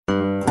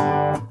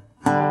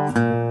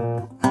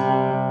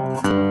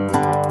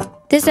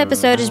This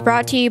episode is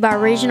brought to you by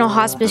Regional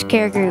Hospice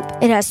Care Group.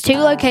 It has 2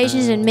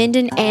 locations in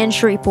Minden and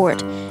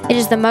Shreveport. It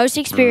is the most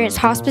experienced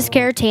hospice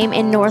care team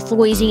in North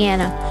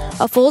Louisiana.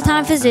 A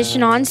full-time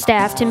physician on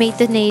staff to meet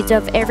the needs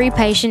of every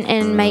patient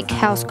and make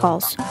house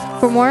calls.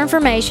 For more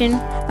information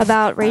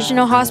about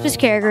Regional Hospice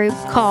Care Group,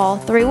 call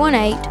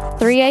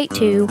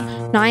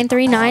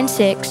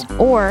 318-382-9396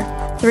 or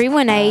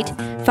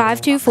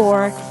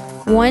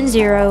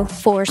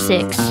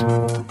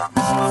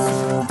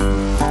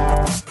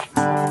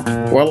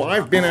 318-524-1046. Well,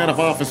 I've been out of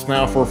office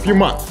now for a few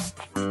months,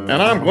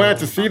 and I'm glad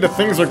to see that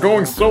things are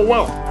going so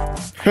well.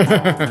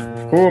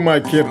 Who am I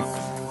kidding?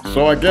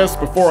 So I guess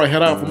before I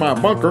head out for my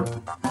bunker,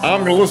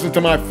 I'm going to listen to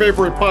my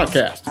favorite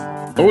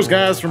podcast. Those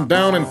guys from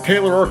down in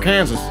Taylor,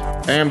 Arkansas,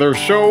 and their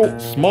show,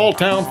 Small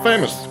Town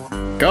Famous.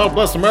 God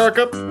bless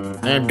America,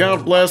 and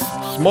God bless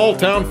Small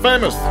Town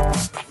Famous.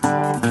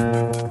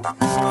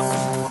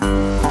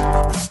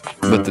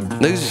 But the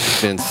news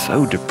has been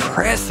so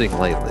depressing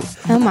lately.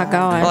 Oh my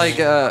gosh. Like,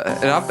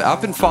 and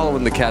I've been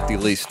following the Kathy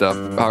Lee stuff,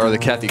 or the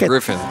Kathy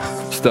Griffin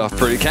stuff.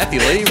 Kathy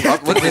Lee?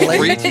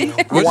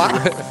 What?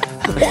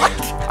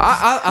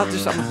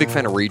 I'm a big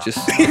fan of Regis.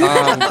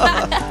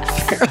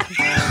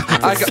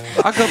 I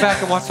go back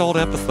and watch old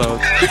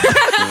episodes.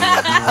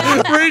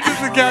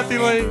 Regis and Kathy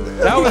Lee.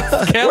 That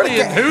was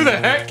Kelly, and who the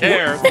heck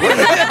cares?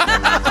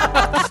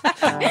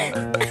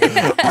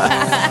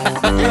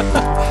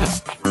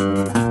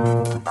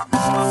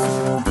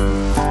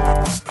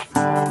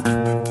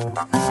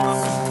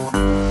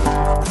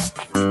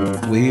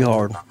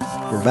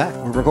 We're back.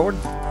 We're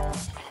recording.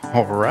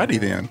 Alrighty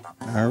then.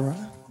 All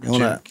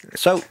right.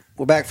 So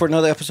we're back for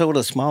another episode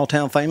of Small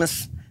Town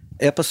Famous,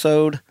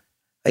 episode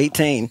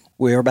 18.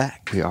 We are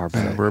back. We are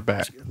back. We're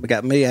back. We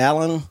got me,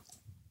 Alan,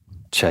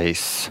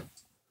 Chase,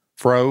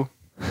 Fro,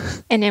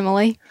 and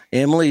Emily.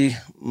 Emily,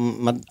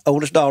 my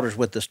oldest daughter's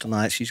with us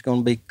tonight. She's going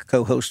to be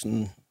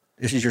co-hosting.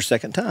 This is your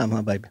second time,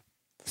 huh, baby?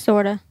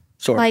 Sorta.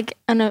 Like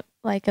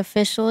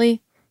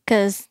officially,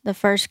 because the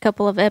first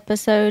couple of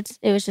episodes,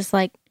 it was just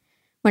like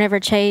whenever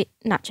Jordan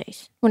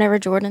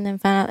then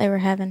found out they were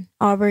having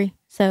Aubrey.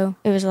 So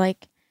it was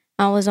like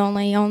I was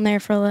only on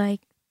there for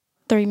like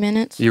 3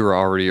 minutes. You were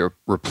already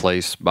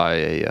replaced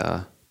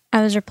by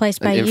I was replaced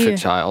by an you. infant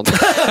child.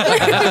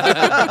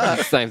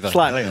 Same thing.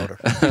 Slightly older.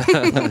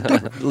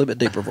 A little bit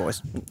deeper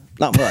voice.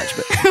 Not much,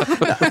 but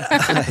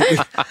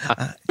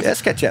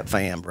let's catch up,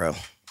 fam, bro.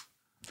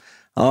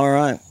 All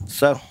right.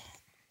 So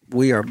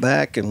we are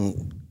back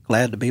and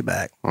glad to be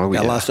back. Got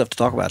a lot of stuff to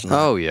talk about tonight.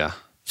 Oh, yeah.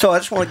 So I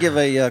just want to give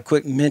a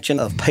quick mention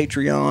of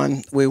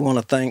Patreon. We want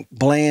to thank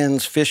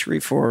Bland's Fishery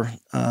for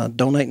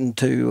donating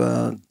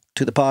to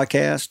the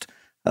podcast,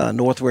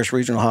 Northwest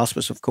Regional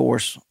Hospice, of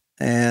course,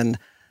 and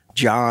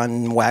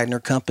John Wagner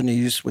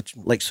Companies, which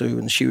Lake Sioux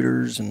and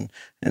Shooters and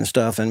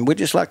stuff. And we'd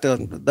just like to,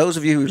 those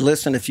of you who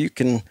listen, if you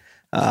can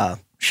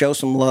show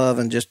some love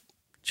and just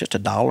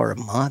 $1 a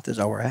month is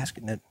all we're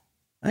asking. It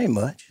ain't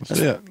much.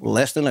 That's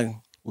less than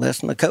a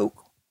Coke.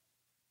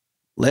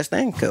 Less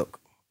than Coke.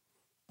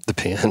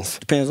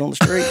 Depends on the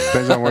street.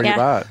 Depends on where you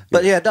buy it.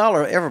 But yeah,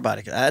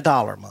 everybody,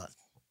 $1 a month.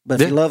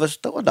 But if you love us,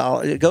 throw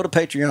 $1. Go to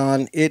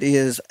Patreon. It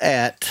is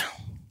at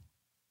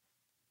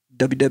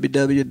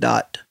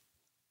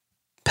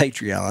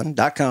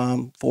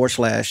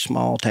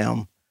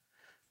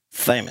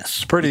www.patreon.com/smalltownfamous.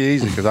 It's pretty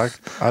easy because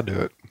I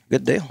do it.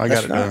 Good deal. I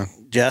got it done.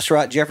 Just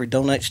right. Jeffrey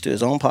donates to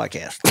his own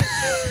podcast.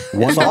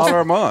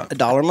 $1 a month.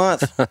 $1 a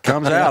month.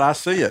 Comes out, I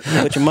see it.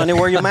 Put your money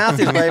where your mouth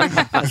is, baby.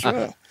 That's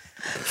right.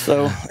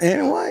 So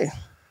anyway,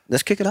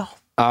 let's kick it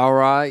off. All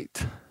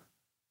right.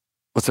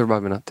 What's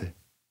everybody been up to?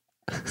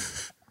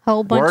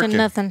 Whole bunch of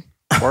nothing.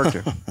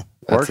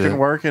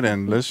 Working,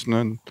 and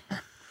listening.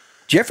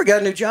 Jeffrey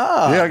got a new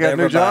job. Yeah, I got a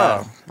new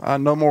job.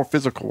 No more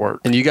physical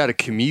work. And you got to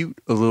commute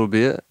a little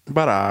bit.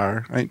 About an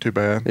hour. Ain't too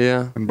bad.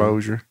 Yeah. In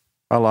Bossier.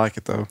 I like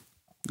it, though.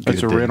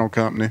 It's a rental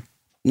company.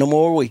 No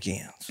more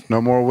weekends.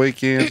 No more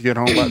weekends. Get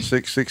home about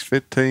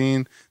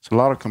 6:15. It's a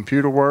lot of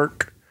computer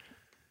work.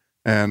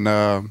 And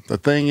the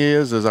thing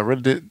is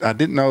I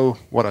didn't know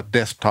what a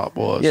desktop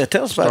was. Yeah,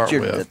 tell us about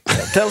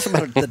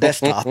the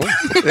desktop.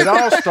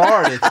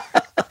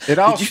 It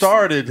all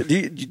started.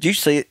 Did you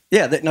see it?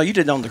 Yeah, no, you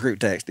didn't on the group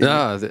text. Did you?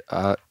 I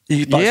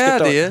did.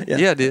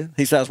 Yeah, I did.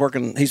 He said I was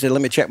working. He said,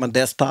 "Let me check my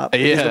desktop."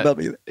 Yeah,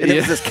 and it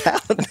was this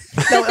calendar.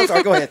 No, I'm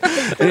sorry. Go ahead.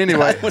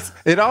 Anyway,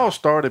 it all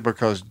started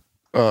because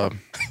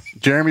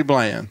Jeremy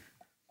Bland,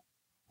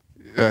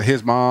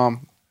 his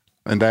mom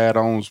and dad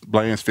owns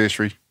Bland's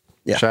Fishery.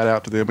 Yeah. Shout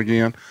out to them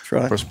again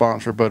for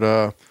sponsor.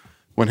 But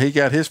when he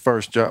got his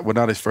first job, well,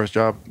 not his first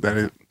job,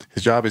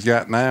 his job he's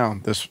got now,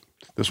 this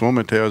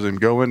woman tells him,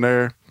 go in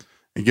there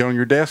and get on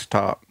your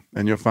desktop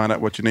and you'll find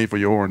out what you need for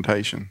your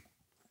orientation.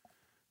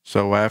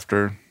 So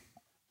after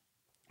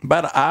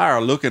about an hour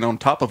looking on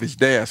top of his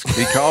desk,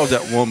 he calls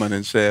that woman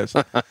and says,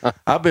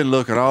 I've been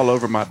looking all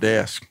over my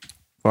desk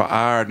for an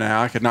hour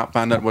now. I could not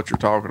find out what you're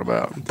talking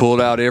about. Pulled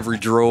out every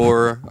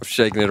drawer. I'm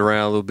shaking it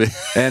around a little bit.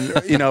 And,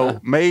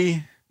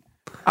 me,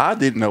 I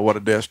didn't know what a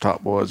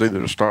desktop was either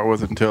to start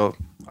with until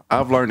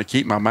I've learned to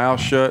keep my mouth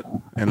shut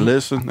and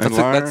listen and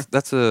learn.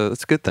 That's a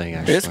good thing,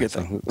 actually. It's a good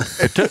thing.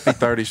 It took me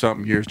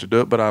 30-something years to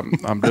do it, but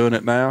I'm doing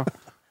it now.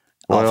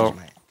 Well,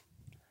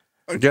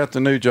 I got the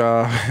new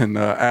job, and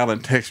Alan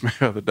texted me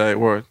the other day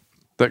where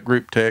that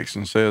group text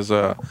and says,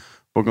 we're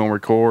going to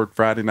record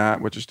Friday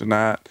night, which is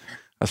tonight.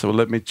 I said, well,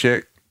 let me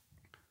check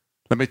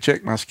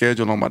my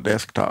schedule on my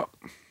desktop.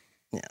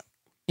 Yeah.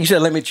 You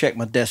said, let me check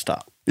my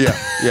desktop. Yeah.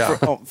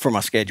 For my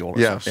schedule.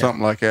 Yeah,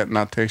 something like that. And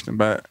I texted him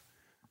back.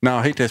 No,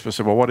 he texted me and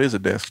said, well, what is a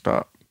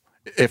desktop?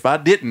 If I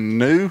didn't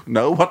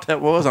know what that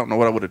was, I don't know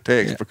what I would have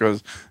texted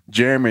because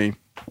Jeremy,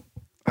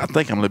 I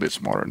think I'm a little bit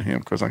smarter than him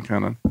because I'm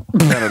kind of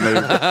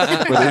new.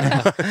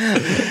 But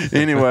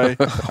anyway,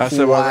 I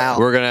said, well,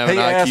 we're going to have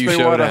an IQ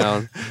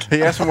showdown.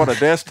 He asked me what a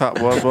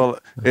desktop was. Well,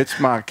 it's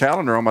my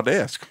calendar on my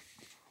desk.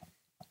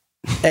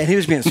 And he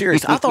was being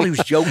serious. I thought he was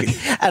joking.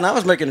 And I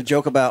was making a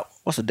joke about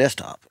what's a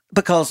desktop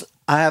because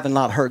I haven't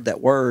not heard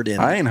that word in.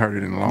 I ain't heard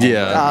it in a long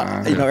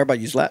time. Everybody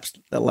uses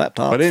laptops.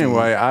 But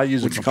anyway, I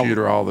use a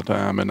computer all the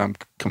time, and I'm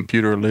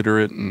computer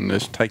literate, and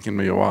it's taken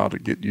me a while to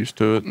get used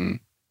to it.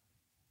 And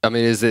I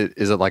mean, is it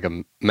like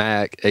a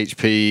Mac,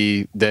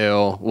 HP,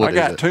 Dell? I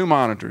got 2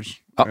 monitors.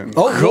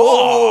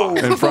 Cool!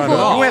 In front of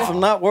me. You went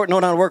from not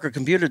knowing how to work a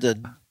computer to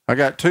I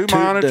got 2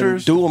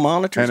 monitors, dual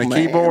monitors, and a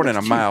keyboard and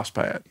a mouse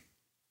pad.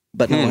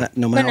 But no mouse.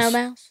 But no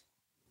mouse.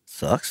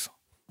 Sucks.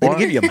 They didn't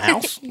give you a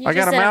mouse. I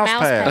got a mouse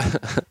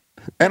pad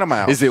and a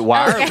mouse. Is it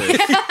wireless? Okay.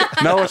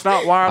 No, it's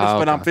not wireless,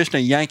 but I'm fishing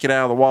to yank it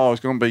out of the wall. It's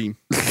going to be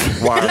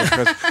wireless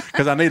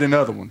because I need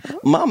another one.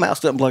 My mouse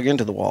doesn't plug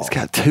into the wall. It's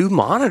got 2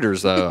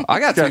 monitors, though. I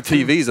got 2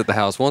 TVs at the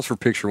house, one's for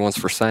picture, one's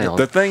for sound.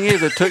 The thing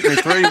is, it took me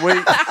 3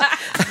 weeks.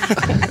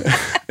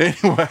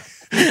 Anyway,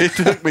 it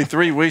took me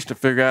 3 weeks to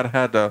figure out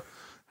how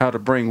to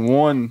bring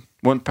one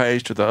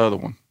page to the other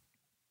one.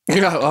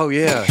 Oh,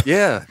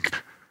 yeah.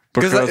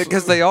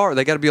 Because they got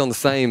to be on the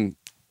same.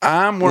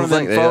 I'm one of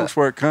them folks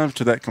where it comes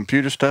to that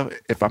computer stuff.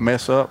 If I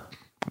mess up,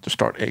 I just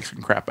start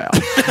Xing crap out.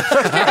 Start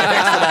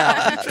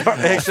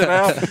Xing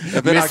out.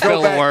 And then I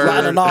go back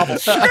write a novel.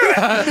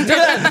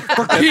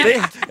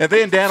 and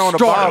then down on the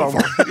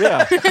bottom.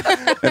 Yeah.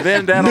 And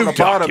then down on the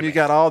bottom, you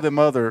got all them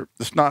other,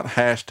 it's not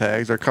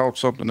hashtags. They're called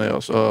something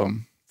else.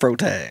 Fro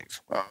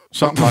tags.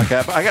 Something like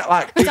that. But I got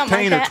like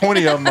 15 or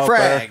 20 of them up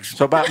there.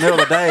 So about the middle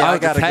of the day, I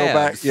got to go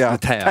back. Yeah.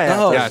 The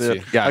tabs.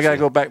 Gotcha. I got to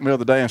go back middle of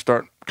the day and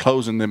start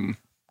closing them out.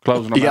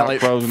 You got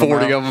like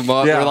 40 of them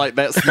up. Yeah. They're like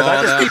that small.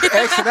 I just keep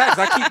Xing out because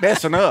I keep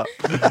messing up.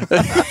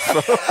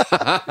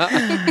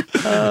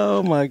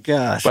 Oh, my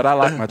gosh. But I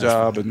like my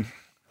job, and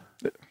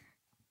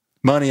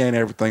money ain't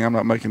everything. I'm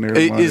not making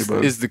money.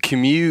 Is the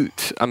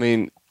commute, I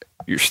mean,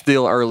 you're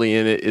still early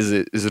in it. Is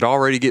it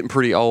already getting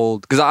pretty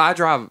old? Because I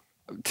drive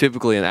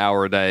typically an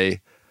hour a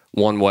day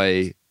one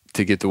way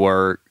to get to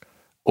work,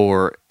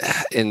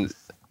 and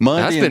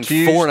Monday that's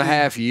been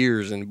 4.5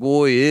 years, and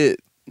boy,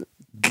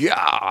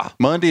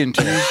 Monday and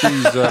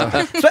Tuesdays.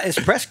 It's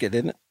Prescott,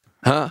 isn't it?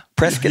 Huh?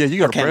 Prescott. Yeah, you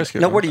go to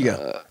Prescott. No, where do you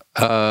go?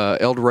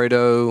 El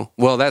Dorado.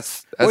 Well,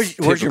 that's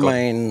where's your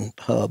main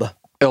hub?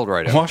 El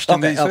Dorado,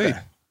 Washington D.C. Okay.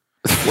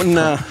 Well,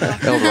 no.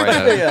 El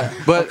Dorado. Yeah.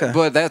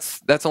 But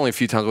that's only a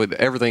few times a week.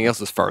 Everything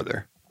else is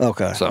further.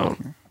 Okay. So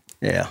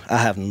yeah, I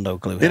have no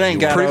clue. It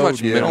ain't got pretty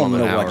much yet. I don't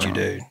know hour. what you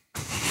do.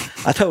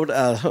 I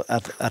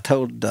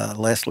told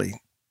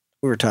Leslie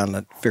we were trying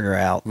to figure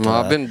out. Well,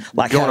 I've been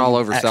going all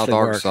over South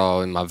Arkansas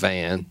in my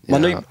van.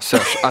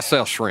 I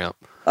sell shrimp.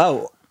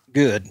 Oh,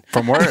 good.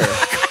 From where?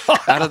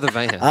 Out of the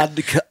van.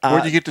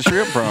 Where'd you get the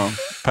shrimp from?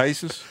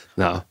 Paces?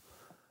 No,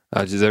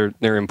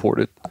 they're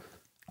imported.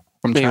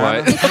 From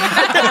China?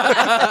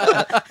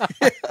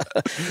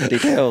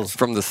 Details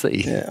From the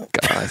sea. Yeah.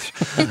 Gosh.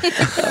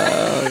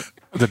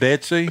 The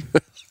Dead Sea?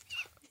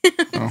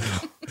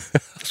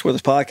 That's where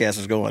this podcast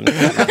is going.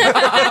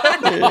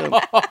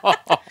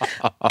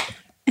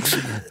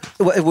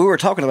 We were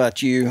talking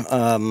about you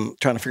trying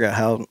to figure out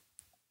how,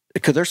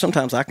 because there's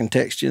sometimes I can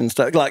text you and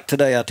stuff. Like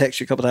today, I text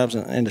you a couple times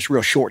and it's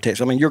real short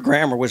text. I mean, your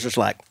grammar was just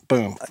like,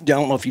 boom. I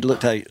don't know if you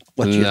looked at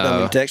what you done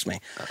when you text me.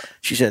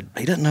 She said,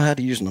 he doesn't know how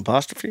to use an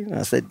apostrophe. And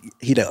I said,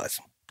 he does.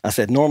 I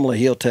said, normally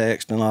he'll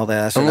text and all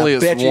that. I said, normally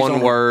it's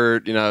one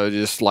word,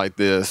 just like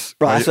this.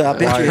 Right. I said, I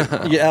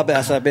bet you. Yeah, I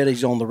bet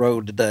he's on the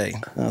road today.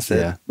 And I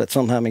said, but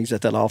sometimes he's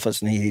at that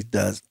office and he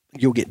does.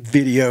 You'll get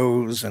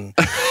videos and.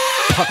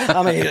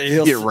 I mean,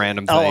 he'll get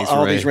random things.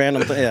 All these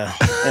random things. Yeah.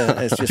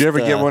 It's just, do you ever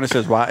get one that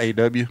says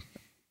YAW?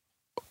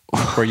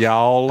 For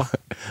y'all?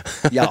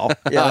 Y'all.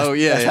 Yeah, oh,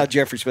 yeah. That's how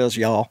Jeffrey spells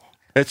y'all.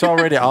 It's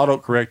already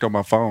autocorrect on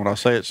my phone. I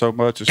say it so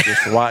much, it's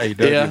just YAW.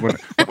 Yeah.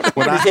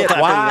 When I hit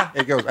Y,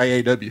 it goes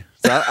AAW.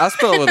 So I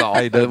spell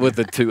it with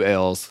the 2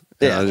 L's.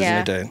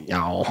 Yeah. Do.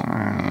 Y'all.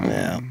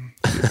 Yeah.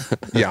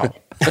 Y'all.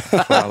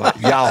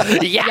 Like. Y'all.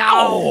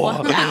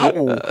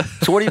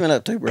 So what have you been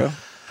up to, bro?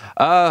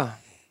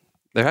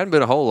 There hadn't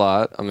been a whole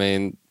lot. I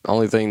mean,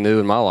 only thing new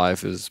in my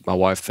life is my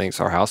wife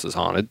thinks our house is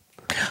haunted.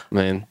 I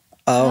mean.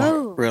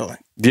 Oh, really?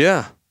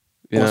 Yeah.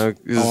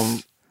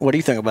 What do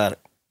you think about it?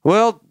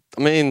 Well,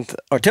 I mean.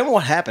 Or tell me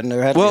what happened.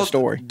 There had to be a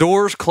story.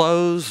 Doors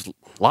close,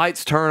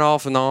 lights turn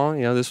off and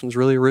on. This one's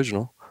really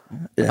original.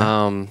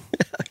 Yeah.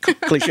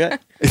 Cliche.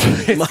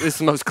 It's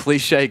the most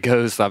cliche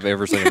ghost I've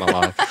ever seen in my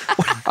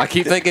life. I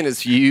keep thinking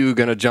it's you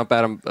going to jump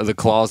out of the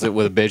closet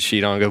with a bed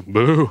sheet on and go,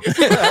 boo.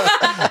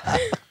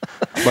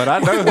 But I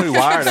know who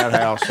wired that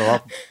house, so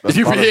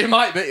It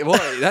might be.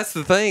 Well, that's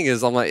the thing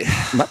is I'm like,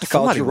 I'm about to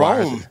call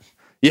Jerome.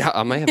 Yeah,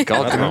 I may have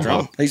called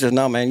Jerome. He says,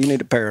 no, man, you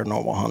need a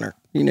paranormal hunter.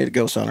 You need a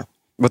ghost hunter.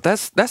 But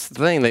that's the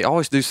thing. They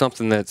always do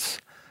something that's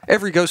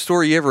every ghost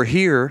story you ever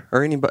hear,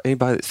 or anybody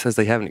that says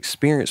they have an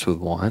experience with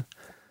one,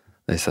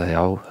 they say,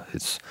 oh,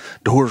 it's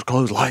doors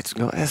closed, lights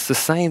go. That's the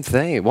same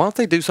thing. Why don't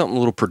they do something a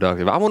little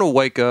productive? I want to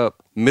wake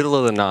up middle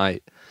of the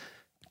night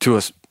to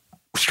a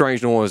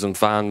strange noise and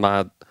find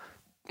my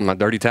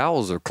dirty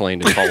towels are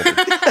cleaned and folded.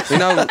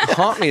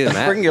 Haunt me in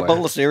that Bring you a way.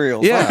 bowl of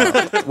cereal.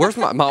 Yeah. Where's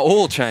my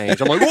oil change?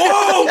 I'm like,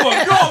 whoa,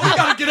 my God, we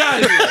got to get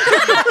out of here.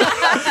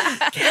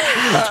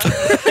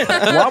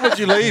 why would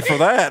you leave for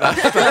that?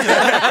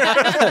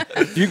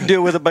 You can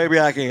deal with it, baby.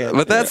 I can.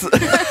 But that's...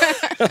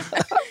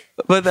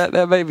 But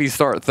that made me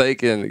start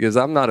thinking, because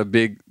I'm not a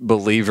big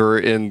believer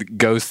in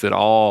ghosts at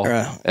all.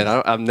 Right. And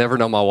I've never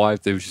known my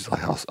wife to. She's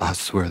like, I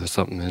swear there's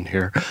something in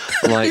here.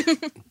 I'm like,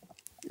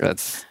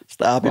 it's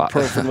the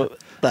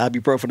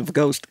ibuprofen of a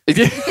ghost.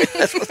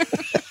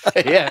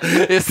 Yeah,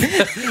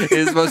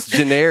 it's most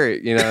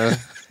generic,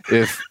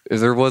 If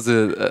there was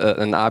an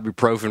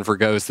ibuprofen for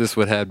ghosts, this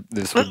would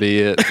be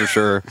it for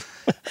sure.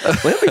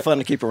 Well, it'd be fun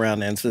to keep around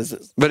then.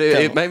 But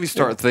it made me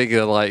start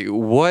thinking, like,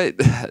 what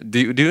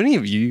do any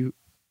of you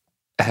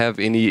have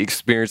any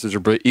experiences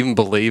or even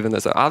believe in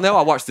this? I know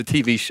I watched the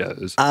TV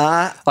shows,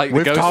 like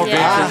the Ghost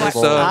Adventures and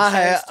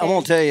stuff. I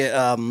won't tell you.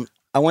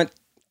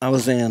 I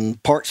was in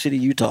Park City,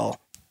 Utah,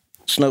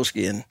 snow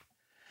skiing,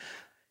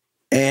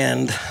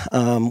 and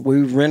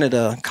we rented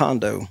a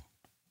condo.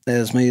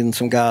 There's me and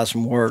some guys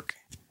from work,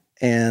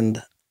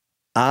 and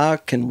I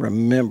can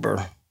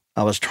remember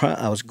I was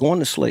going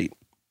to sleep.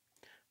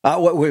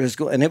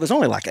 And it was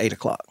only like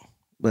 8:00,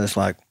 but it's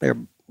like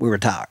we were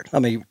tired. I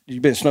mean,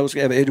 you've been snow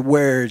skiing; it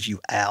wears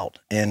you out,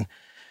 and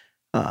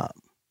I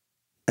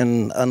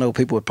know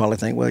people would probably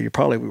think, well,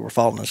 we were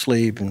falling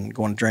asleep and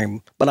going to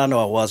dream, but I know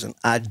I wasn't.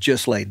 I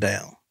just laid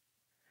down,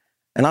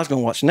 and I was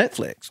going to watch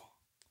Netflix,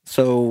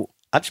 so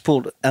I just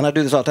pulled, and I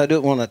do this all the time. I do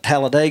it on a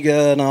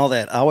Talladega and all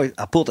that.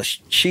 I pulled a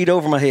sheet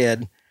over my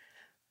head,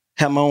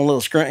 have my own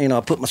little screen. I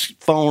put my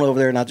phone over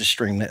there, and I just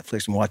stream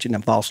Netflix and watch it, and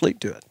then fall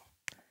asleep to it.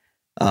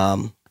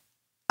 I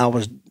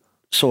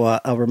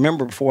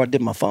remember before I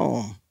did my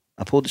phone,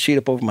 I pulled the sheet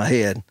up over my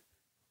head,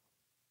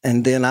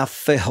 and then I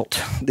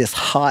felt this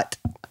hot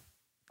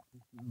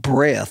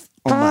breath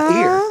on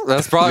my ear.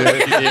 That's probably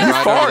right over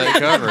that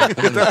cover.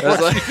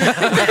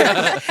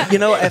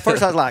 At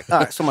first I was like, all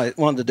right,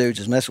 one of the dudes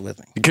is messing with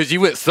me. Because you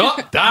went,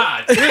 something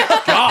died.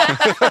 God.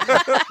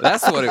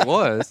 That's what it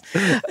was.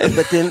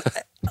 But then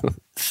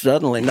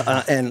suddenly,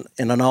 and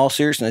in all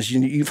seriousness,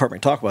 you've heard me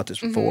talk about this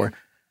before,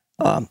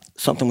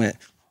 something went...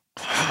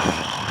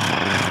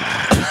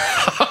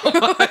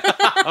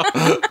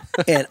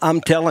 And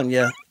I'm telling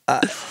you,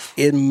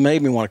 it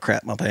made me want to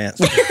crap my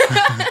pants.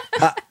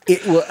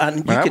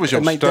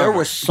 There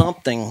was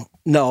something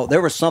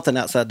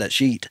outside that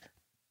sheet,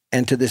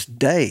 and to this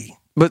day.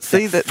 But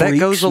see, that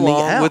goes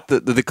along with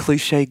the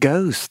cliche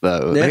ghost,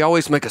 though. Yeah. They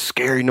always make a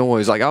scary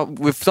noise. Like,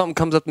 if something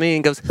comes up to me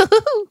and goes,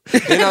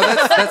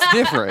 that's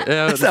different.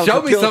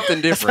 Show me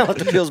something different. That's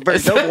how the Pillsbury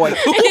Doughboy.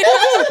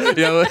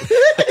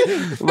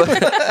 But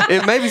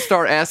it made me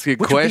start asking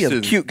questions.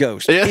 Would be a cute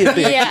ghost. Yeah.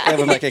 That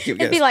would make a cute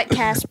ghost. It'd be like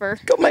Casper.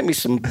 Go make me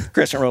some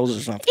crescent rolls or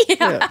something.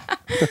 Yeah.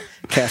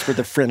 Casper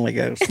the friendly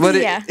ghost. But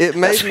it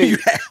made me...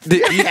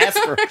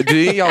 Casper. Do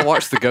y'all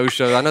watch the ghost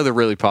shows? I know they're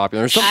really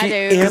popular. I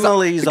do.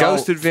 Emily's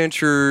Ghost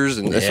Adventures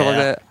and stuff like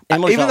that.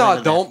 Even though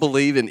I don't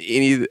believe in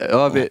any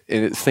of it,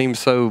 and it seems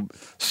so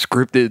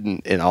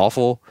scripted and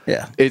awful,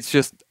 it's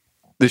just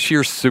the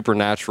sheer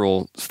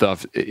supernatural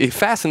stuff. It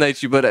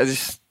fascinates you, but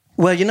there's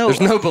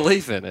no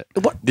belief in it.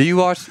 Do you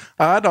watch?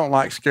 I don't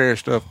like scary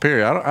stuff.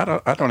 Period.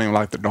 I don't even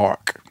like the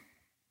dark.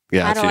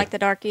 Yeah, I don't like the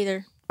dark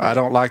either. I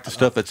don't like the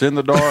stuff that's in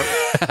the dark.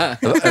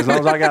 As long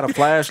as I got a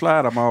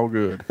flashlight, I'm all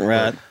good.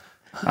 Right.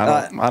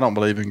 I don't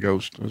believe in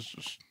ghosts. It's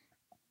just...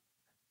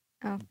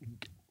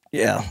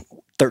 Yeah,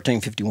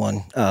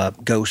 1351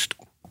 ghost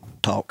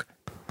talk.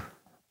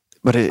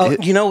 But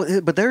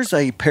but there's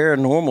a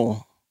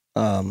paranormal.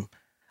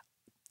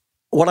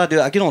 What I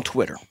do, I get on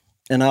Twitter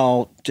and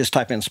I'll just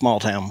type in small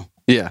town.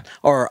 Yeah.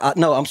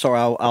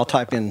 I'll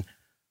type in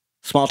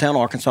small town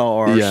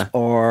Arkansas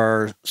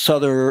or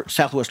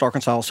southwest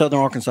Arkansas, southern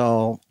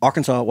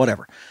Arkansas,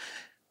 whatever.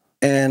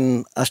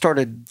 And I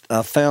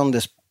found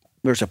this.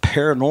 There's a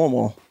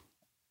paranormal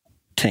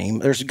team.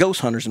 There's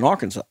ghost hunters in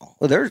Arkansas.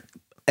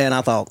 And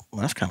I thought,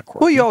 well, that's kind of cool.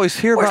 Well, you always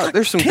hear about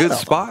there's some good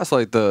spots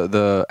like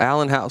the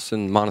Allen House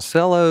in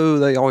Monticello.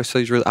 They always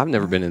say I've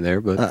never been in there,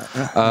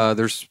 but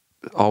there's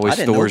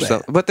always stories.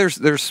 But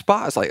there's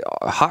spots like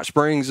Hot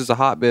Springs is a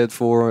hotbed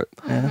for it.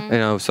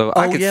 So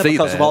I could see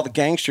because that. of all the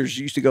gangsters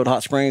used to go to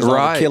Hot Springs, all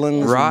the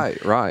killings.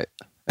 Right.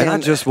 And I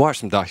just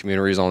watched some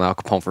documentaries on Al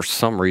Capone for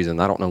some reason.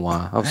 I don't know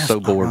why. I was so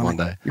bored one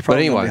day. You're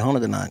probably but anyway,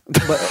 haunted tonight.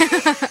 But,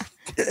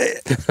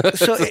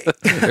 so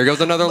there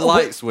goes another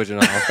light switching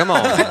off. Come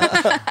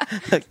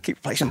on.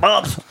 keep placing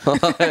bulbs.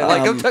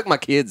 Go tuck my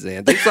kids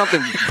in. Do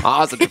something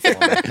positive for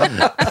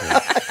me.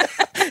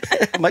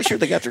 Make sure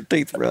they got their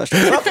teeth brushed.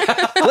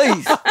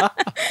 Please.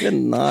 Good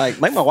night.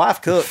 Make my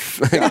wife cook.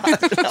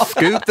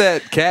 Scoop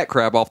that cat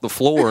crap off the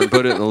floor and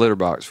put it in the litter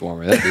box for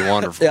me. That'd be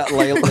wonderful. Yeah,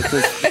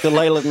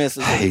 Layla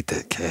misses. I hate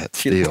that cat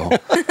still.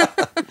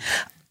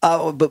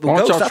 But Why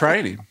don't y'all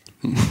trade him?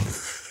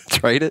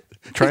 Trade it?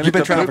 You've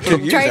been trying for 2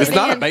 years. Trade It's it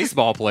not a in.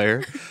 baseball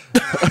player.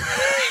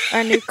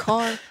 Our new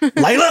car.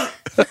 Layla,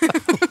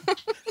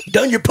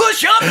 done your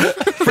push-up?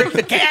 Freak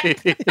the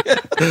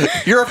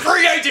cat. You're a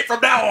free agent from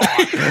now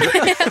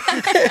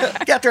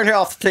on. Got there and hair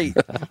off the teeth.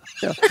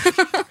 Yeah,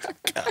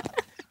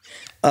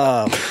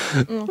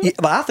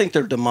 but I think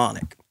they're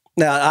demonic.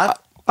 Now,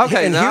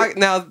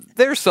 Now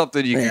there's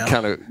something you Yeah. can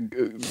kind of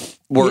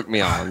work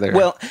me on there.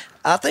 well,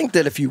 I think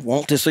that if you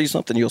want to see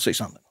something, you'll see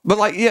something. but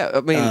I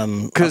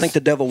mean, I think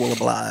the devil will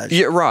oblige.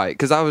 yeah, right.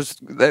 Because I was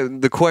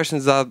the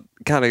questions I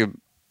kind of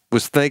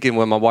was thinking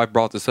when my wife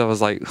brought this up. I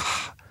was like,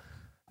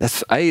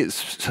 that's A,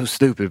 it's so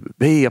stupid. But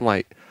B, I'm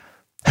like,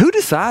 who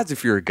decides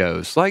if you're a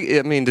ghost? Like,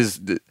 I mean,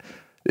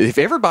 if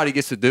everybody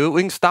gets to do it,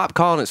 we can stop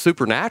calling it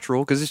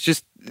supernatural because it's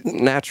just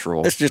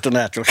natural. It's just a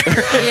natural.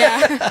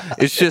 Yeah.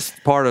 It's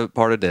just part of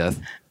death.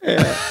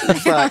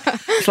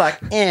 It's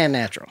like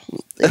natural.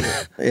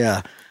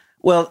 Yeah.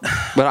 Well,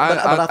 But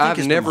I think I've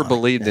it's never demonic.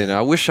 believed in it.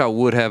 I wish I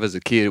would have as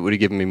a kid. It would have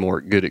given me more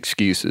good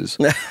excuses.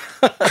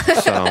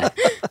 So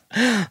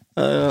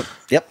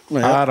Yep.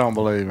 I don't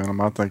believe in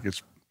them. I think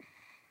it's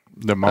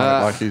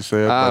demonic, like you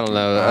said. I but, don't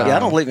know. Yeah, I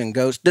don't believe in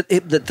ghosts.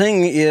 The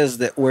thing is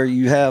that where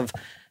you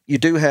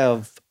do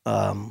have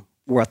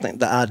where I think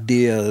the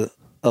idea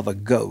of a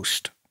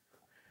ghost.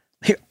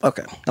 Here,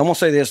 okay, I'm gonna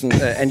say this,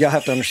 and y'all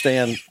have to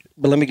understand.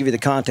 But let me give you the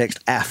context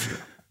after.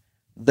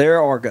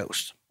 There are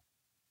ghosts,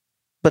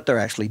 but they're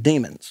actually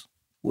demons,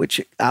 which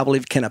I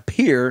believe can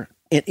appear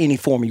in any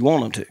form you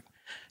want them to.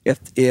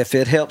 If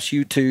it helps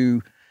you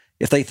to,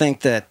 if they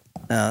think that,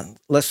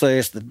 let's say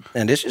it's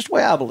and this is the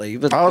way I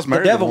believe. I was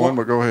married to one,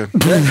 but go ahead.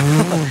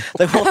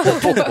 They want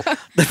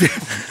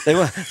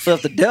so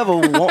if the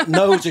devil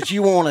knows that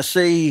you want to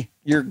see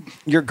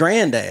your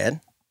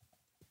granddad,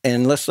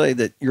 and let's say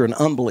that you're an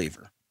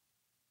unbeliever,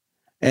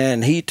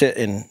 and he's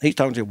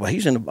talking to you, well,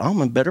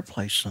 I'm in a better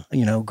place,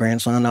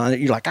 grandson.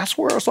 You're like, I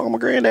swear I saw my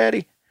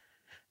granddaddy,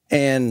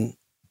 and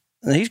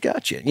he's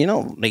got you. You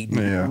don't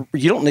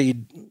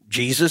need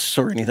Jesus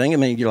or anything. I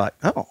mean, you're like,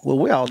 oh, well,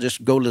 we all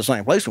just go to the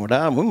same place when we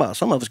die, and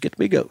some of us get to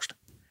be ghosts.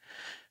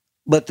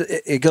 But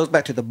it goes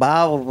back to the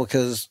Bible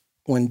because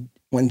when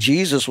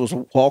Jesus was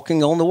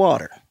walking on the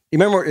water, you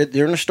remember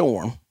during the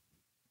storm,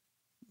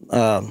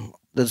 the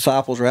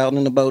disciples were out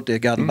in the boat. They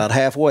got about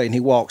halfway, and he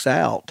walks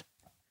out,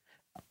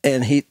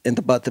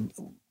 but the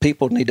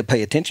people need to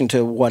pay attention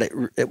to what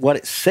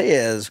it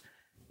says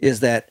is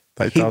that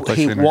he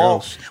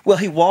walked. Well,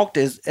 he walked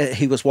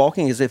he was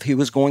walking as if he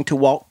was going to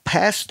walk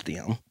past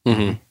them,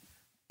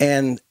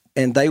 and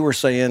they were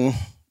saying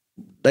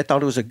they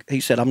thought it was he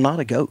said, "I'm not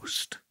a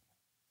ghost."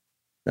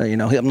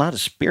 I'm not a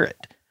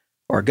spirit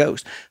or a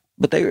ghost,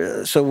 but they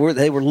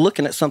were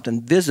looking at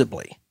something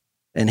visibly,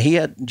 and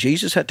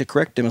Jesus had to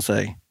correct them and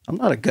say, "I'm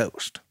not a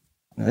ghost.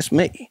 It's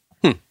me."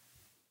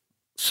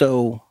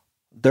 So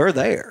they're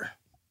there.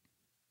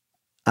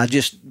 I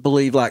just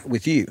believe, like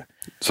with you,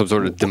 some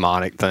sort of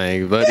demonic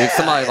thing. But if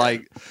somebody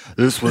like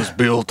this was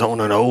built on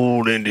an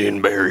old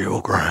Indian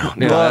burial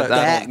ground, that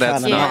that's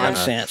kind of not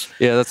nonsense.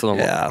 Yeah, that's what I'm.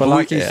 Yeah. But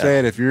like you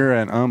said, if you're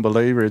an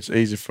unbeliever, it's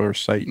easy for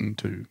Satan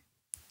to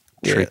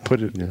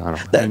put it. I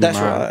don't know. That's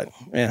right.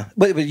 Yeah,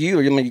 but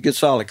you're a good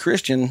solid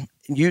Christian.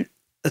 The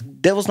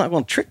devil's not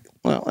going to trick.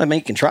 Well, I mean,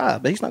 he can try,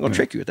 but he's not going to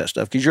trick you with that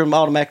stuff because you're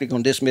automatically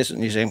going to dismiss it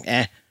and you say,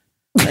 ain't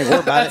worry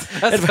about it.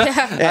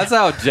 That's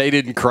how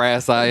jaded and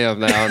crass I am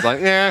now. It's like,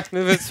 if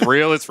it's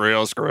real, it's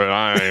real. Screw it.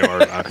 I ain't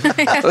worried about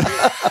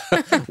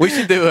it. We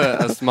should do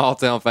a small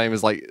town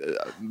famous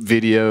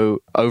video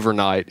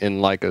overnight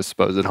in like a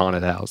supposed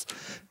haunted house.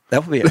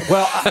 That would be it.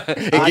 Well,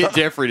 and get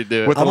Jeffrey to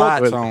do it With the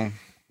lights on.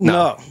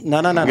 No. We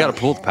got to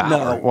pull the power.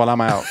 No. Well,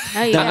 I'm out.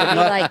 Oh, yeah.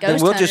 Like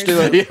ghost We'll just do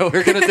hunters. it. Yeah,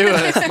 we're gonna do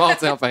a small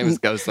town famous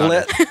ghost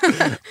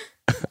hunter.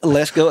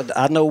 Let's go.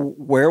 I know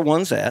where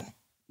one's at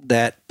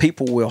that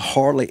people will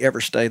hardly ever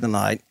stay the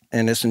night,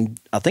 and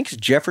I think it's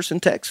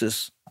Jefferson,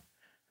 Texas.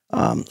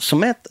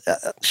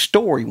 Samantha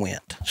Story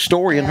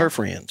and her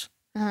friends.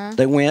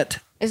 They went.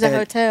 It's a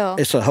hotel.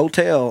 It's a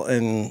hotel,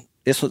 and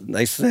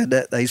they said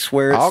that they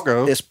swear I'll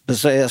go. it's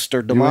possessed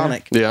or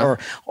demonic,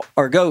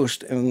 or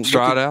ghost. And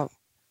Try it out.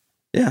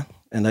 Yeah,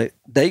 and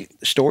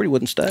Story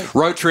wouldn't stay.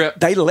 Road trip.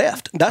 They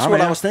left. That's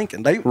what I was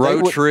thinking.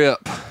 Road trip.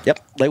 Yep,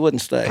 they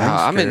wouldn't stay.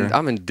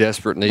 I'm in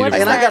desperate need. What of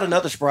is And I that? got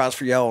another surprise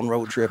for y'all on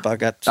road trip. I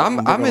got.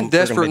 I'm in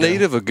desperate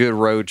need of a good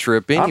road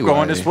trip. Anyway, I'm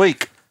going this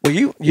week. Well,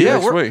 you're going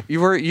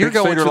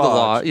Cedar to the Lodge.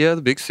 lodge. Yeah,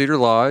 the Big Cedar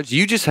Lodge.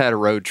 You just had a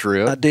road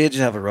trip. I did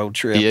just have a road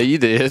trip. Yeah, you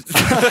did.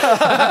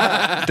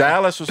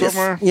 Dallas or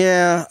somewhere?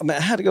 Yeah, I mean,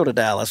 I had to go to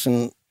Dallas,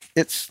 and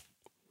it's.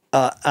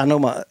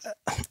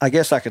 I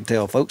guess I could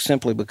tell folks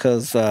simply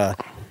because I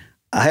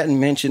hadn't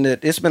mentioned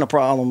it. It's been a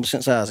problem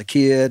since I was a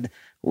kid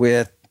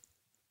with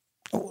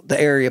the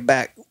area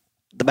back.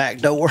 The back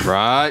door.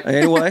 Right.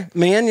 Anyway,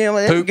 men,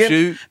 Poop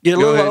shoot. Get a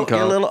Go ahead little and come.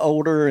 get a little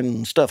older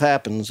and stuff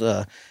happens.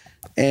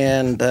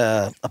 And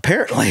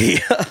apparently,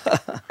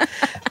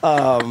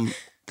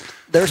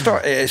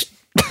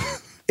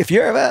 if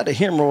you're ever had a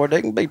hemorrhoid,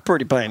 they can be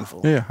pretty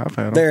painful. Yeah, I've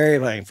had them. Very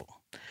painful.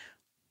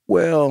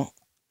 Well,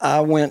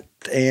 I went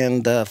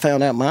and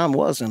found out mine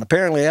wasn't.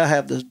 Apparently, I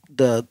have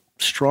the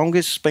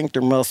strongest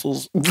sphincter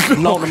muscles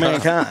known to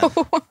mankind.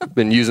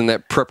 Been using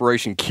that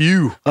preparation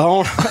Q.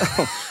 Oh,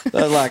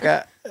 like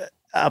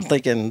I'm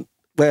thinking,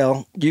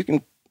 well, you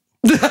can.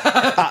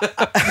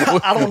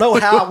 I don't know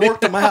how I worked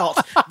them out,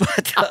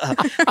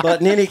 but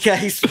in any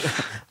case,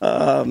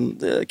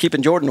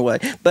 keeping Jordan away.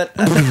 But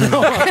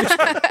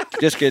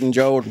just kidding,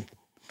 Jordan.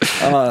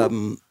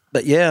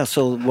 But yeah,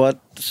 so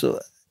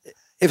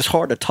it was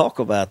hard to talk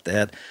about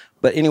that.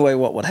 But anyway,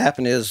 what would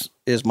happen is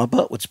my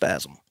butt would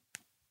spasm,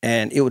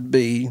 and it would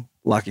be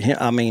like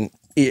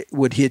it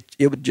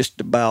would just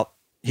about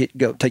take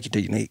you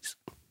to your knees,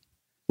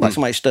 like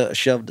somebody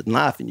shoved a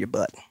knife in your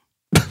butt.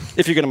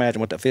 If you can imagine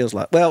what that feels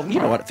like. Well, you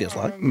know what it feels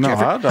like. No,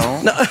 Jeffrey. I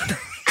don't. No.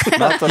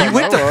 Not that I You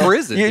went know to of.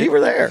 prison. You were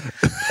there.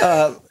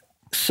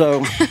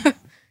 So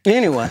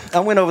anyway,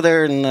 I went over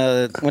there and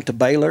went to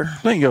Baylor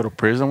I didn't go to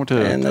prison. I went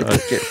and they to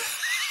took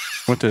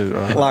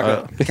it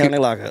lockup, county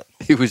lockup.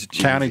 It was juvie.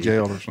 county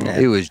jail or something.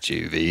 It was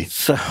juvie.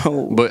 So,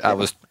 But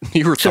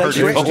you were So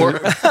 34.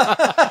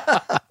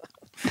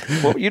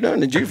 what were you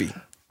doing in juvie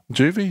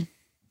Juvie?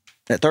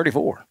 at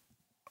 34?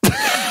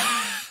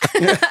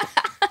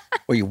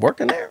 Were you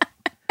working there?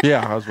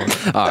 Yeah, I was working.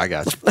 Oh, I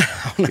got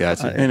you.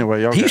 Got you.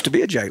 Anyway, y'all He got- used to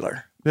be a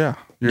jailer. yeah.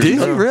 Did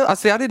you really? I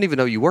see. I didn't even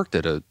know you worked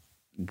at a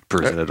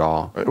prison at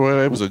all. Well,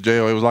 it was a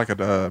jail. It was like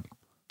a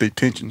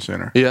detention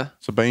center. Yeah.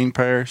 Sabine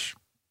Parish,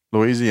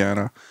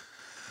 Louisiana.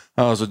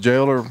 I was a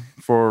jailer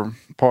for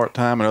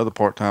part-time, and other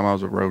part-time I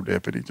was a road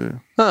deputy too.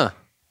 Huh.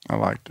 I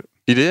liked it.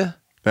 You did?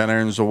 Down there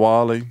in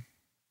Zawali,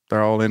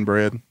 they're all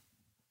inbred.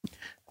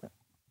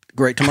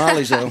 Great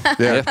tamales, though.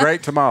 Yeah,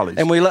 great tamales.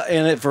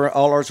 And for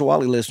all our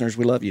Zawali listeners,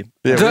 we love you.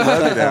 Yeah, we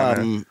love you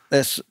down there.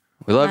 That's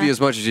We love you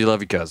as much as you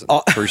love your cousin.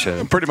 Appreciate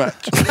it. Pretty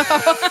much.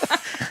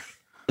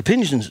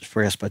 opinions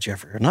expressed by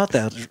Jeffrey are not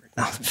that.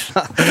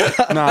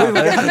 No,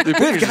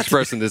 We're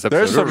expressing this episode.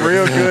 there's some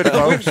real good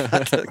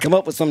folks. Come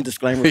up with some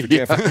disclaimer for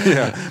Jeffrey.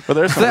 Yeah, but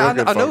there's some real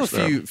good I know a folks,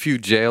 though. few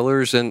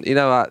jailers, and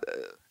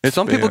It's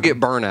some people been- get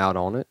burnout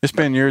on it. It's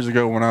been years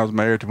ago when I was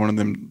married to one of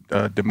them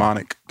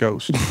demonic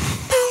ghosts.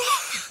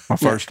 My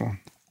first one.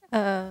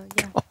 Yeah.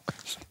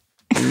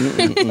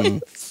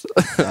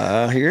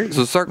 Here.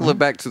 So circling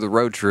back to the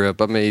road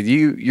trip, I mean,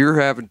 you're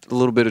having a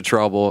little bit of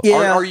trouble.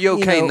 Yeah, are you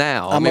okay you know,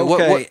 now? I'm I mean,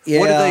 okay, what do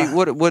yeah.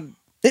 what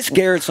It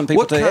scared some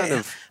people What kind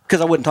of-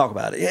 because I wouldn't talk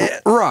about it. Yeah.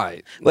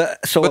 right?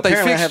 But so But they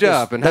apparently I fixed have you this-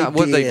 up, and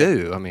what did they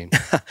did. do? I mean,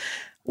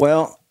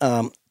 Well,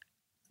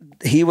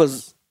 he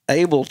was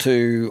able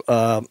to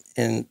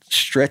and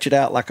stretch it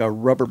out like a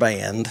rubber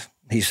band,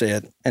 he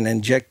said, and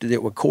injected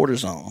it with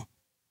cortisone.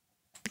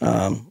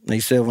 He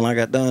said when I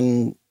got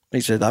done,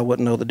 he said I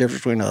wouldn't know the difference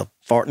between a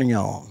fart and a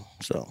yawn.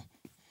 So,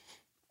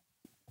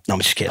 no, I'm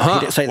just kidding. He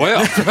didn't say that.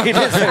 well, He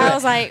didn't say I that.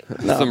 was like,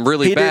 some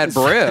really he bad didn't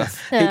say- breath.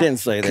 He didn't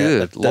say that.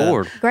 Good but,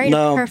 Lord! great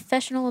No.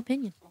 professional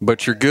opinion.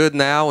 But you're good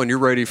now, and you're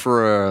ready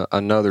for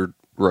another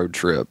road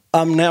trip.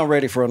 I'm now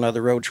ready for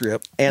another road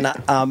trip, and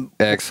I'm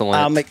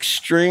Excellent.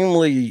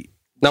 extremely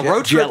Now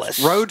road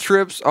jealous.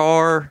 trips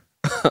are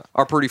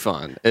pretty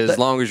fun as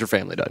long as your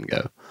family doesn't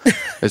go.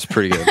 It's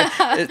pretty good.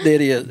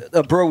 It is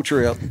a bro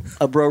trip.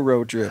 A bro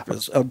road trip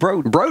is a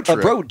bro Bro trip.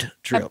 A road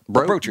trip.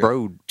 Bro- a bro trip.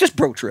 bro- Just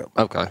bro trip.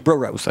 Okay, Bro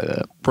we'll road. say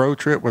that. Pro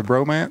trip with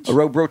bromance. A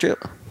road bro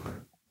trip.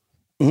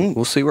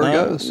 We'll see where it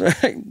goes.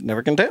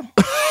 Never can tell.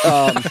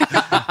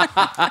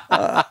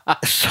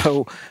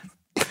 So,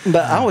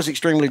 but I was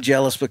extremely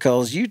jealous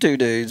because you two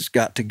dudes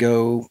got to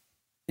go.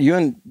 You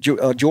and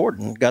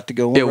Jordan got to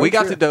go. On Yeah, a we road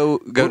got trip. to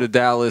go to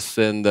Dallas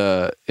and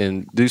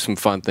do some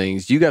fun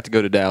things. You got to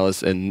go to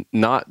Dallas and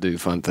not do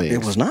fun things.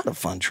 It was not a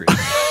fun trip.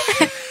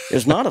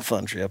 It's not a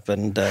fun trip,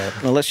 and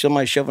unless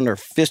somebody's shoving their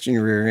fist in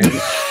your rear end,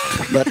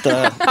 but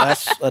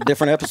that's a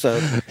different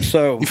episode.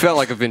 So You felt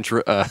like a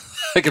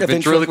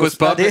ventriloquist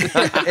puppet.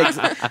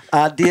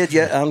 I did.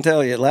 Yeah, I'm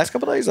telling you, last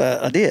couple of days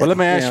I did. Well, let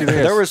me ask you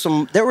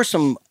this. There were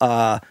some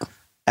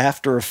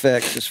after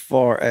effects as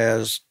far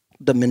as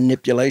the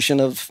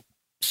manipulation of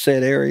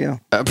said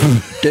area.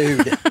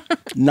 Dude,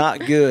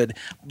 not good.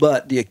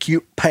 But the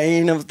acute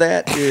pain of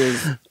that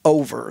is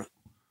over.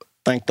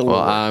 Thank the Well,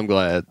 Lord. I'm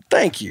glad.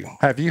 Thank you.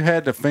 Have you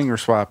had the finger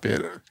swipe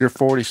yet? You're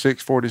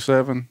 46,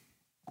 47?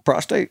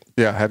 Prostate.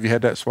 Yeah, have you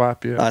had that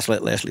swipe yet? I just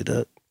let Leslie do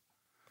it.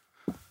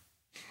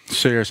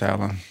 Serious,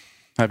 Alan.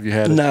 Have you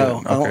had it? No,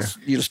 yet? I Okay. don't,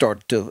 you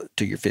start till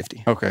you're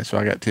 50. Okay, so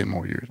I got 10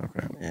 more years.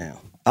 Okay. Yeah.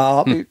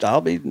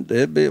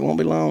 It won't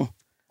be long.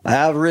 I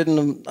have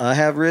ridden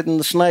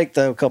the snake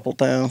though a couple of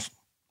times.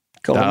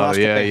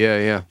 Colonoscopy.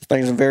 Yeah.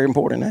 Things are very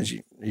important as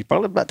you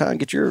probably about time to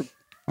get your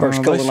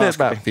first colonoscopy. They said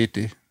about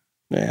 50.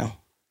 Yeah.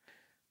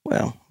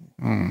 Well.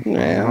 So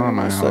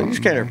you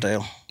just can't ever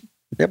tell.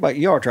 Everybody,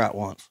 you ought to try it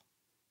once.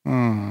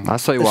 I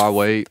say why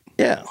wait?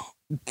 Yeah.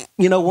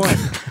 You know what?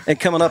 And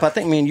coming up, I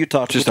think me and you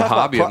talked. Just a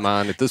hobby of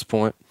mine at this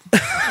point.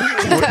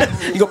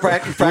 You go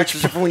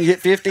practice it for when you hit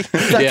 50.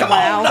 Yeah, come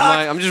on,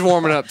 I'm just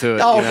warming up to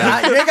it. Oh, you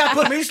know? you ain't got to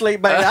put me to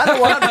sleep, baby. I don't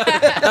want.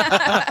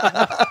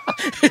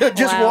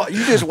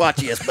 You just watch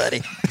this,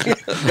 buddy.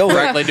 Go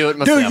correctly do it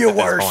myself. Do your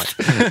worst.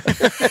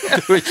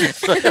 Do it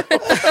yourself.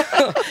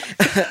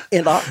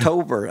 In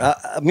October,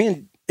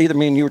 either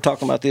me and you were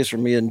talking about this, or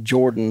me and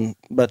Jordan,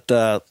 but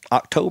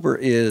October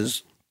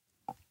is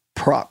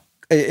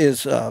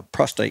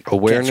prostate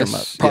awareness cancer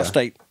month,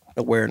 prostate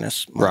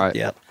awareness month, right?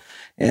 Yeah,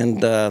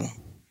 and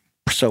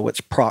so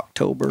it's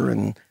Proctober,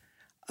 and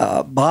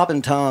Bob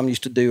and Tom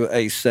used to do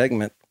a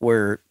segment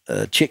where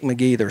Chick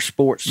McGee, their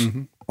sports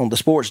on the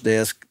sports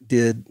desk,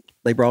 they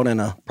brought in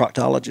a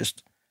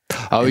proctologist.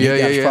 Oh, and yeah,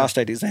 he got his yeah.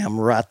 prostate exam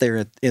right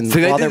there in.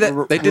 See,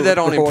 they did that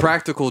on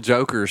Impractical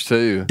Jokers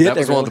too. That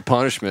was one of the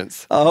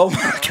punishments. Oh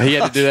my God. He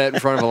had to do that in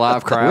front of a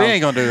live crowd. We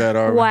ain't gonna do that,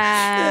 are we? Wow.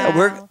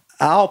 Yeah,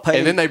 I'll pay.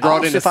 And then they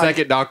brought in a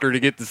second doctor to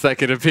get the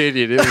second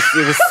opinion. It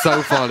was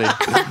so funny.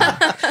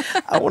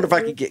 I wonder if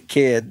I could get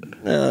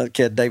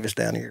Ked Davis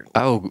down here.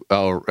 Oh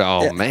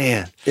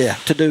man. Yeah,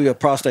 to do a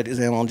prostate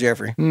exam on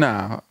Jeffrey.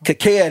 No.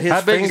 Ked,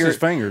 How big is his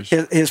fingers?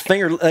 His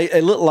finger,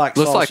 they look like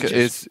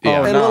sausages.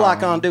 They look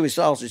like andouille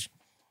sausage.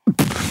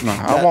 No,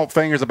 I want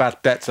fingers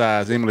about that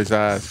size, Emily's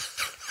size.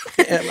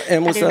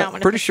 And I do not want to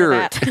pretty sure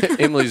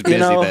Emily's busy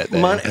that day.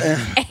 Money,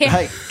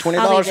 hey,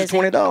 $20 is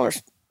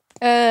 $20.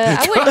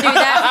 I wouldn't do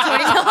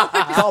that for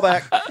 $20. Call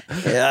back.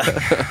 Yeah.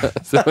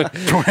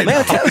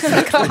 Man,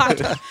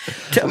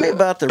 tell me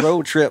about the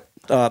road trip.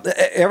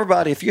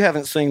 Everybody, if you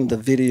haven't seen the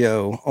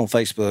video on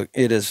Facebook,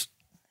 it is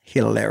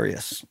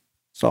hilarious.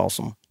 It's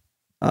awesome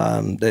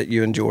that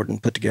you and Jordan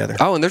put together.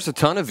 Oh, and there's a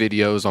ton of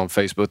videos on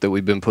Facebook that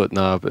we've been putting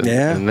up. And,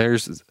 Yeah. And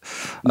there's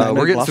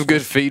we're getting some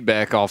good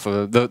feedback off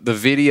of the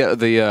video,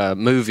 the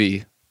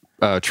movie.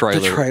 Trailer.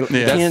 The trailer.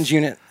 Yeah. 10's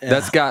unit.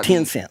 That's got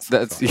 10 cents.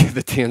 That's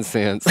the 10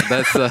 cents.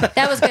 That's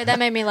That was good. That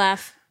made me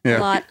laugh a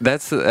lot.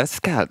 that's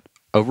got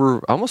over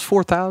almost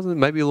 4,000,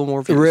 maybe a little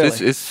more views.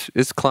 Really?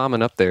 It's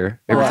climbing up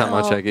there every time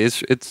I check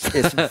it. It's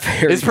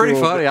pretty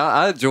cool. funny.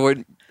 I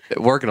enjoyed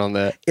working on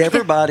that.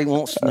 Everybody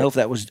wants to know if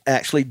that was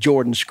actually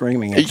Jordan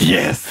screaming at you.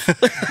 Yes.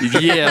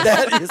 Yes.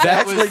 That is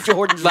actually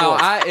Jordan's No,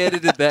 voice. I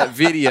edited that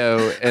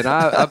video and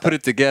I put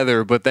it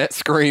together, but that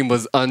scream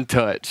was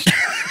untouched.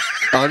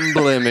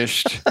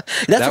 Unblemished.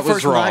 That's that the first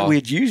was raw. night we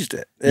had used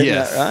it. Isn't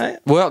Yes. that right?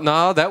 Well,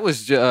 no, that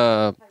was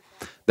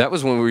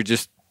when we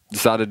just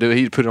decided to do it.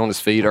 He put it on his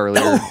feed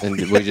earlier, and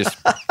we just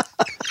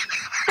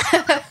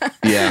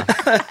yeah.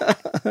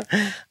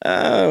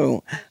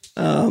 Oh,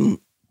 you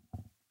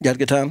had a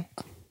good time.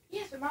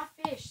 Yes, but my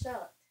fish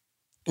sucked.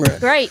 Right.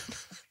 Great.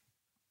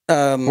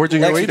 Where'd you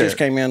go Lexi eat just at?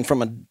 came in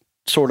from a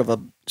sort of a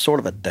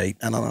date.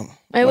 I don't know.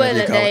 It Whatever wasn't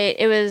you a call it. date.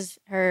 It was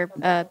her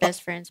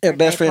best friend's Yeah,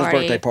 birthday best friend's party.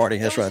 birthday party.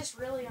 That's It was right. just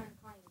really unclean.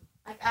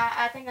 Like,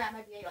 I think I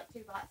maybe ate like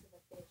 2 bites of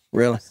the fish.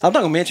 Really? I'm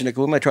not gonna mention it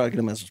because we may try to get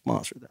them as a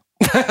sponsor though.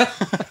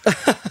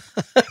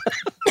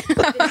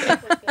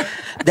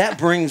 That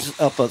brings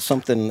up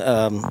something.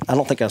 I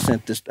don't think I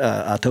sent this.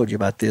 I told you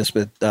about this,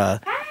 but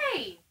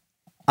Hey!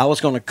 I was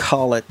going to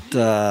call it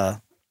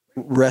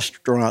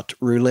restaurant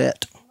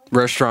roulette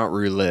Restaurant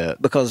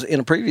roulette. because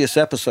in previous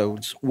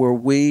episodes where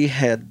we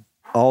had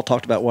all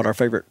talked about what our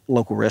favorite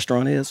local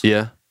restaurant is,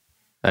 Yeah,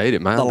 I ate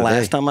it mine the today.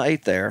 last time I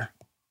ate there,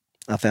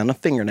 I found a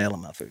fingernail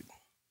in my food.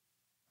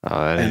 Oh,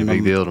 that ain't And, a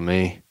big deal to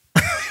me.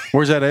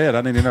 Where's that at?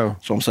 I need to know.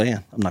 That's what I'm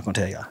saying. I'm not going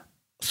to tell you.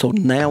 So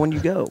now when you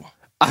go,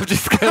 I'm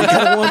just you gonna.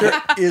 gotta wonder: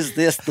 is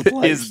this the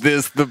place Is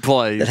this the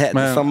place? that had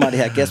Man.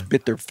 somebody, I guess,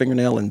 bit their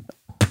fingernail and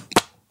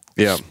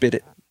Yeah, spit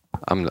it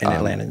I'm in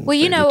Atlanta? Well,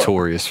 you know,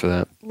 notorious for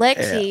that.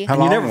 Lexi. How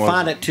And you long never was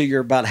find it? it till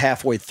you're about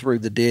halfway through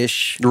the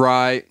dish.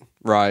 Right.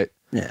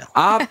 Yeah.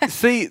 I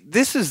see.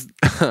 This is.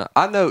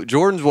 I know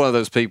Jordan's one of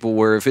those people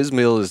where if his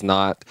meal is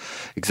not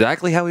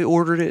exactly how he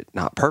ordered it,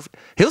 not perfect,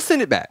 he'll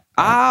send it back.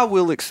 I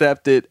will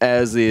accept it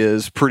as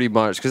is, pretty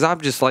much, because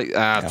I'm just like,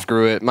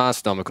 screw it. My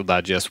stomach will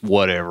digest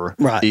whatever.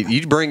 Right.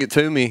 You bring it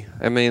to me.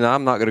 I mean,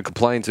 I'm not going to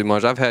complain too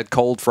much. I've had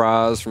cold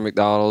fries from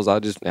McDonald's.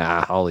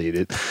 I'll eat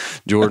it.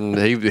 Jordan,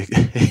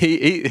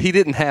 he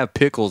didn't have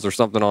pickles or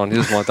something on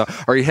his one time,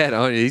 or he had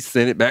onion. He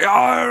sent it back. Oh,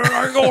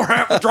 I ain't gonna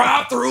have to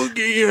drive through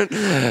again.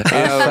 It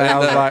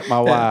sounds like my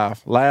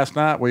wife. Last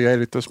night we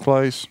ate at this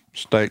place.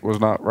 Steak was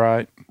not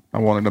right. I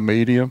wanted a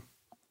medium.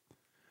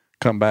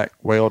 Come back,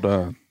 well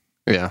done.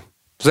 Yeah.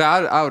 So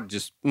I would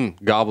just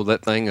gobble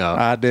that thing up.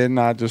 I didn't.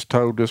 I just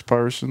told this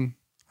person,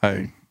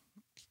 hey,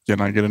 can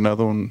I get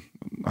another one?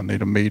 I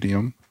need a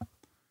medium.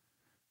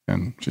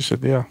 And she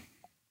said, yeah.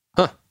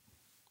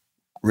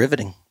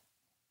 Riveting.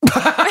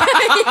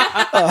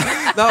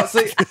 No,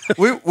 see,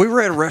 we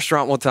were at a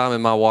restaurant one time,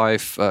 and my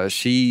wife,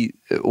 she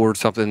ordered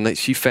something that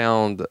she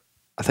found.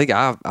 I think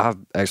I've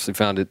actually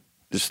found it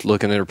just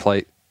looking at her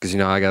plate because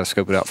I got to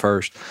scope it out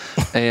first,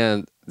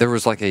 and there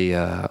was like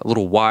a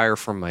little wire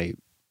from a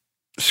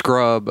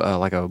scrub,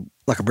 like a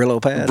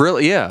Brillo pad.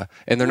 Yeah,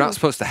 and they're not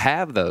supposed to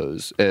have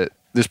those at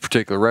this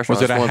particular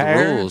restaurant. Was it That's a one of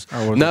hair? the rules.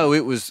 No,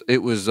 it was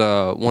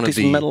one Piece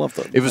of the of metal off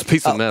the. It was a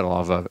piece of metal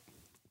off of it.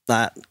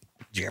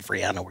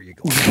 Jeffrey, I know where you're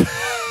going.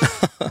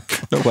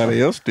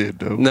 Nobody else did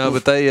though. No,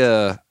 but they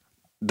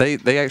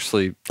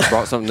actually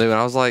brought something new, and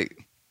I was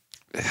like,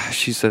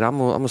 she said, I'm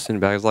gonna send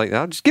it back. I was like,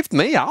 just give it to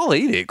me. I'll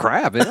eat it.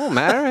 Crap, it don't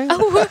matter.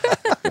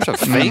 There's a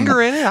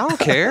finger in it. I don't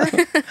care.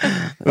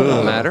 It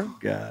don't matter.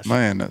 Gosh,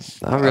 Man, that's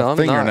I'm a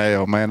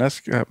fingernail, man. That's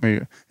got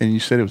me. And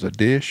you said it was a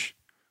dish.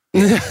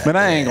 Man,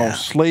 I ain't gonna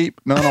sleep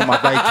none on my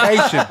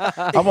vacation.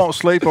 I won't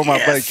sleep on my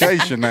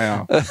vacation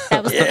now.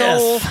 That was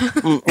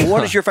the goal.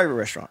 What is your favorite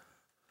restaurant?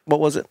 What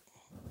was it?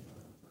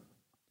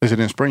 Is it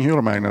in Spring Hill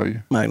or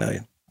Magnolia?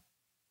 Magnolia.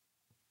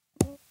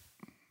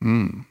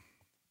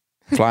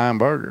 Flying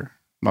Burger,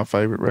 my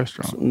favorite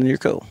restaurant. You're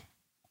cool.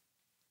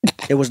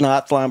 It was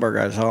not Flying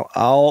Burger. That's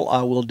all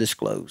I will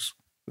disclose.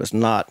 It's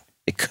not.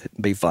 It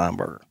couldn't be Flying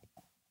Burger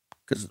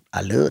because I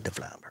love the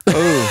Flying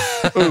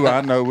Burger. Ooh, I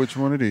know which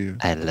one it is.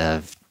 I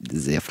love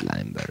the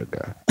Flying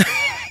Burger.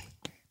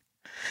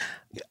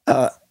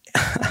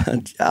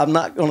 I'm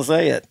not going to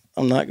say it.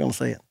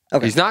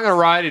 Okay. He's not gonna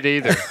write it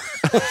either.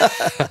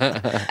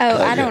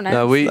 I don't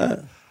know.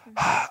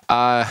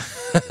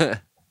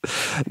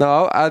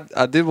 No,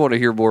 I did want to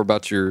hear more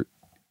about your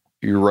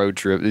road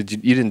trip. You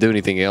didn't do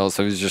anything else.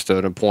 It was just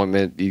an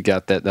appointment. You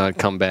got that done.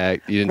 Come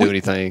back. You didn't do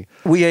anything.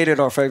 We ate at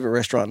our favorite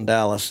restaurant in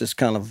Dallas. It's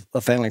kind of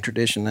a family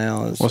tradition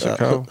now. It's, What's it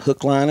called?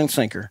 Hook, Line, and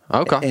Sinker.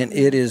 Okay. And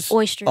it is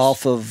Oysters.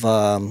 off of.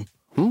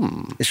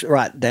 It's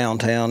right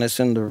downtown.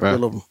 It's in the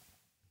little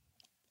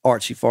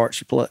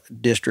artsy-fartsy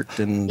district,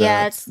 and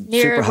Yeah, it's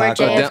near super where high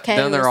class. JFK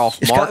down there off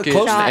It's Market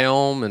close and to-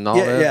 Elm and all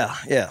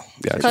that. Yeah.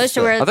 Close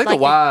to where I think like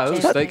the YO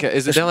a- steak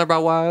is it down there by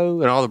YO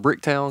and all the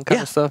Bricktown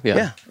kind of stuff?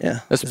 Yeah,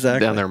 That's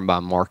exactly. down there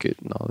by Market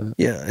and all that.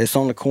 Yeah, it's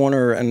on the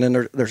corner, and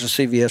then there's a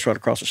CVS right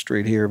across the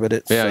street here. But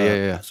it's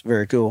Yeah. it's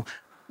very cool.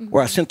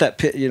 Where I sent that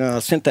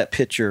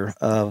picture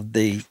of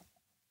the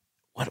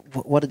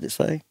what did it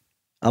say?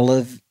 I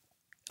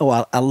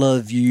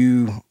love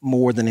you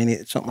more than any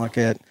something like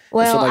that.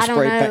 Well,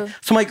 Somebody I don't know.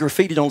 Somebody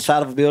graffitied on the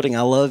side of a building.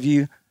 I love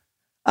you.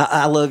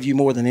 I love you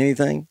more than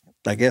anything.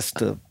 I guess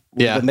the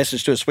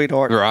message to a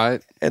sweetheart.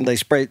 Right. And they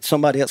sprayed.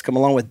 Somebody else come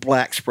along with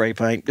black spray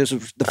paint. This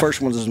was the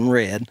first one was in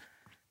red.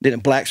 Then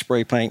in black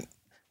spray paint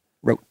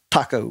wrote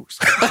tacos.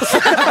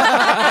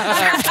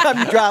 Every time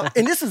you drive,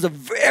 and this is a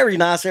very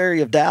nice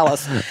area of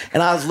Dallas.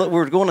 And we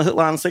were going to Hook,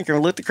 Line, and Sinker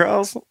and looked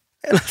across.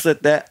 And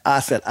I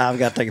said, I've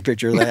got to take a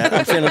picture of that.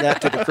 I'm sending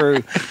that to the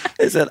crew.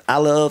 They said, I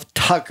love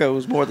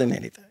tacos more than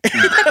anything.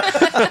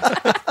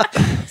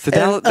 So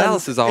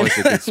Dallas is always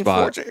a good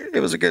spot. It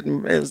was a good,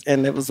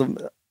 it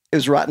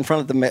was right in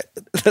front of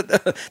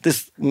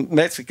this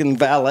Mexican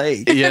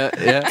valet. Yeah.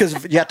 Because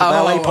you have to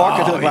valet park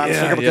at Hook, Line, and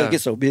Sinker because yeah. it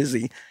gets so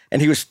busy.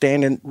 And he was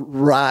standing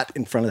right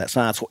in front of that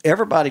sign. So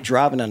everybody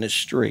driving on this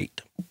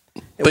street.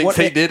 Thinks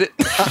he did it.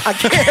 I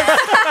can't.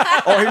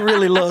 Oh, he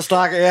really loves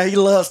tacos. Yeah, he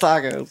loves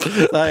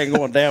tacos. I ain't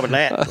going down with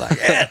that. Like,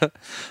 yeah.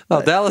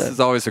 Dallas is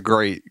always a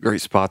great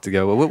spot to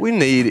go. But what we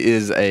need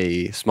is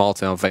a small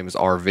town famous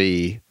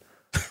RV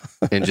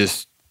and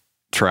just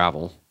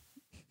travel.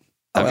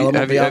 Have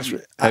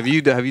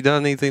you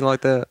done anything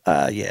like that?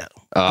 Yeah.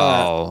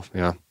 Oh,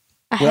 yeah.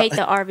 I hate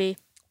the RV.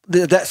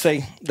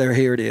 There,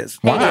 here it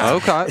is. Wow.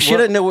 Okay. She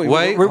didn't know. She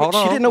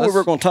didn't know we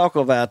were going to talk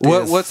about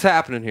this. What's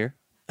happening here?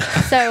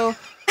 So,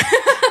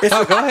 Go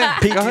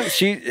ahead.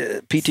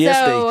 PTSD.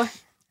 so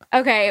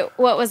okay,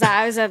 what was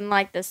I? I was in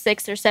like the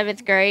 6th or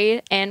 7th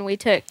grade, and we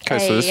took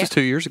Okay, so this is 2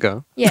 years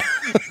ago. Yeah.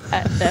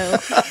 No.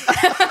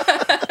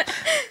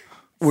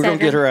 We're going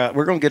to get her out.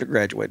 We're going to get her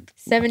graduated.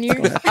 7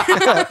 years.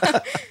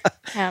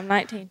 I'm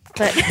 19,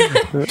 but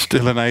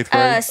Still in 8th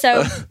grade.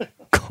 so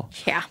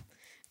yeah.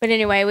 But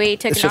anyway, we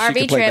took It's an just you RV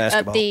can play trip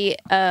up basketball.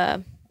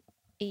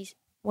 the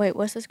Wait,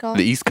 what's this called?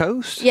 The East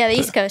Coast? Yeah, the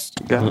East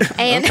Coast.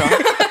 And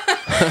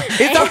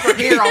It's over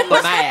here on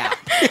the map.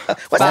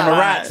 What's on the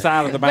right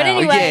side of the but mountain.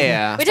 anyway,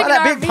 Yeah. we took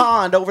that an big RV.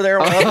 pond over there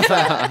on the other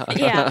side.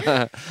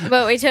 Yeah,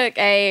 but we took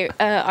a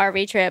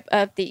RV trip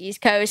up the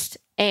East Coast,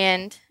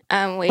 and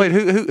we. Wait,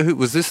 who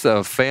was this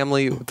a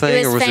family thing?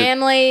 It or was was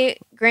family,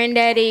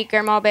 Granddaddy,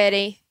 Grandma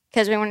Betty,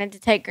 because we wanted to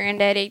take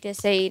Granddaddy to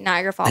see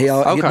Niagara Falls. He'd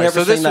Okay, never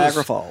so this seen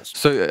Niagara Falls.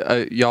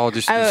 So y'all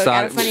just I got a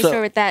decided. funny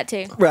story with that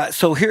too. Right.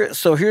 So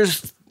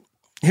here's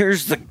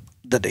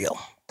the deal.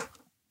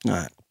 All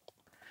right.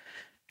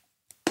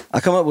 I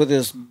come up with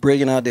this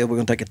brilliant idea. We're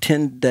going to take a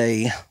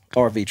 10-day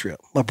RV trip.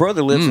 My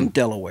brother lives in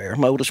Delaware.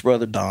 My oldest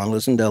brother, Don,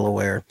 lives in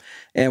Delaware.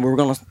 And we're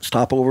going to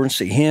stop over and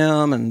see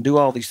him and do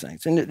all these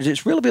things. And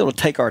just really be able to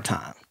take our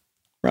time,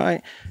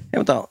 right?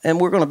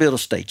 And we're going to be able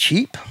to stay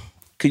cheap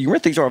because you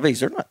rent these RVs.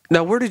 They're not.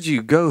 Now, where did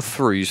you go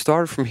through? You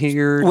started from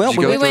here. Well,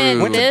 did you we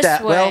went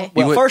this way.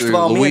 Well, first of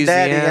all, me and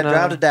Daddy had to Louisiana?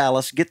 drive to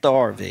Dallas, get the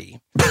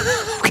RV.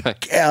 Okay.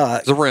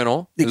 It's a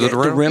rental. Is it a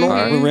rental? The rental. All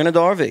right. We rented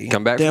the RV.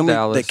 Come back then from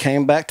Dallas. They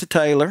came back to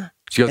Taylor.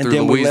 Did you go and through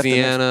then we left the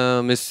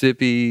Louisiana,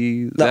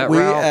 Mississippi, that we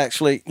route?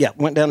 actually,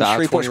 went down The to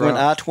Shreveport, I-20 went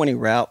route? I-20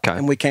 route, Okay.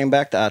 and we came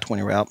back to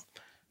I-20 route.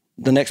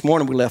 The next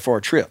morning, we left for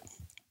our trip.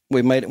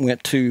 We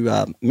went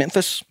to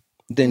Memphis,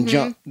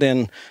 then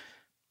then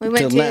We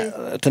went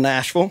to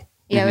Nashville.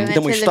 Yeah, we went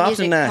Then we to the stopped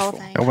in Music Hall of Nashville.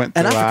 Fame. I went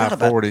And through I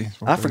forgot I-40.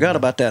 I forgot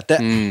about that.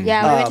 That,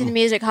 Yeah, we went to the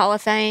Music Hall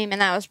of Fame,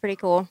 and that was pretty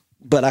cool.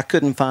 but I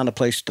couldn't find a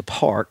place to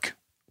park.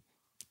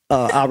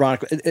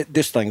 Ironically,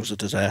 this thing was a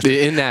disaster.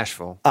 In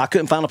Nashville. I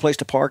couldn't find a place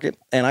to park it,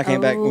 and I came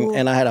back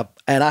and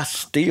I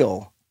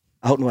still.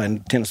 I hope nobody in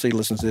Tennessee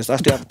listens to this. I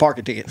still have a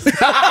parking ticket.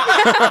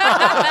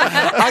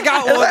 I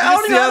got one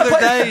just the other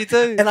day,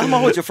 too. And I'm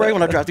always afraid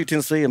when I drive through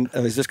Tennessee,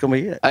 is this going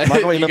to be it? Am I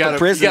going to end up in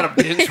prison? You got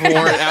a bench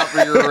warrant out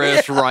for your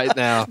arrest right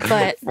now.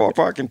 But for a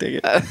parking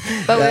ticket.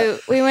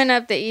 we went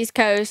up the East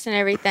Coast and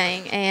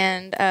everything,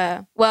 and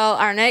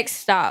our next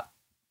stop.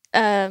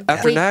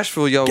 After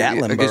Nashville, y'all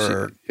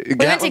Gatlinburg. We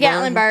went to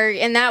Gatlinburg,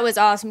 and that was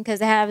awesome because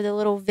they have the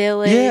little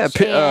village. Yeah,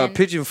 and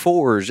Pigeon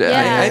Forge.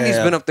 Yeah. Amy's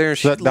been up there and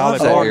she That Dolly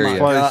loves that Parton area.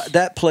 place.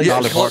 That place Yeah,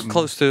 is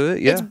close to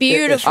it. Yeah, It's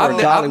beautiful. I've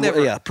never-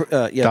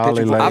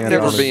 Dolly Land. I've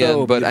never It's been,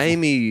 so but beautiful.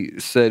 Amy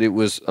said it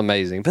was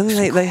amazing. But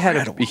then they had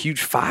a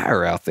huge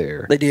fire out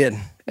there. They did.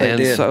 And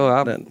did.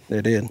 so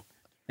they did.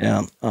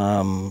 Yeah.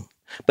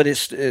 But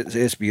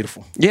it's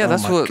beautiful. Yeah, Oh,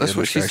 that's my what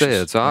goodness she gracious.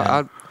 said. So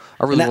Yeah.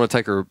 I really And want to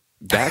take her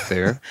back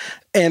there.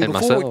 And and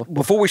before myself.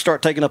 before we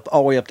start taking up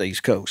all the way up the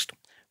East Coast,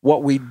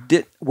 what we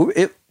did,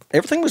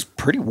 everything was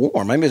pretty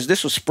warm. I mean,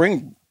 this was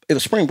spring. It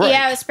was spring break.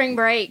 Yeah, it was spring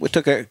break. We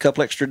took a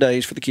couple extra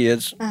days for the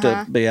kids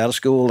to be out of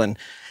school, and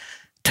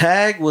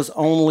Tag was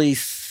only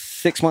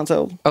 6 months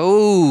old.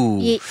 Oh,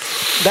 Ye-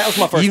 That was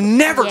my first. you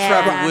never Yeah.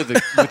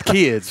 traveled with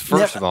kids.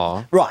 First of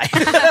all, Right.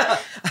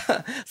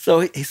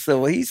 so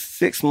he's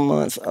 6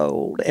 months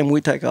old, and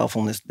we take off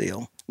on this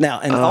deal. Now,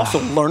 and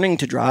also learning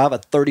to drive a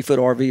 30-foot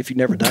RV if you've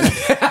never done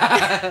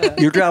it.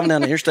 You're driving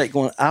down the interstate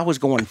I was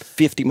going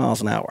 50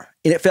 miles an hour,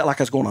 and it felt like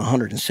I was going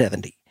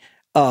 170.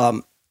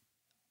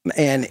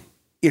 And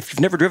if you've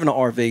never driven an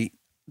RV,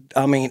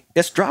 I mean,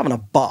 it's driving a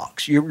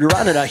box. You're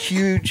riding a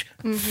huge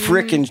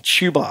freaking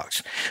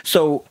shoebox.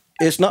 So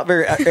it's not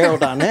very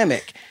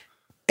aerodynamic.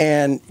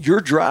 And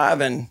you're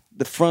driving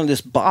the front of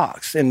this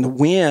box, and the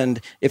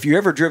wind, if you've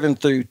ever driven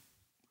through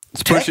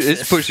Texas,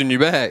 it's pushing you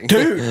back,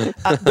 dude.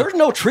 There's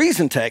no trees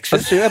in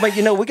Texas. I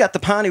mean, we got the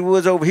piney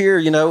woods over here,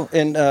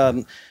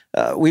 and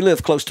we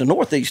live close to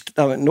northeast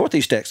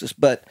Texas.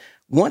 But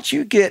once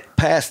you get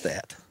past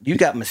that, you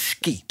got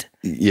mesquite.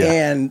 Yeah.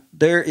 And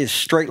there is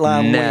straight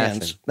line Nothing.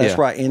 winds. That's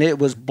Yeah. right. And it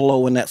was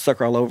blowing that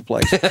sucker all over the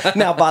place.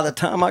 Now, by the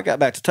time I got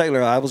back to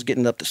Taylor, I was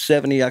getting up to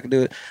 70. I could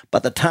do it. By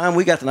the time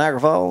we got to Niagara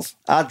Falls,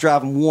 I was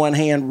driving one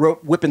hand,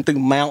 whipping through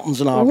mountains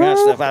and all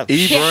kinds of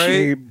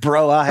stuff.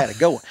 Bro, I had it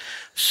going.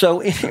 So,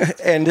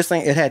 and this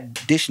thing, it had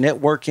Dish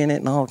Network in it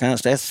and all kinds of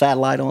stuff.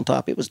 Satellite on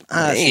top. It was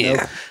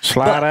nice.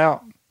 Slide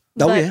out.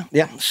 Oh, But-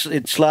 yeah.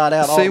 It'd slide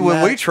out See, all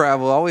when we night.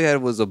 travel, all we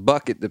had was a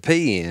bucket to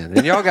pee in,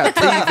 and y'all got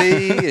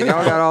TV, and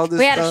y'all got all this.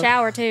 We had a stuff.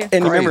 shower too.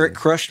 And remember,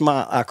 Crazy.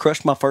 I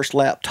crushed my first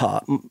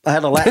laptop. I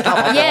had a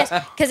laptop. Yes,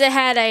 because it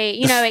had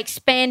a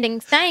expanding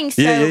thing.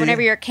 So Yeah.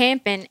 whenever you're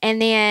camping,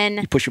 and then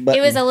You push your button.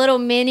 it was a little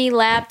mini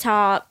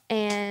laptop,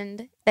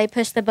 and they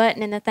pushed the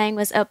button, and the thing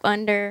was up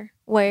under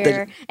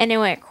and it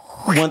went.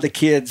 One of the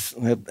kids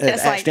had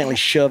It's like- accidentally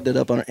shoved it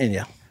up on,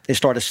 and it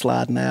started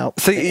sliding out.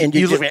 See, and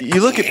you just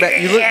look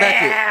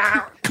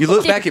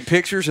back at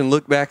pictures and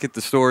look back at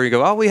the story and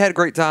go, "Oh, we had a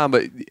great time,"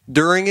 but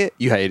during it,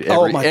 you hated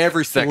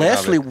every second.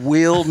 Leslie of it.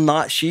 will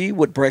not. She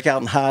would break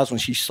out in highs when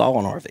she saw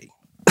an RV.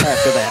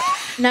 After that,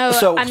 No,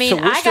 So- I mean, so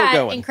we're I still got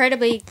going.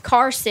 incredibly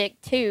car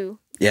sick too.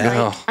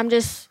 Yeah. Like,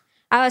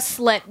 I was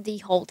slept the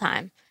whole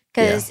time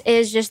because it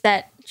was just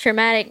that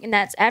traumatic. And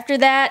after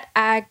that,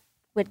 I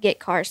would get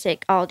car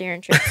sick all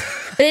during trips.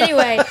 But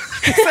anyway,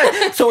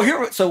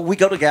 so we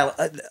go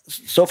to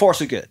so far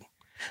so good.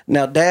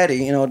 Now,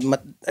 Daddy,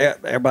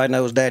 everybody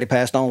knows Daddy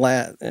passed on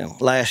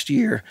last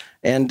year,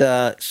 and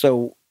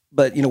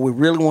but we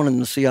really wanted him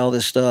to see all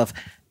this stuff,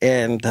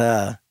 and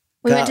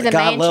we went to the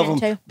God love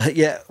mansion him. too. But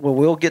yeah, well,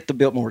 we'll get to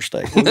Biltmore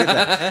Estate. We'll get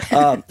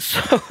that.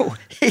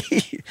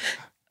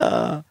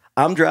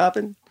 I'm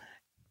driving.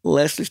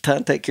 Leslie's trying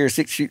to take care of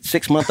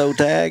 6-month-old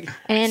Tag.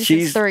 And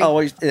She's 3.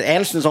 always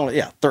Anderson's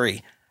only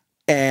 3,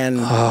 and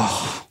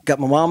got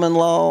my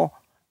mom-in-law.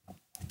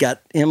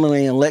 Got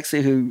Emily and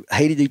Lexi, who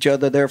hated each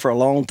other there for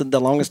the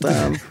longest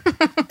time,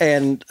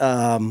 and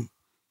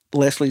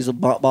Leslie's a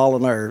ball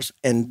of nerves.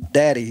 And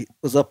Daddy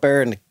was up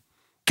there in the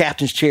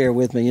captain's chair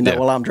with me,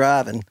 while I'm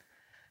driving.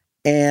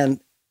 And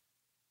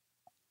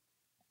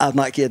I'm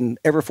not kidding.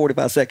 Every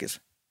 45 seconds,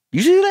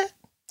 you see that?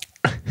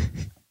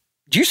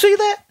 Did you see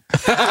that?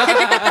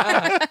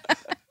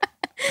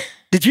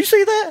 Did you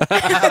see that?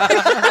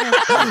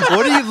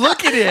 What are you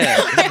looking at?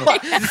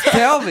 Just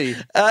tell me.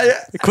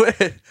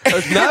 Quit.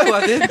 No,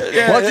 I didn't.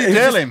 Yeah, What'd you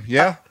tell him?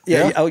 Yeah.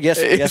 Yeah. Oh, yes.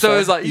 Yes, So sir.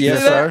 it's like, you yes,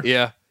 see that? sir.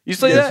 Yeah. You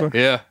see Yes, that? sir.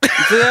 Yeah. You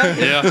see that?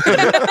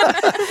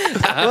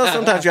 Yeah. Well,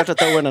 sometimes you have to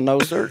throw in a no,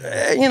 sir.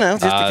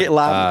 Just to get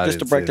live, just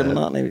to didn't break see the that.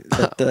 monotony.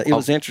 But it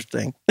was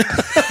interesting.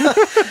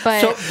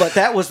 But But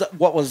that was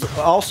what was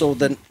also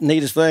the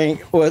neatest thing.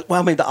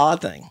 The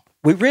odd thing.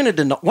 We rented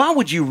why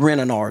would you rent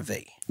an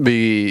RV?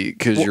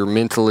 Because you're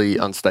mentally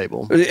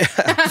unstable.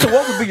 So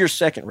what would be your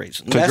second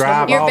reason? To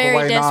drive you're all the very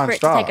way desperate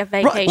to nonstop. take a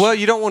vacation. Well,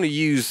 you don't want to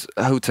use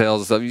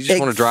hotels and stuff. You just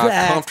want to drive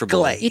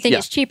comfortably. you think Yeah.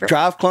 it's cheaper.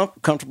 Drive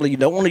comfortably. You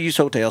don't want to use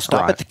hotels.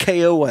 Stop Right. at the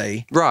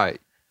KOA. Right.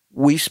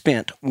 We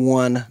spent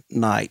one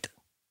night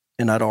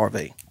in that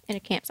RV. in a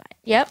campsite.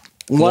 Yep.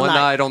 One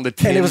night on the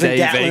And it was in 10-day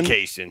Gatlin.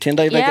 vacation.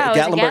 10-day Yeah,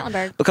 vacation. it was in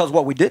Gatlinburg. Because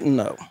what we didn't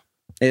know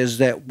is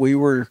that we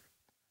were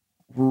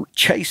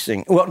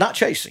chasing. Well, not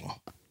chasing.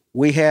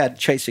 We had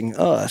chasing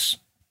us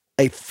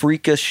a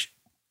freakish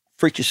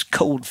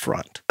cold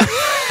front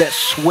that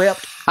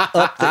swept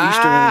up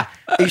the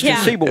eastern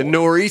Yeah. seaboard. A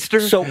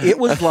nor'easter? So it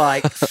was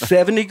like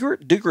 70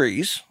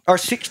 degrees or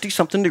 60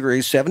 something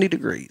degrees, 70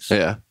 degrees.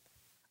 Yeah.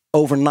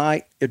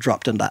 Overnight, it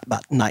dropped to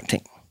about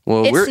 19.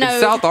 Well, It we're in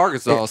snowed. South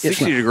Arkansas. It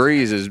 60 snowed.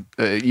 degrees is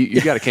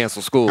you got to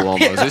cancel school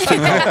almost. It's too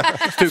cold.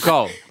 It's too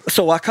cold.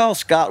 So I called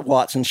Scott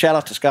Watson. Shout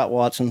out to Scott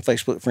Watson,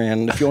 Facebook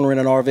friend. If you want to rent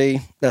an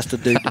RV, that's the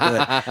dude to do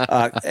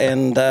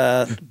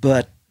it.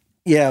 But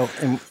yeah,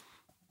 and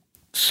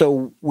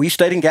so we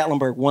stayed in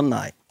Gatlinburg one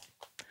night.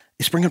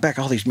 It's bringing back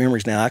all these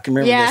memories now. I can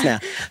remember Yeah. this now.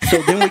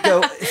 So then we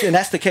go, and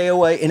that's the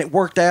KOA, and it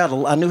worked out.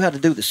 I knew how to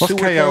do the What's sewer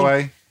KOA?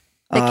 thing.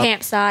 The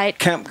campsite.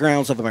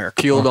 Campgrounds of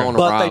America. Killed on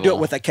But arrival. they do it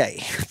with a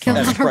K.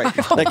 That's great.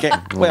 They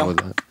can't, well, with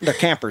that? they're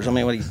campers. I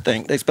mean, what do you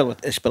think? They spell it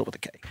with a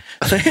K.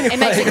 So anyway, It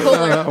makes it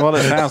cooler. Well,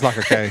 it sounds like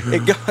a K.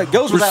 it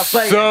goes without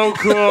saying. So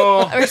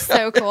cool. We're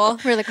so cool.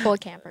 We're the cool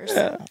campers.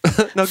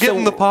 Now get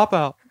them the pop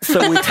out.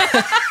 So we,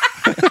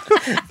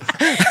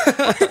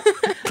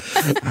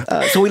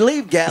 so we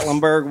leave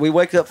Gatlinburg. We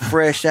wake up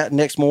fresh that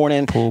next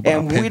morning,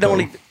 and we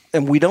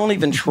don't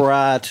even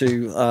try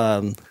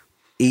to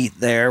eat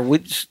there. We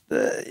just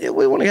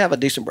we want to have a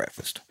decent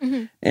breakfast,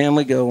 and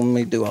we go and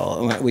we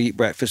eat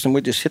breakfast, and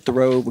we just hit the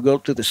road. We go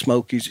up to the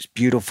Smokies. It's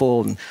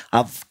beautiful, and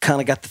I've kind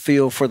of got the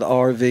feel for the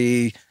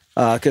RV.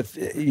 'Cause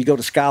you go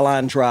to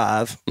Skyline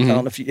Drive. I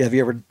don't know if have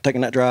you ever taken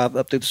that drive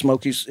up to the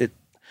Smokies?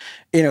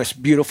 It's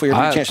beautiful. You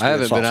have a chance to I do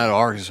haven't this been also. out of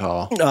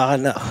Arkansas.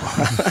 No.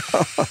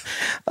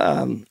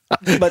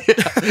 But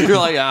You're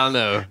like, I don't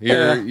know.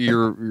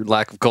 Your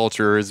lack of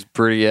culture is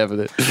pretty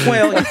evident.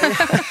 well,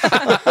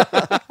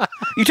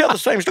 you tell the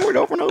same story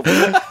over and over.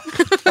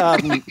 I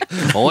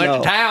went No.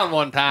 to town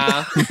one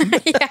time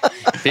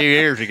a few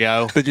years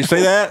ago. Did you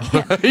see that?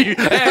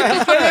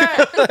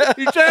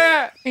 You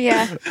said it.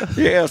 Yeah.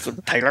 Yeah, some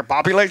Taylor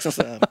population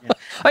stuff. Yeah.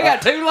 I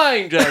got 2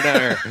 lanes out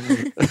there.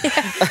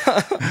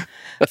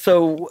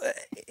 So,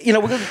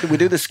 we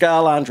do the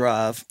Skyline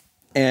Drive,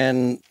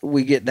 and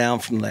we get down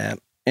from that,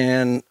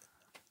 and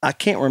I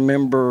can't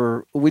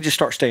remember. We just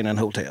start staying in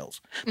hotels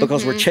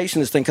because we're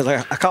chasing this thing. Because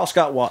I called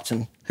Scott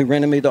Watson, who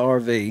rented me the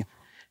RV,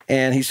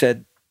 and he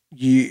said,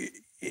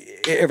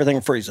 everything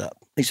will freeze up.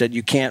 He said,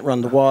 you can't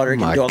run the water, you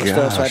can do all the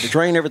stuff. So I had to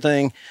drain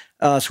everything.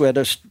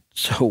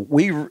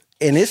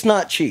 And it's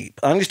not cheap.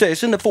 I understand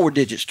it's in the 4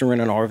 digits to rent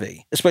an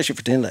RV, especially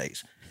for 10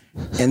 days.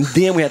 And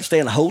then we had to stay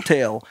in a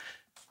hotel,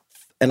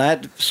 and I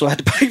had to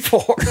pay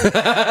for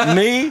it.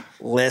 Me,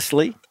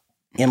 Leslie,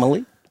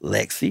 Emily,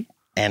 Lexi,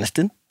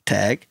 Aniston,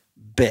 Tag,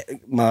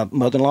 my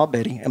mother-in-law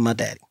Betty, and my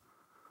daddy.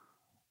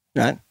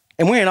 Right?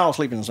 And we ain't all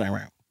sleeping in the same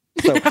room.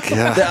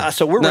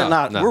 So we're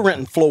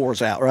renting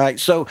floors out, right?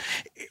 So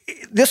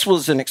this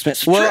was an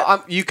expensive trip.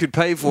 Well, you could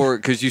pay for it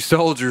because you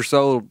sold your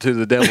soul to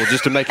the devil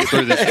just to make it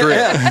through this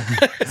trip.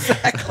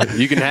 Exactly.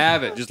 You can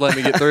have it. Just let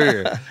me get through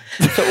here.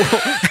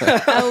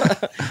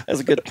 That's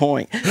a good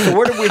point. So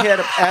where did we head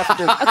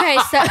after? Okay,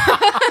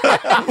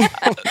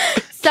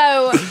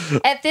 so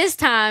at this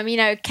time,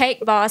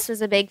 Cake Boss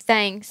was a big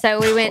thing. So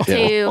we went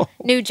to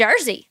New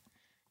Jersey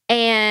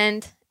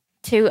and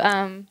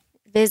to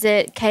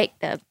visit Cake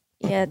the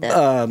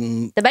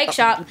bake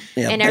shop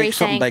and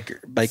everything. Bakery,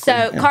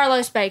 so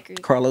Carlos Bakery.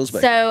 Carlos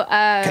Bakery. So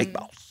Cake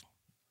Boss.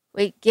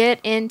 We get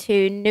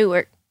into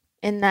Newark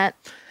in that.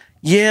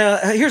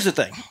 Yeah, here's the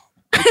thing.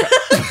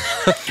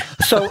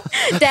 So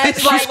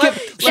Dad's like,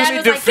 sit down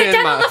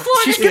on the floor.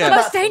 This is the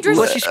most dangerous.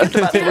 Well, she skipped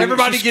about 3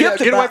 Everybody get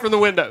away from the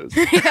windows.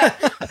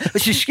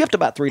 But she skipped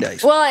about 3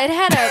 days. Well, it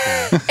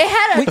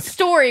had a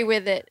story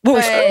with it. Well,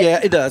 but yeah,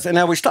 it does. And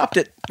now we stopped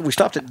at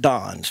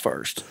Don's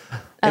first.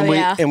 And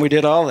we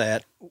did all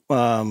that.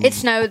 It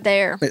snowed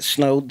there. It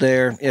snowed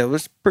there. Yeah, it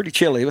was pretty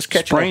chilly. It was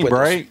catching Spring up with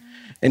break. us.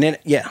 And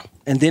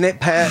then it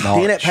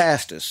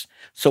passed us.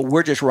 So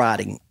we're just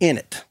riding in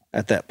it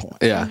at that point.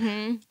 Yeah.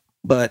 Mm-hmm.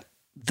 But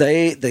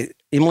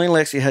Emily and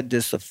Lexi had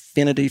this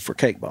affinity for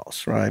Cake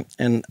Boss, right?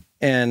 And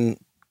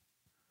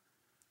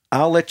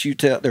I'll let you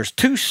tell. There's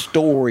 2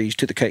 stories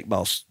to the Cake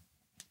Boss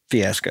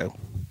fiasco.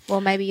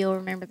 Well, maybe you'll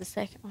remember the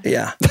second one.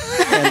 Yeah.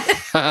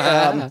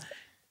 And,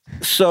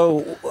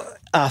 so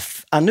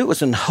I knew it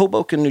was in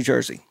Hoboken, New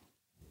Jersey.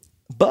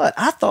 But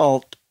I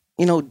thought,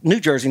 New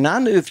Jersey, now I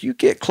knew if you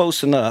get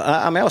close enough,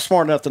 I was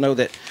smart enough to know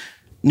that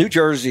New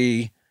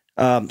Jersey,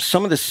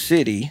 some of the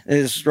city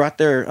is right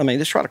there. I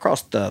mean, it's right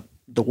across the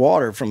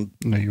water from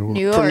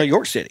New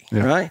York City,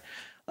 right?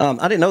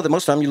 I didn't know that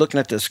most of the time you're looking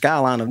at the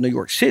skyline of New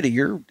York City.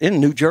 You're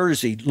in New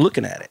Jersey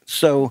looking at it.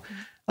 So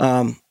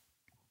I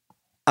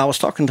was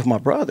talking to my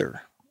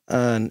brother,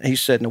 and he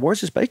said, "Now,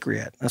 where's this bakery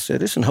at?" I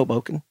said, "It's in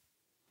Hoboken."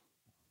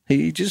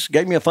 He just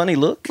gave me a funny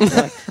look.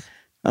 I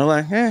was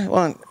like, "Yeah,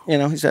 well,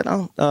 he said,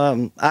 I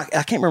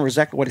can't remember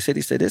exactly what he said.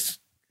 He said,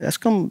 that's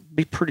going to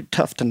be pretty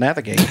tough to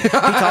navigate."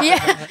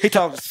 He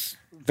talks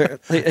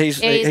he's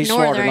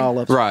smarter than all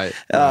of us. Right.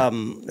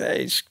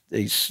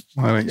 He's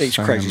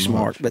crazy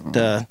smart,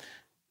 but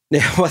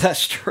yeah, well,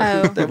 that's true.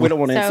 Oh. We don't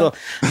want to insult.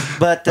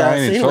 But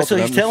anyway, so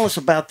he's telling us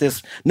about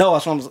this. No,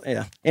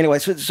 yeah. Anyway,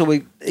 so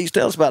he's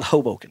telling us about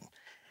Hoboken,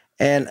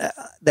 and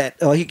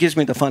he gives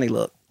me the funny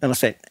look, and I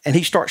said, and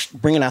he starts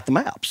bringing out the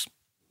maps.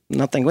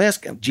 And I think, well,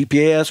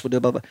 GPS, blah,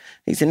 blah, blah.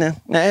 He said, no.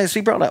 As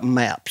he brought up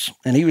maps,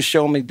 and he was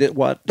showing me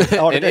what.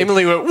 And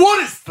Emily went,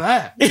 "What is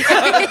that?"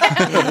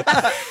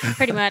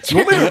 Pretty much. You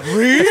want me to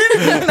read?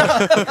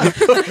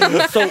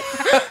 So,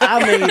 I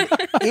mean,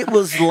 it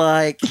was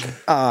like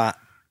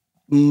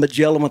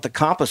Magellan with the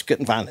compass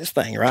couldn't find this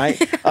thing, right?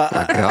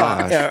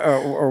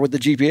 Or with the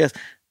GPS.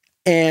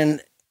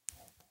 And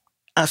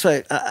I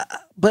say,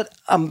 but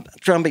I'm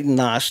trying to be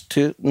nice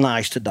to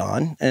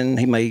Don, and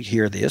he may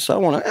hear this.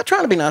 I'm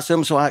trying to be nice to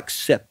him, so I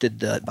accepted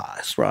the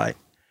advice, right?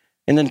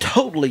 And then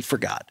totally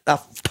forgot. I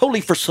totally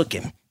forsook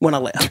him when I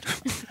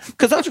left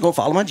because I was going to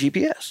follow my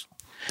GPS.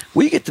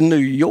 We get to New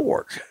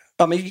York.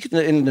 I mean, you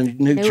get in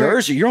New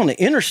Jersey. You're on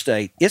the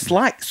interstate. It's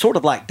sort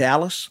of like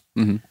Dallas,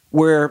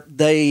 where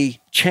they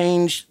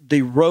change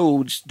the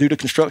roads due to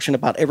construction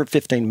about every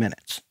 15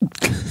 minutes,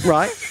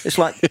 right? It's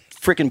like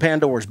freaking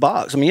Pandora's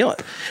box. I mean,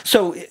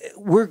 so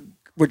we're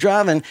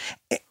driving,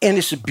 and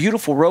it's a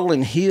beautiful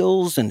rolling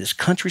hills and this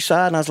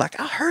countryside. And I was like,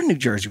 I heard New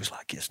Jersey was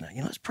like this now.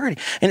 It's pretty.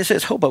 And it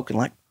says Hoboken,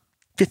 like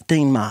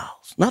 15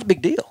 miles. Not a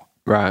big deal.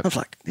 Right. I was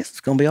like, this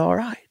is going to be all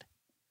right.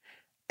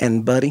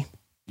 And buddy,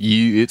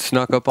 it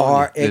snuck up on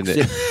our you, exit.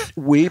 didn't it?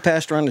 We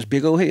passed around this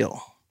big old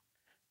hill,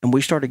 and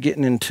we started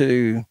getting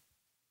into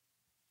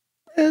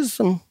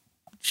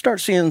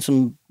start seeing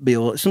some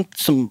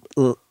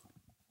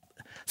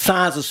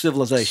signs of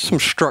civilization, some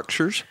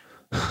structures.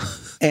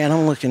 And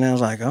I'm looking, and I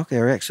was like, okay,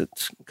 our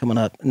exit's coming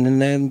up,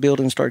 and then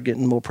buildings started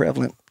getting more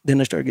prevalent. Then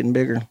they started getting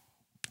bigger,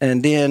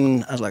 and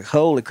then I was like,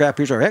 holy crap,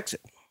 here's our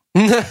exit.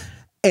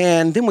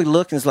 And then we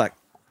look, and it's like,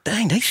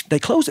 dang, they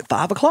close at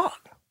 5:00.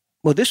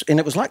 Well,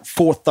 it was like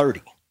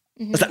 4:30.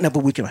 I was like, no,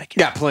 but we can make it.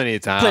 Got plenty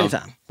of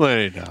time.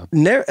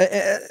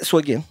 So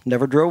again,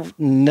 never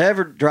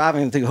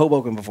driving through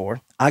Hoboken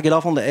before. I get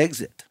off on the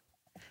exit,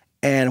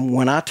 and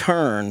when I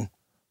turn,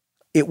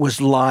 it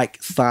was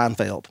like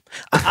Seinfeld,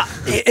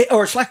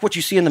 or it's like what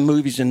you see in the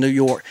movies in New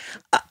York.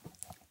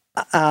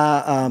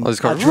 I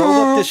drove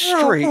up this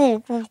street.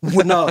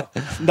 No,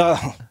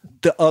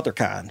 the other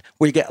kind,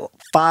 where you get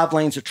 5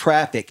 lanes of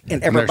traffic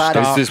and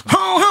everybody's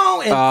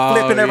ho, and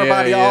flipping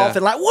everybody off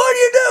and like, what are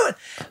you doing?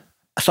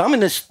 So I'm in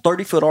this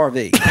 30-foot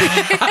RV,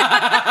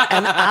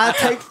 and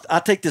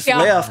I take this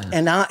left,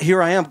 and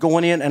here I am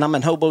going in, and I'm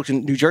in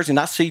Hoboken, New Jersey, and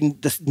I see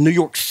this New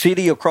York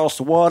City across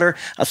the water.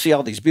 I see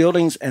all these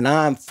buildings, and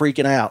I'm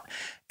freaking out.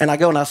 And I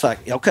go, and I was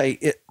like, okay,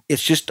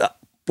 it's just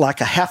like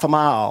a half a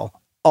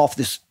mile off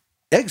this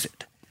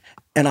exit,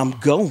 and I'm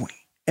going,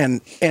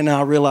 and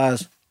I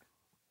realize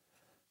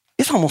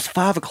it's almost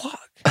 5:00.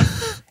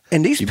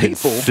 And these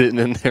people been sitting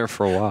in there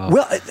for a while.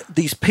 Well,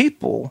 these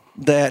people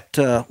that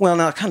now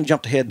I kind of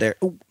jumped ahead there.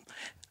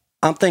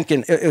 I'm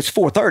thinking it's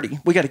 4:30.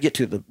 We got to get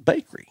to the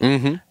bakery,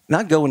 and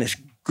I go in this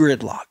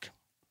gridlock,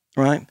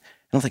 right? And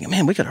I'm thinking,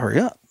 man, we got to hurry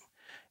up.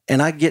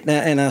 And I get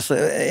that, and I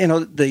say,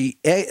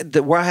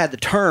 the where I had to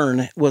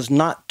turn was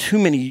not too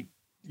many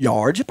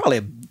yards.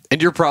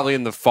 And you're probably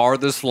in the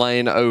farthest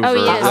lane over. Oh,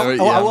 yes.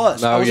 I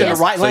was. I was in the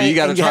right lane. So you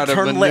got to try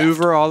to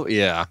maneuver all.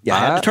 Yeah. Yeah, I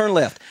had to turn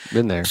left.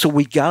 Been there. So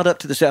we got up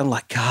to the side. I'm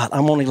like, God,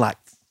 I'm only like,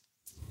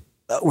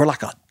 we're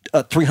like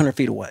 300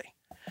 feet away.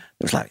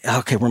 It was like,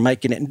 okay, we're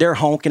making it. And they're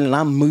honking, and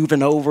I'm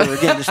moving over.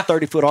 Again, this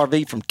 30-foot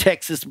RV from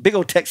Texas, big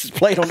old Texas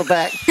plate on the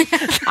back.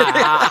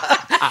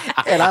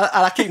 And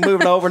I keep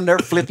moving over, and they're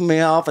flipping me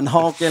off and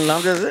honking. And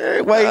I'm just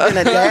waving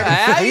at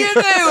Daddy. How you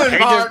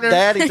doing, partner?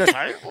 Daddy just,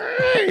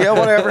 yeah,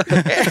 whatever.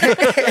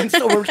 And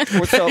so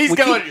he's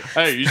going,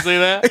 hey, you see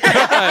that?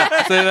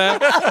 See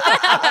that?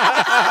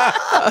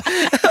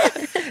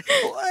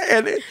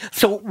 And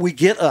so we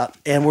get up,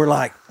 and we're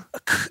like a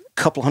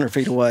couple hundred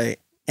feet away.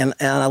 And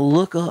I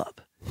look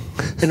up,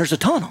 and there's a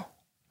tunnel.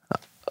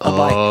 I'm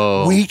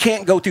like, we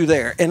can't go through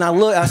there. And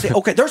I say,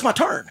 okay, there's my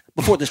turn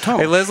before this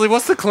tunnel. Hey, Leslie,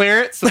 what's the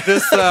clearance of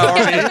this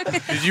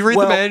RV? Did you read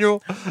the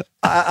manual?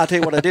 I'll tell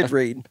you what I did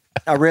read.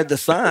 I read the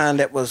sign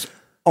that was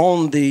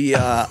on the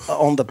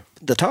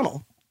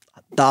tunnel,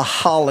 the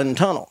Holland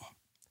Tunnel.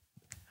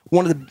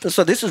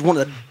 So this is one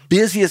of the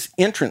busiest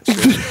entrances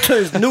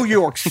to New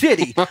York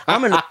City.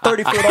 I'm in a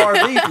 30-foot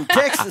RV from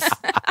Texas,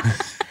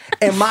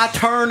 and my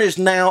turn is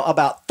now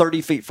about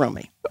 30 feet from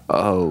me.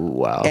 Oh,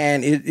 wow.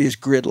 And it is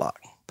gridlock.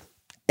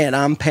 And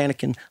I'm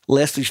panicking.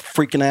 Leslie's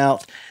freaking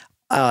out.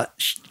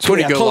 So when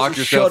you go lock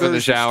yourself in the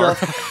shower.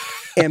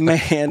 And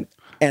man,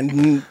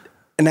 and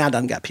now I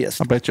done got pissed.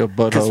 I bet your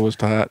butthole was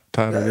tighter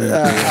than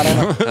I don't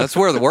know. That's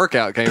where the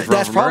workout came from.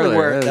 That's probably earlier.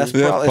 where. That's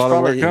probably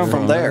where it comes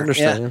from there. I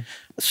understand. Yeah.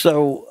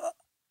 So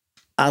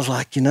I was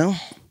like, the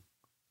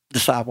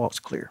sidewalk's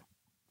clear.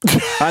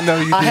 I know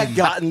you. I had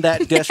gotten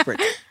that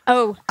desperate.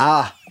 Oh,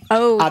 I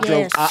drove.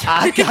 yes.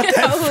 I got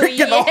that Oh, freaking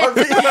yes.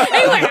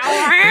 RV.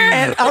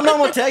 And I'm not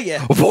going to tell you,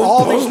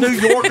 all these New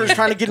Yorkers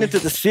trying to get into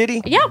the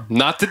city. Yep.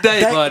 Not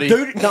today, buddy.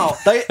 Dude, no,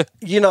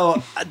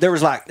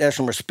 there's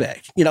some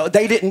respect.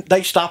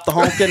 They stopped the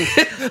honking.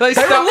 They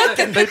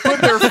stopped. They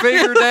put their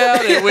finger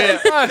down and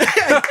went.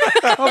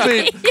 I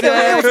mean,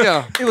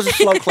 it was a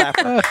slow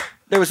clapper.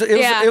 There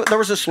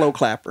was a slow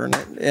clapper in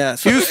it. Yeah.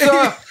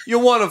 So, you're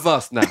one of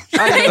us now.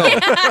 I know.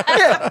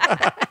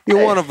 yeah.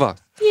 You're one of us.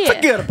 Yeah.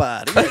 Forget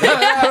about it.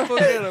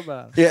 Forget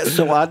about it. Yeah.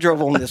 So I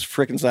drove on this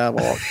freaking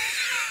sidewalk,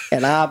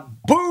 and I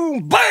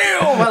boom, bam,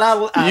 and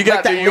I You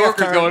got that New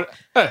Yorkers left turn. going,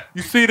 hey,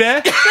 you see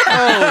that?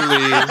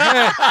 Holy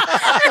man.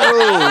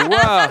 Oh,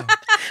 wow.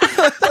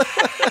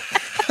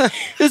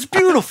 It's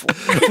beautiful.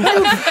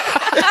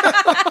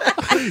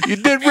 You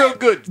did real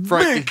good,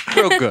 Frankie.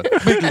 Real good.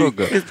 Real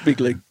good. It's big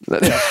league.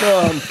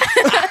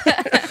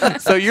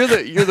 So you're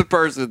the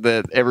person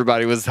that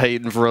everybody was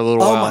hating for a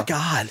little Oh while. my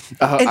God!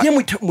 And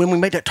then when we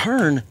made that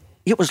turn,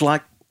 it was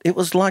like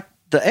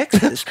the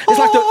Exodus. It's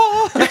like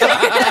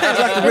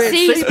the Red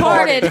seas Sea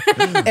parted.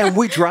 And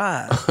we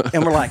drive,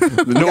 and we're like,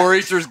 The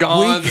nor'easter's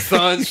gone, the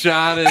sun's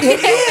shining. it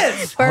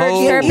is. Birds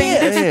Oh, chirping.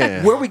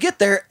 man. Where we get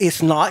there, it's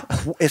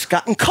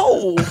gotten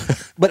cold,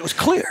 but it was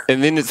clear.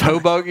 And then it's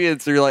Hoboken,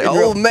 and so you're like,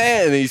 oh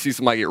man, and then you see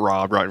somebody get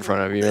robbed right in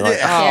front of you. You're like,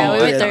 Yeah, oh, we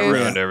went that through.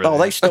 ruined everything. Oh,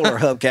 they stole our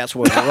hubcaps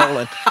when we were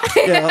rolling.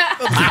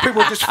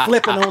 People just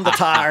flipping on the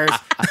tires,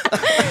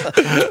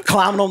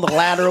 climbing on the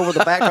ladder over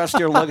the back, trying to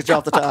steal luggage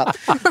off the top.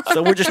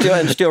 So we're just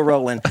still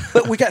rolling.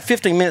 But we got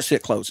 15 minutes till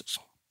it closes.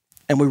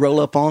 And we roll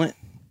up on it.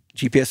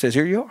 GPS says,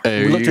 here you are.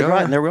 There We looked you to the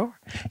right, are. and there we are.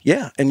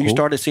 Yeah, and you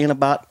started seeing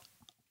about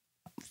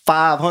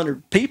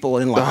 500 people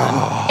in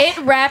line. It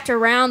wrapped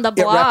around the It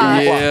block.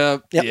 wrapped around-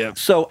 Yep. Yep. Yep.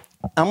 So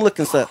I'm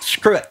looking at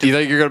screw it. Do you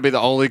think you're going to be the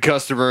only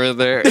customer in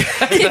there?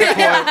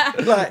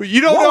 Like,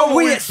 You don't know what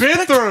we've been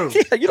expecting? through.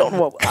 Yeah, you don't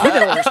know what we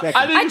didn't expect.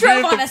 I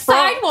drove on a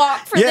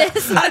sidewalk for Yeah,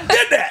 this. I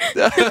did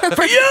that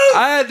for you.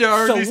 I had to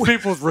earn So these we-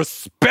 people's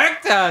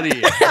respect out of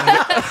you.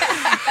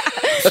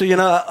 So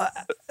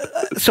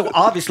so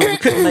obviously we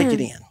couldn't make it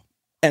in,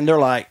 and they're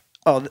like,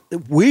 "Oh,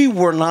 we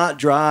were not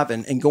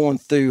driving and going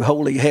through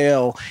holy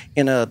hell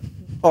in a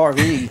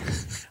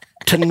RV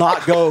to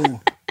not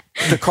go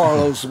to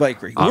Carlos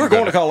Bakery. We're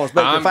going to Carlos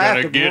Bakery. I'm If I have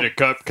going to get a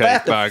if I have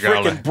cupcake, to by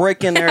golly. freaking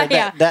break in there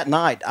Yeah. that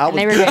night. I And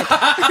they was were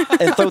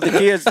good. and throw the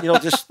kids,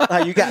 just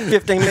hey, you got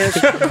 15 minutes.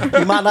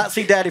 You might not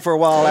see Daddy for a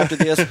while after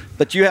this,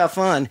 but you have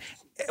fun.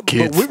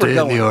 Kids, but we were stay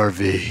in the going.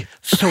 RV.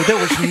 So there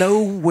was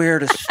nowhere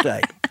to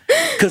stay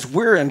because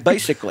we're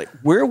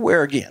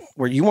where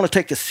you want to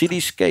take a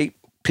cityscape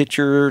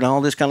picture and all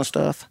this kind of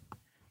stuff.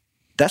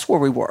 That's where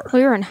we were.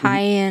 We were in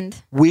high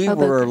end. We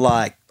were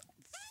like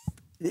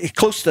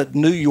close to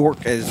New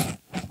York, as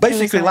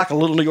basically like a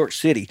little New York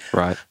City.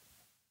 Right.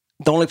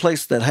 The only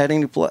place that had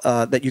any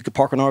that you could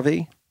park an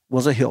RV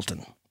was a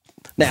Hilton.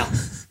 Now,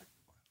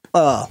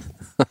 I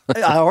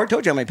already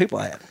told you how many people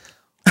I had.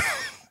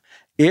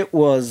 It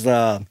was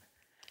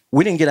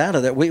we didn't get out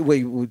of that.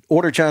 We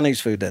ordered Chinese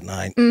food that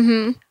night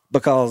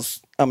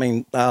because I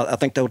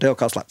think the hotel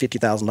cost like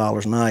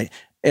 $50,000 a night,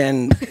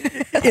 and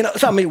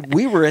so I mean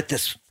we were at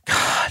this.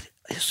 God,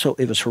 so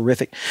it was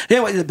horrific.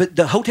 Anyway, but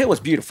the hotel was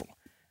beautiful,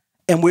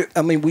 and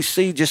we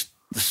see just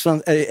the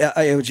sun.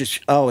 It was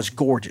just it's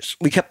gorgeous.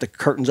 We kept the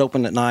curtains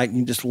open at night and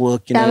you just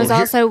look. That was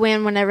also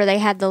whenever they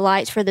had the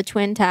lights for the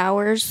Twin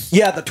Towers.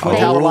 Yeah, the Twin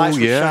Tower lights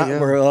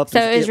were up.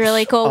 So it was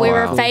really cool. We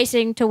were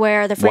facing to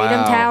where the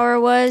Freedom Tower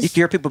was. You could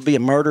hear people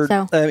being murdered.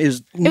 So, it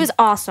was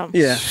awesome.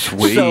 Yeah.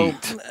 Sweet. So,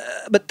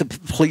 but the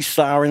police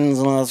sirens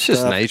and all that It's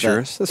just stuff. nature.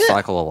 It's the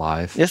cycle of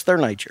life. It's their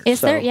nature.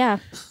 It's there, yeah.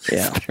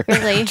 Yeah.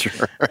 Really.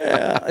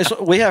 Yeah.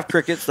 We have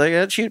crickets. They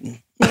got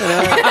shooting.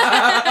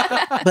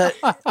 But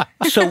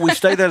so we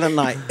stayed there the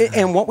night.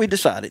 And what we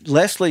decided,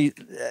 Leslie,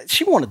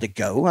 she wanted to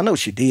go. I know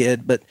she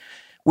did. But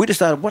we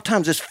decided, what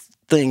time's this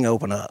thing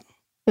open up?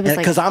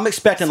 Because I'm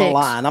expecting 6. a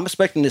line. I'm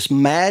expecting this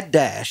mad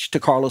dash to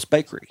Carlos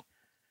Bakery.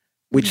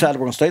 We decided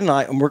we're going to stay the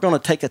night and we're going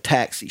to take a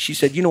taxi. She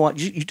said, you know what?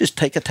 You just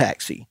take a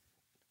taxi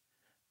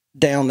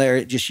down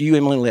there. Just you,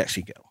 Emily, and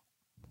Lexi go.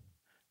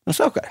 I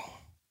said, okay.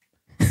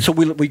 So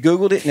we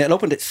Googled it and it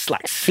opened at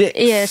like 6.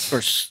 Yes.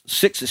 Or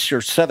 6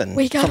 or 7.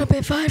 We got up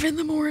at 5 in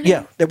the morning.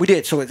 Yeah, that we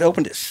did. So it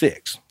opened at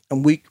 6.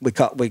 And they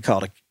called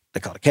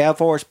a cab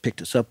for us,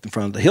 picked us up in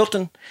front of the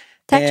Hilton.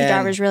 Taxi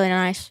driver's really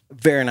nice.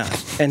 Very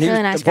nice. And he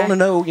Really was nice want guy. to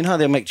know, how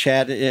they make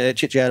chit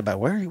chat about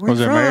where Was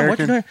you it from?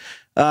 American?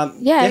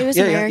 He was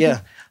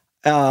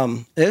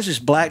American. There's this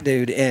black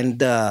dude,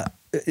 and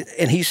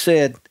he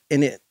said,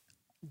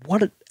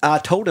 I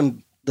told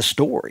him the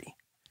story,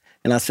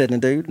 and I said,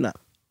 dude,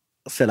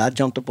 I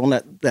jumped up on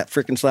that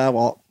freaking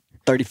sidewalk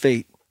 30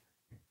 feet,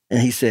 and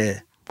he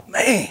said,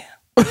 man,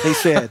 he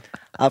said,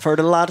 I've heard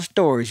a lot of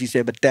stories. He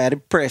said, but that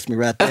impressed me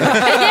right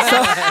there.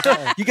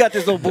 So you got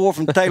this little boy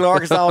from Taylor,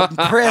 Arkansas,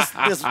 impressed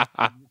this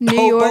New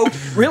York.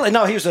 Really?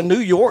 No, he was a New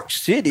York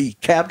City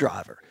cab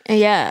driver.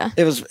 Yeah.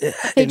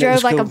 He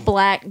drove like cool. a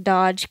black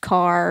Dodge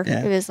car.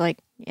 Yeah. It was like,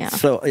 yeah.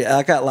 So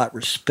I got like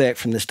respect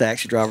from this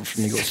taxi driver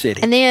from New York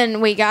City. And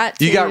then we got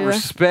to... You got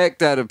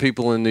respect out of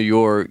people in New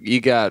York.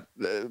 You got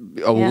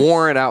a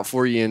warrant out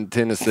for you in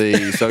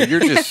Tennessee. So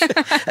you're just...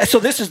 So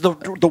this is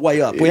the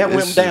way up. We haven't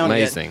went down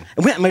amazing. Yet.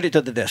 And we haven't made it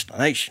to the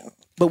destination.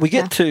 But we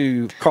get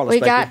to Carlos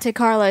Bakery. We got to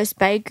Carlos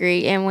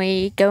Bakery, and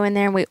we go in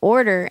there and we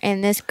order.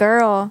 And this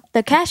girl,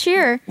 the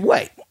cashier...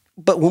 Wait.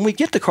 But when we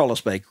get to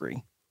Carlos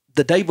Bakery,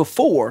 the day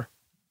before...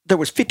 There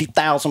was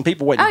 50,000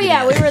 people waiting. Oh,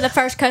 yeah. We were the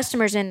first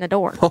customers in the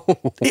door. Wow.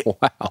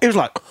 It was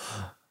like,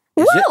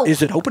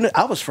 is it open?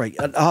 I was afraid.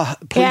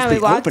 Please be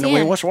open.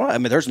 And what's wrong? I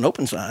mean, there's an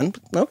open sign.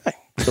 Okay.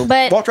 So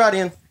walked right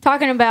in.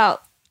 Talking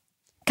about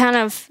kind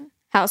of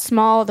how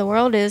small the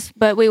world is,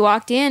 but we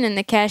walked in and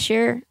the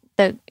cashier,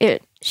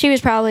 she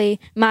was probably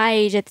my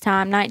age at the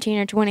time, 19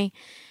 or 20.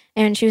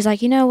 And she was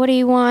like, what do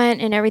you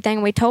want? And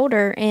everything. We told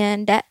her.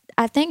 And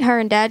I think her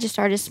and Dad just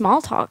started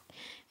small talk.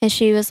 And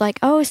she was like,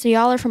 "Oh, so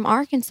y'all are from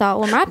Arkansas?"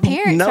 Well, my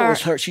parents No, are. it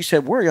was her. She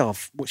said, "Where y'all?"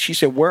 She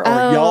said, "Where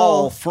are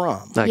y'all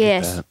from?" I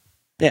yes. Get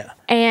that. Yeah.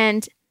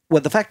 And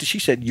well, the fact that she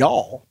said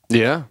y'all.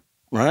 Yeah.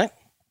 Right.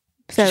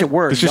 So, she said,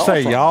 "Where?" Did she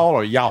say from? y'all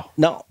or y'all?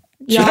 No.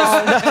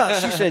 Y'all.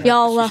 She said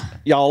y'all.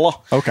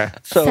 Y'all. Okay.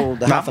 So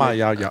not my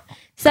y'all.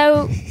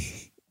 So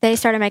they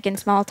started making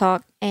small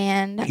talk,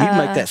 and you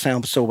make that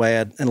sound so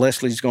bad. And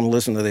Leslie's going to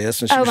listen to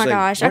this, and she's oh my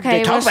gosh. What Okay.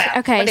 did they talk about?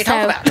 Okay. What did they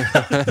talk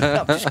about? No,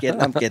 I'm just kidding.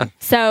 I'm kidding.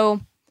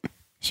 So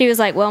she was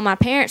like, "Well, my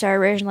parents are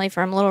originally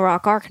from Little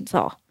Rock,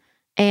 Arkansas."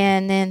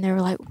 And then they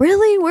were like,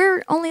 "Really?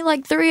 We're only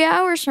like 3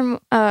 hours from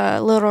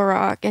Little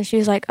Rock." And she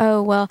was like,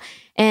 "Oh, well."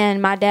 And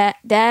my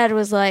dad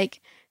was like,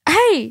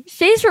 "Hey,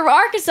 she's from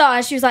Arkansas."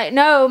 And she was like,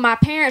 "No, my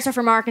parents are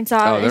from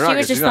Arkansas." And she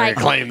was just like,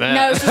 claim that.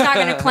 "No, she's not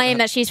going to claim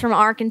that she's from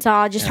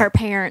Arkansas. Just her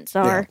parents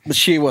are." Yeah. But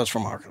she was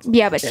from Arkansas.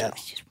 Yeah, but she was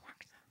just from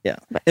Arkansas.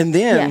 Yeah. And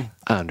then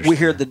we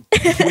hear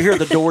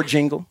the door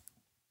jingle,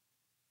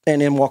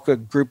 and then walk a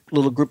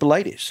little group of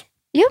ladies.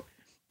 Yep.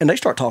 And they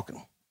start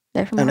talking.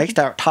 They're from and Arkansas. they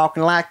start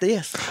talking like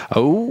this.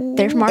 Oh.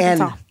 They're from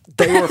Arkansas. And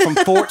they were from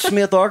Fort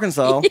Smith,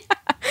 Arkansas.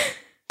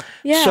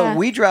 Yeah. So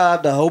we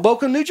drive to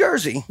Hoboken, New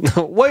Jersey.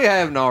 We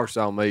have an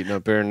Arkansas meeting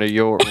up here in New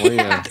York.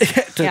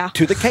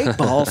 to the Cake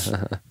Boss.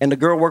 And the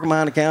girl working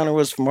behind the counter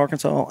was from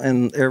Arkansas,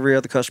 and every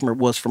other customer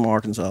was from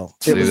Arkansas.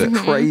 It was the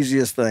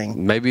craziest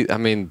thing. Maybe, I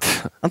mean...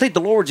 I think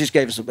the Lord just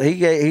gave us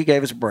he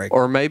gave us a break.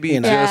 Or maybe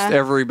just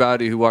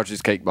everybody who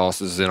watches Cake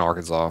Boss is in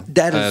Arkansas.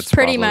 That's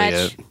pretty much.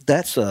 It.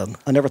 That's, I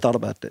never thought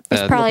about that.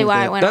 That's probably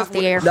why it went off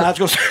the air. I was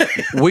going to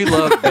say. We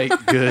love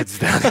baked goods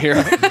down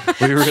here.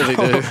 We really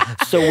do.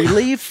 So we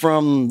leave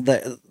from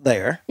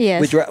there.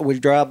 Yes. We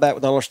drive back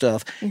with all our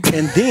stuff.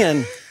 And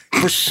then,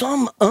 for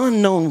some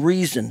unknown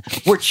reason,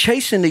 we're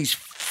chasing these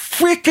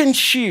freaking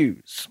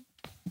shoes.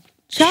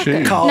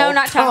 Chocolate. Called No,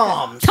 not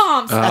Toms.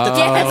 Toms. At the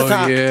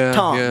time, yeah,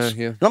 Toms.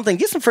 yeah. And I'm thinking,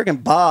 get some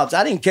freaking Bobs.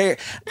 I didn't care.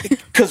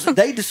 Because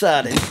they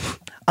decided,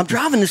 I'm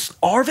driving this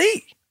RV.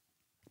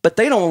 But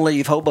they don't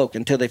leave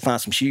Hoboken until they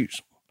find some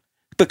shoes.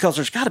 Because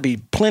there's got to be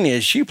plenty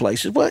of shoe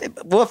places. Well,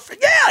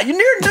 yeah, you're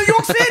near New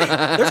York City.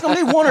 There's going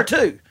to be one or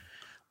two.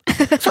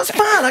 So it's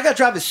fine. I got to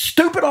drive this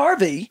stupid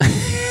RV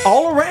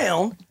all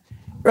around,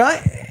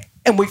 right?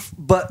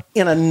 But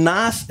in a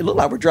nice, it looked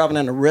like we're driving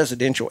in a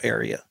residential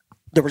area.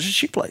 There was a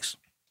shoe place,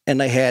 and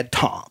they had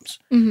Toms.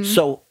 Mm-hmm.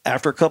 So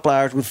after a couple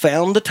hours, we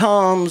found the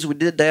Toms. We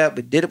did that.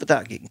 We did it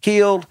without getting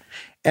killed,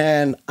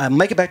 and I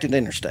make it back to the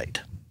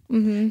interstate.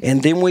 Mm-hmm.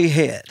 And then we're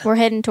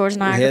heading towards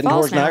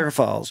Niagara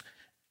Falls.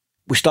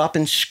 We stop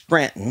in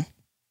Scranton,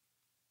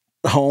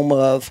 the home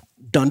of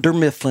Dunder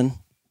Mifflin.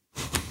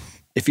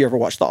 If you ever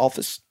watched The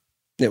Office,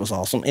 it was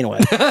awesome. Anyway,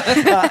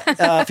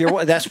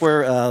 that's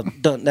where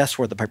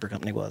the paper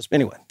company was.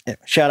 Anyway,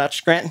 shout out to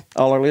Scranton,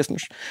 all our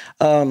listeners.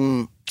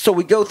 So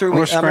we go through.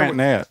 Where's Scranton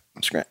at?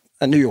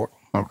 Scranton, New York.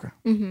 Okay.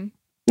 Mm-hmm.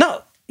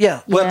 No,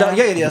 yeah, well,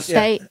 it is.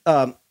 State.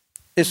 Yeah.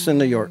 It's in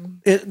New York.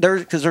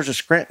 There's a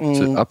Scranton. Is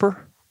it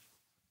upper?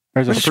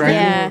 There's a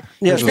Scranton.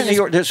 Yeah, Scranton, New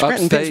York. There's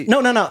Scranton.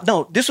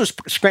 No. This was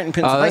Scranton,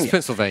 Pennsylvania. Oh, that's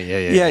Pennsylvania.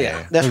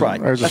 Yeah. That's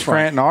right. There's a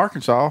Scranton,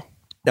 Arkansas.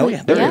 Oh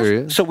yeah, there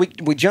is. So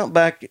we jump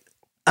back.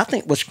 I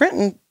think was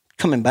Scranton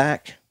coming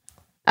back.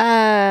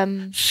 I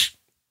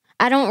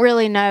don't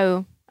really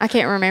know. I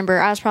can't remember.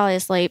 I was probably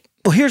asleep.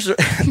 Well,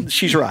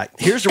 she's right.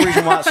 Here's the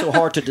reason why it's so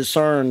hard to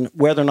discern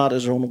whether or not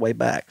it's on the way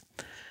back.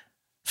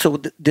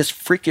 So this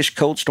freakish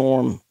cold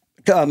front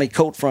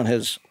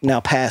has now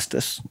passed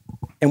us,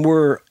 and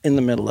we're in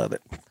the middle of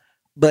it.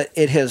 But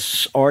it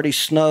has already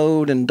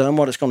snowed and done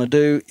what it's going to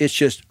do. It's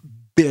just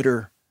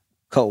bitter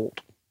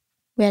cold.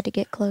 We had to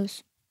get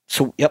close.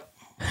 So, yep.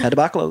 Had to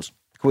buy clothes.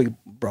 We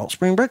brought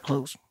spring break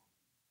clothes.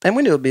 And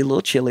we knew it'd be a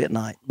little chilly at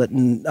night. But,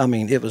 I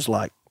mean, it was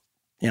like,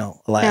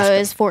 Alaska. No, it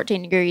was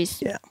 14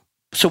 degrees. Yeah.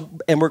 So,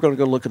 and we're going to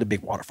go look at the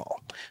big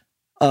waterfall.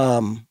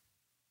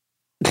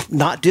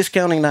 Not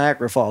discounting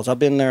Niagara Falls. I've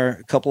been there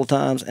a couple of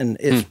times, and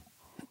it's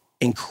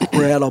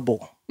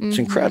incredible. It's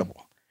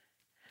incredible.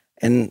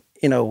 And,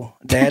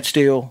 Dad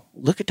still,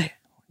 look at that.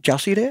 Did y'all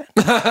see that?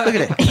 Look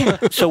at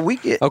that. So we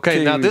get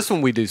now this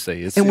one we do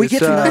see. We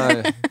get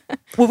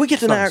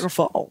to Niagara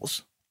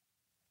Falls.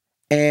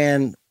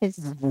 And it's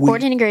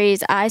 14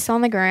 degrees, ice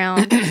on the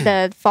ground.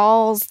 The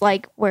falls,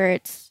 like where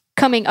it's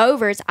coming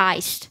over, it's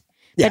iced.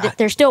 Yeah. But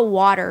there's still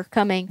water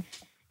coming.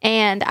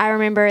 And I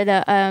remember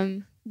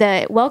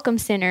the Welcome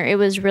Center, it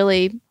was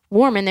really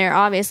warm in there,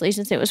 obviously,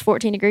 since it was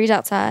 14 degrees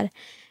outside.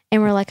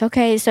 And we're like,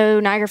 okay, so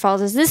Niagara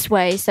Falls is this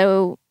way.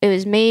 So it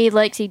was me,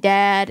 Lexi,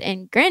 Dad,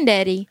 and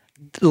Granddaddy.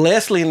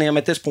 Leslie and them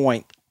at this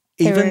point,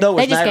 even though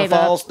it's Niagara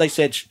Falls, they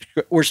said,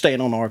 we're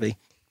staying on the RV.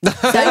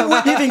 They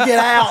wouldn't even get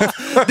out.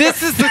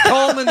 This is the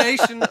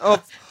culmination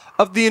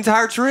of the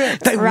entire trip.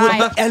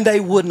 They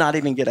would not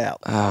even get out.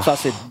 So I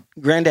said,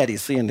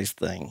 Granddaddy's seeing this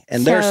thing.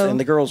 And and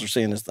the girls are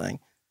seeing this thing.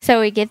 So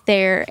we get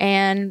there,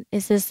 and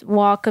it's this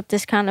walk up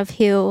this kind of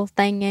hill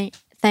thingy,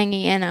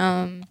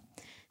 and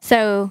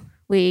so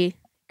we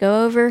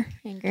go over,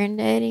 and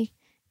Granddaddy,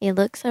 he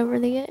looks over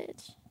the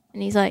edge,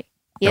 and he's like,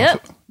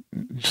 "Yep,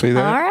 you see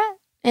that? All right."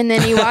 And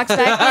then he walks back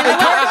in the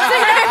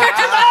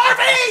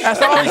RV.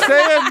 That's all he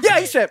said. Yeah,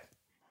 he said,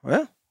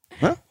 "Well,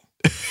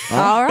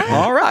 all right,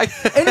 all right,"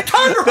 and he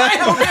turned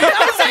around.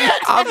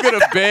 I'm gonna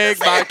beg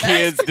my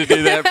kids to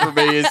do that for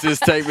me. Is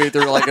just take me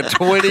through like a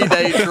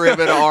 20-day trip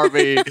in an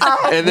RV,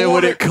 and then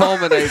when it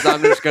culminates,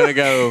 I'm just gonna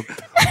go.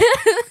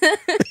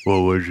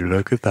 Well, would you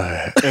look at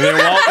that? And then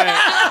walk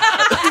back.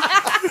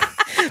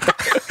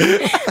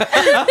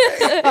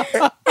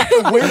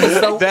 We were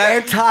so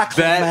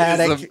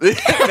anticlimactic.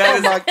 That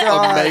is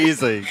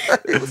amazing.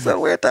 It was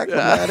so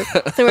anticlimactic.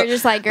 So we're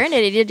just like,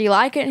 Granddaddy, did you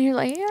like it? And he was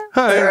like, yeah.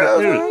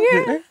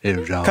 It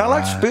was all Kind of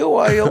like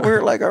Spillway over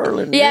here, like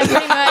earlier. Yeah,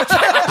 pretty much. Is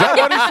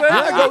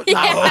that what he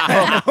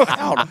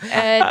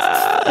said?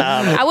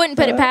 I wouldn't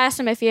put it past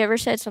him if he ever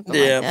said something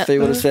like that. Yeah, if he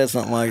would have said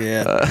something like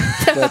that.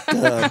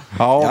 But,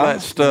 all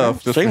that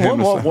stuff. Just seen for one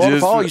him to say.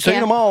 waterfall. You've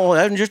seen them all.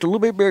 That was just a little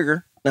bit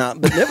bigger. No,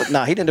 but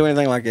he didn't do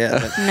anything like that.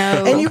 But,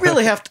 No. and you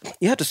really have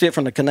to see it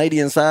from the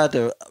Canadian side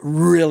to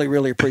really,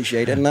 really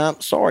appreciate it. And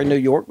I'm sorry, New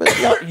York, but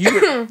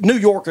New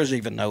Yorkers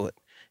even know it.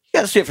 You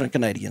got to see it from the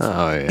Canadian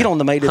side. yeah. Get on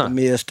the Maid of the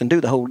Mist and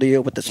do the whole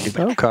deal with the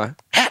stupid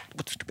hat.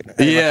 With the stupid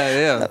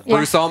Yeah.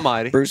 Bruce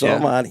Almighty. Bruce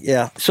Almighty,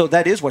 yeah. So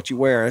that is what you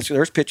wear.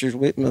 There's pictures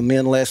with me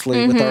and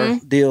Leslie with our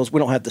deals. We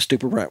don't have the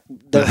stupid hat.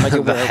 The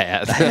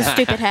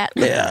stupid hat.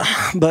 Yeah.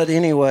 But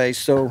anyway,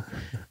 so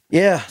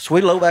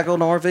we load back on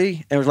the RV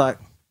and it was like,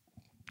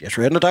 guess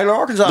we're heading to Taylor,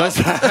 Arkansas.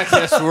 I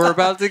guess we're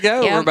about to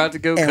go. Yeah. We're about to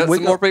go And cut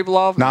some more people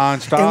off.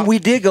 Non-stop. And we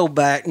did go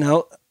back.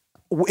 No,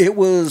 it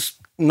was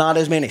not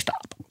as many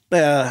stop.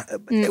 But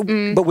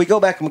we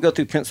go back and we go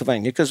through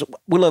Pennsylvania because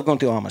we love going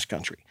through Amish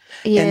country.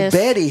 Yes. And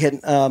Betty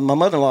my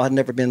mother-in-law had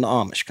never been to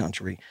Amish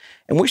country.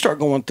 And we start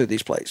going through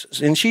these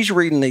places. And she's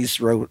reading these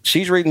roads.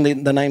 She's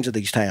reading the names of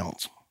these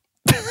towns.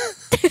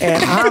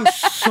 And I'm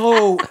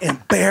so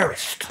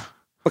embarrassed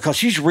because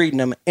she's reading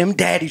them and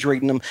Daddy's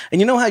reading them.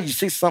 And you know how you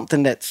see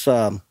something that's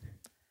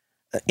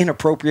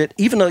inappropriate,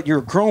 even though you're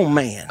a grown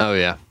man. Oh,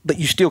 yeah. But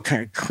you still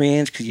kind of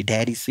cringe because your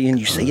daddy's seeing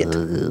you see it.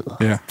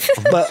 Yeah.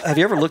 But have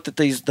you ever looked at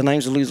the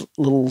names of these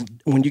little,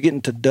 when you get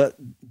into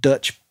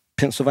Dutch,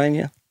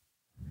 Pennsylvania?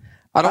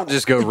 I don't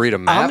just go read a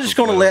map. I'm just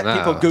going to let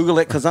people Google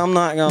it because I'm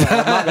not going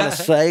to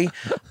say,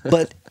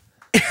 but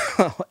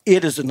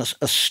it is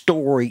a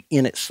story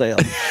in itself.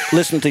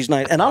 Listen to these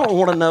names. And I don't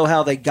want to know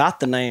how they got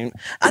the name.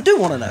 I do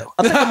want to know.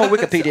 I think I'm going to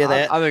Wikipedia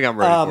that. I think I'm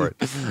ready for it.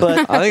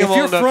 But I think I'm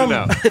old enough to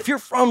know. If you're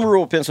from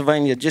rural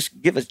Pennsylvania,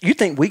 just give us, you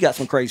think we got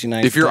some crazy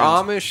names. If you're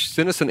Amish,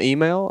 send us an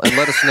email and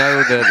let us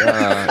know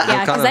that.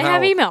 Yeah, because they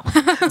have email.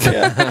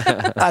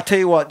 Yeah. I tell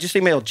you what, just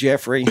email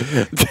Jeffrey.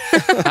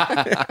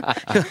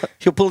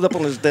 He'll pull it up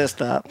on his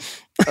desktop.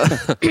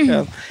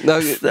 No,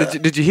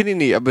 did you hit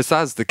any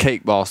besides the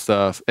cake ball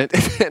stuff?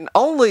 And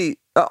only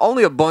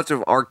a bunch of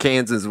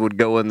Arkansans would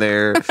go in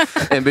there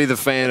and be the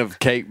fan of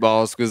cake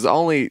balls because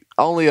only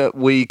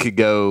we could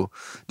go.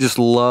 Just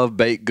love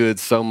baked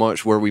goods so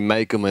much where we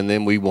make them and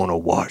then we want to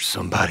watch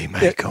somebody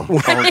make them on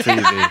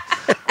TV.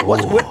 What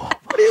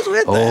is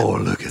with that? Oh,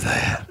 look at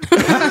that!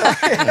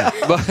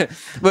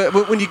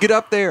 but when you get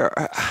up there,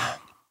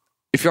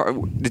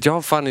 did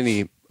y'all find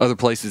any other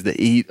places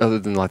to eat other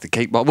than like the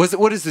cake ball?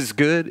 What is this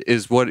good?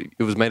 Is what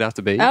it was made out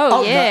to be?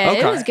 Oh, yeah, no,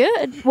 okay. It was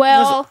good.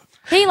 Well,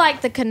 he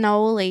liked the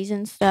cannolis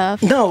and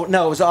stuff. No,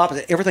 it was the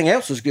opposite. Everything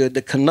else was good.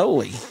 The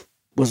cannoli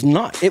was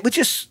not. It was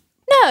just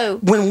No.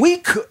 when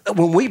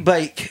we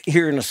bake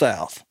here in the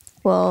South.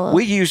 Well,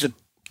 We use a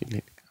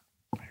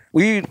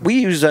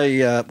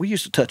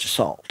touch of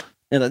salt,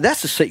 and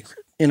that's the secret.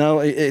 You know,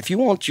 if you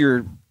want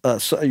your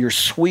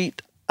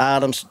sweet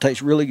items to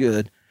taste really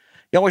good,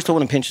 you always throw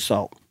in a pinch of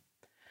salt.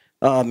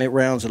 It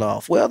rounds it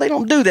off. Well, they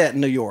don't do that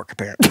in New York,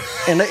 apparently.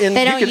 And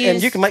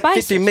you can make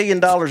 $50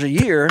 million a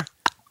year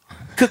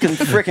cooking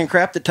freaking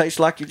crap that tastes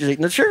like you're just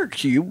eating a sugar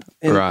cube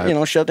and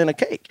Right. Shoved in a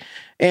cake.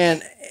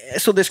 And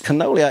so this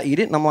cannoli, I eat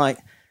it, and I'm like,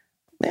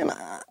 man,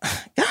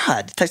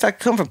 God, it tastes like it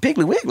come from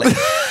Piggly Wiggly.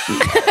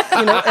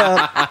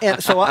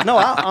 And so I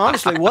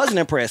honestly wasn't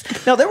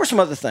impressed. Now there were some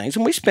other things,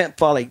 and we spent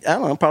probably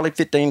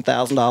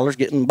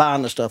 $15,000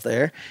 buying the stuff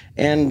there.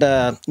 And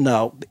no,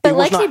 But it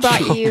was Lexi not brought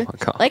cheap. you.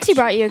 Lexi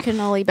brought you a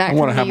cannoli back I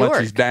wonder from how New much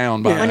York. he's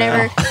down by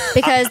Whenever, now.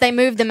 because they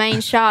moved the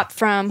main shop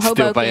from Still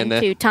paying Hoboken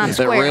that, to Times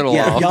that Square. rental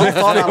Yeah, off. y'all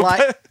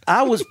thought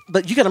I was,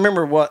 but you got to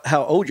remember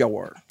how old y'all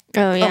were.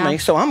 Oh yeah. I mean,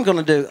 so I'm going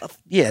to do.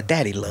 Yeah,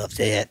 Daddy loves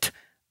it.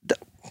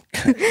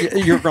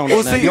 You're grown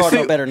up now. You ought to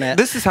know better than that.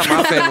 This is how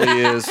my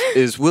family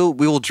is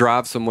we'll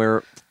drive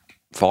somewhere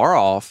far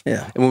off.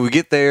 Yeah. And when we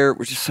get there,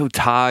 we're just so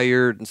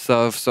tired and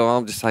stuff. So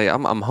I'm just like,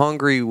 I'm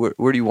hungry. Where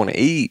do you want to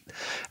eat?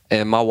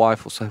 And my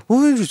wife will say, well,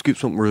 let's just get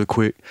something really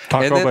quick.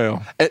 Taco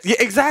Bell. Yeah,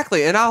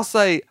 exactly. And I'll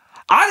say,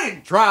 I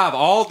didn't drive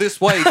all this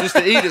way just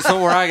to eat it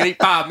somewhere I can eat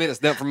 5 minutes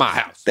down from my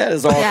house. That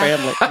is our Yeah.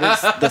 family.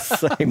 It's the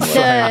same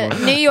way.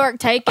 The New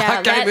York I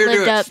takeout came that here to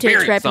lived up to its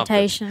experience something.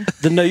 reputation.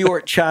 The New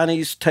York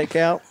Chinese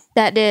takeout.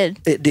 That did.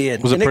 It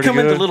did. Was it and it pretty come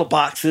in good? the little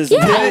boxes. Yeah.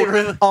 And Did it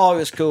really? Oh, it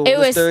was cool. It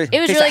was He's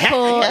really like,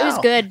 cool. It was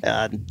good.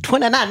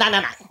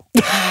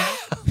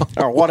 $29.99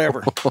 or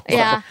whatever.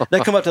 Yeah. They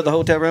come up to the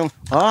hotel room.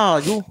 Oh,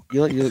 you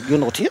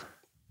know tip?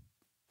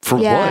 For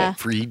Yeah. what?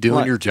 For you doing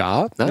What? your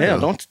job? No. Yeah,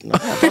 don't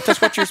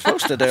that's what you're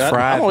supposed to do. I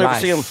Fried don't ever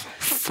rice. see them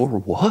For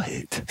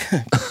what?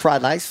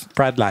 fried rice.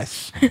 Fried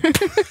rice.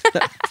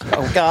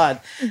 Oh God!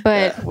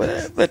 But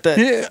But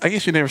Yeah, I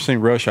guess you never seen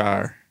Rush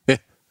Hour Yeah.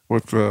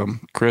 with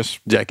Chris.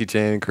 Jackie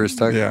Chan and Chris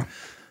Tucker. Yeah,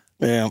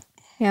 yeah,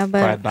 yeah,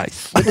 but fried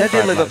rice. that did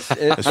Fried live up. rice.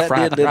 That It's did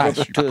fried live rice.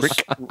 up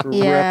to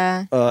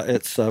Yeah.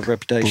 its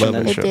reputation. Love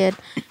And it. it did.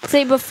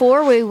 See,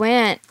 before we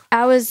went,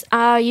 I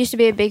used to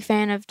be a big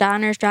fan of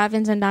diners,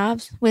 drive-ins, and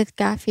dives with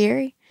Guy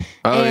Fieri.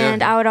 Oh, yeah.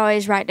 And I would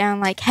always write down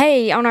like,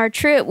 "Hey, on our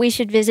trip, we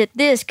should visit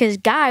this because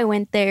Guy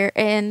went there."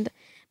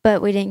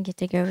 But we didn't get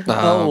to go there.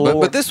 Oh, but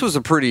Lord. this was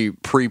a pretty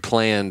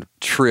pre-planned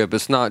trip.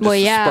 It's not just Well,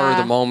 a yeah. spur of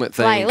the moment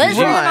thing. Like, let's 'Cause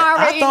you- run Right.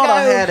 already I thought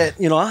I go. had it.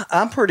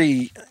 I'm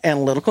pretty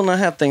analytical, and I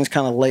have things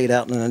kind of laid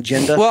out in an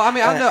agenda. Well, I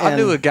mean, I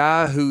knew a And-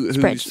 guy who's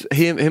Spreadsheet.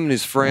 him and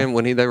his friend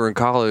when they were in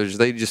college.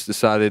 They just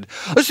decided,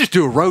 let's just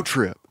do a road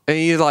trip, and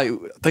you like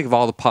think of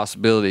all the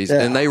possibilities.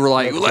 Yeah. And they were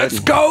like, let's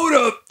go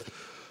to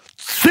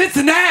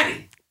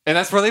Cincinnati, and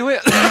that's where they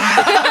went.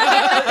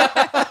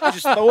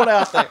 just throw it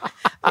out there.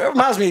 It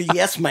reminds me of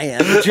Yes Man,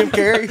 Jim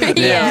Carrey.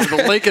 Yeah.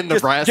 Lincoln,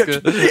 Nebraska.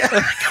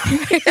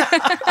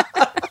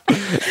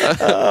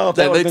 Oh, that And would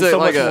they have been took so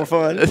like much more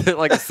fun.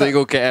 like a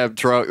single cab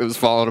truck that was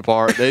falling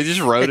apart. They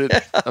just rode it.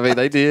 I mean,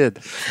 they did.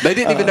 They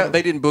didn't even know.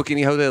 They didn't book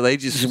any hotel. They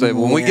just said,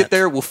 when we went. get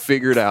there, we'll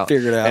figure it out.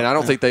 Figure it out. And I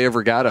don't think they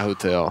ever got a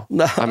hotel.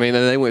 No. I mean,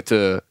 they went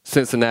to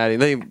Cincinnati,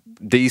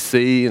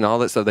 DC, and all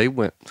that stuff. They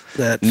went.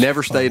 That's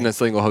Never stayed in a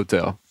single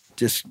hotel.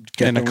 Just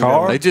In the kept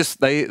car? They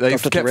just they Up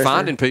at the kept restaurant?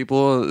 finding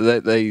people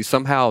that they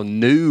somehow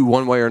knew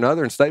one way or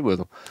another and stayed with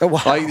them. Oh,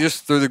 wow. Like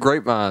just through the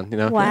grapevine,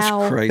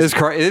 Wow. crazy. It's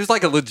crazy. It was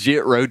like a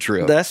legit road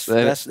trip. That's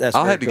And very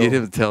I'll have to get cool.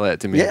 him to tell that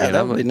to me. Yeah, again.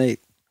 that I'm would be like, neat.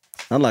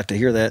 I'd like to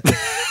hear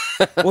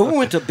that. Well, we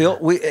went to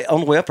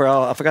on the way up there.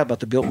 I forgot about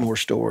the Biltmore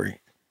story.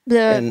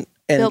 The And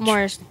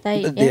Biltmore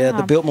State. Yeah,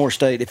 the Biltmore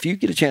State. If you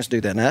get a chance to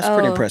do that, now that's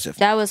pretty Oh, impressive.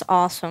 That was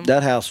awesome.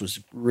 That house was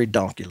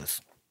redonkulous.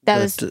 That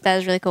but,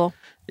 was really cool.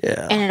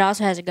 Yeah, And it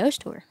also has a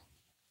ghost tour.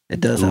 it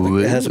does have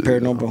it has a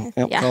paranormal.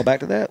 Yep, Yeah. Call back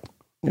to that.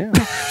 Yeah.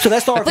 So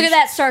that's the RV. Look at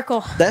that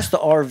circle. That's the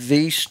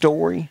RV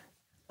story.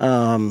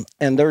 And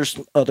there's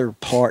other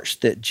parts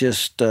that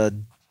just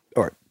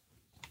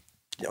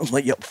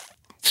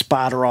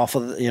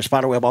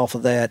spider web off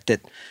of that.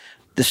 That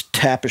this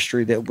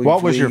tapestry that we.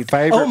 What was your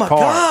favorite Oh my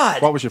part?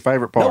 God! What was your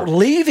favorite No, part?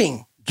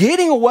 leaving,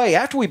 getting away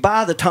after we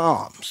buy the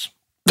Toms.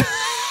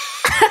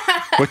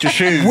 With your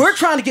shoes. We're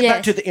trying to get back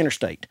Yes. to the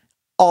interstate.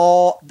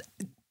 All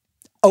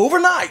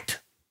overnight,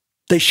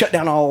 they shut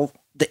down all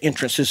the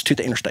entrances to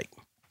the interstate.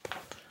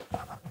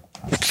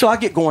 So I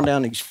get going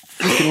down these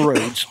freaking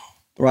roads,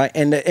 right?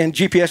 And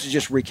GPS is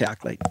just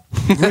recalculating.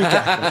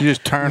 You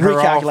just turn her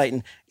off.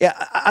 Recalculating. Yeah,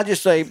 I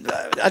just say,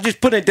 I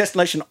just put in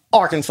destination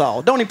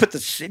Arkansas. Don't even put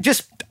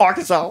just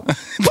Arkansas,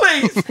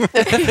 please. And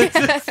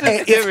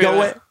it's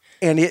going,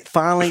 and it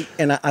finally,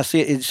 and I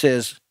see it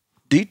says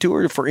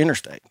detour for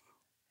interstate.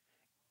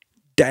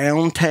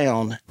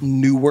 Downtown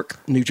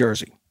Newark, New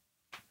Jersey.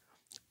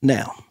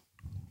 Now,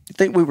 I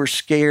think we were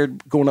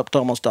scared going up to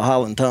almost the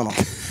Holland Tunnel.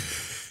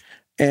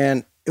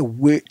 And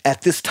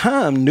at this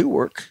time,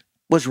 Newark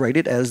was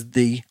rated as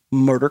the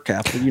murder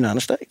capital of the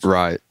United States.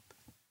 right.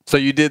 So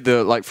you did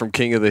the like from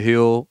King of the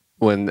Hill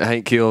when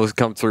Hank Hill has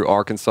come through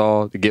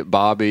Arkansas to get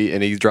Bobby,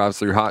 and he drives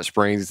through Hot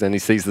Springs, and he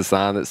sees the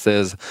sign that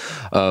says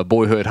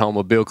 "Boyhood Home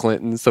of Bill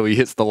Clinton." So he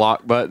hits the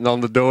lock button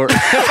on the door.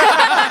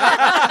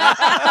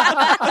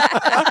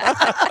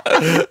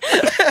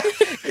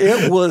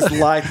 It was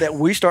like that.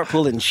 We start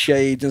pulling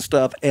shades and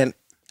stuff, and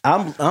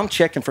I'm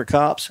checking for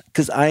cops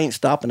because I ain't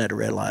stopping at a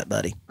red light,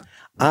 buddy.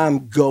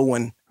 I'm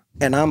going,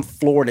 and I'm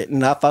floored it.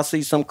 And if I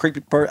see some creepy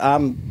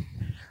person,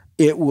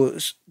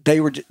 they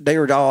were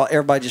all,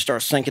 everybody just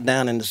started sinking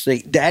down in the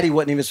seat. Daddy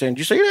wasn't even saying, "Did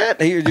you see that?"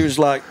 He was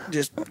like,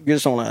 "Just get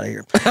us on out of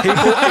here."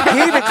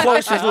 He even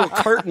closed his little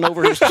curtain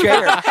over his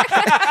chair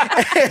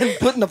and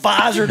putting the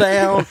visor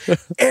down,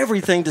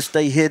 everything to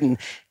stay hidden.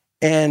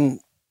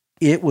 And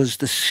it was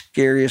the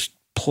scariest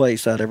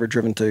place I'd ever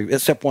driven to,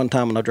 except one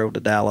time when I drove to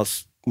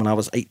Dallas when I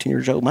was 18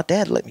 years old. My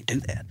dad let me do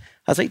that.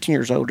 I was 18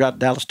 years old, drive to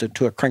Dallas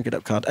to a Crank It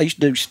Up contest. I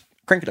used to do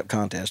Crank It Up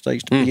contests. I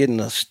used to be in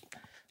the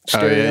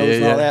stereos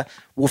and all that,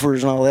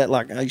 woofers and all that.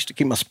 Like, I used to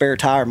keep my spare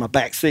tire in my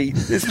back seat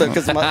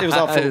because it was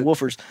all full of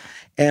woofers.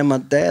 And my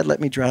dad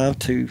let me drive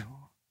to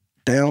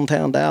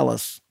downtown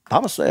Dallas by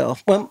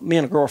myself. Well, me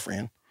and a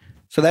girlfriend.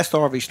 So that's the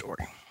RV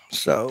story.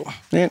 So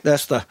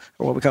that's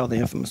what we call the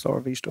infamous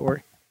RV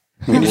story.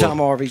 Anytime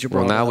RVs are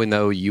brought up. Well, now we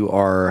know you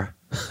are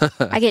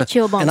I get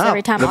chill bumps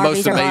every time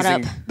RVs are brought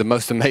up. the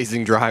most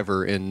amazing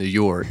driver in New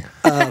York.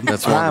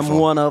 That's wonderful. I'm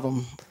one of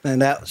them, and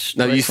that's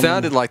no. You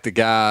sounded like the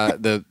guy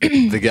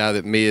the guy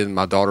that me and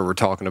my daughter were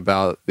talking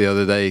about the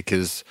other day.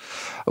 Because,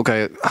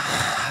 okay,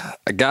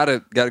 I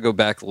gotta go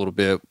back a little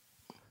bit.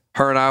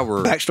 Her and I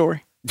were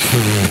backstory.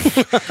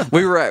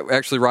 We were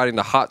actually riding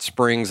to Hot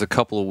Springs a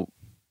couple of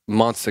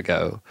months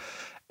ago,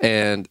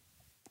 and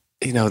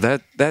you know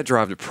that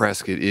drive to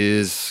Prescott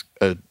is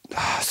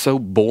so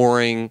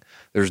boring.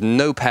 There's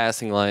no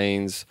passing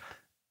lanes,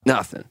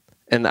 nothing.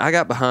 And I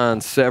got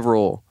behind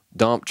several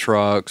dump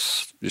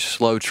trucks, just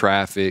slow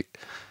traffic.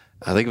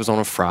 I think it was on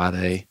a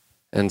Friday,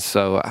 and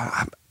so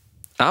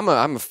I'm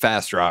a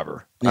fast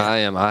driver. Yeah. I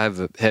am. I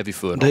have a heavy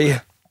foot.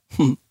 And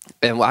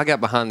I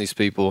got behind these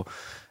people,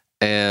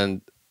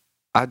 and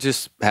I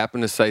just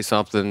happened to say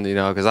something, you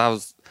know, because I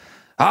was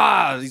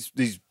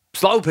these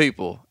slow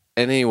people.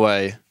 And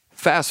anyway,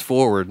 fast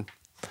forward,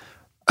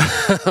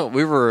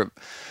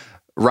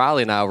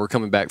 Riley and I were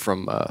coming back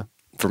from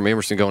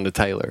Emerson going to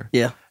Taylor.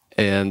 Yeah.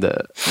 And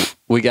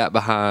we got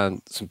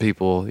behind some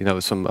people, you know,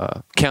 some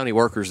county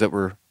workers that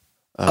were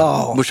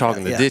bush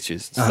hogging the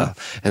ditches and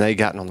stuff. And they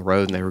gotten on the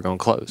road and they were going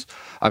close.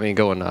 I mean,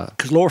 going...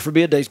 Because Lord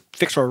forbid they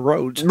fix our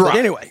roads. Right. But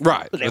anyway.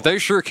 Right. But they're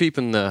sure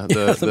keeping the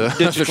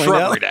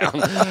shrubbery down.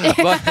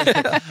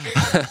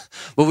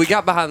 But we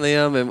got behind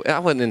them, and I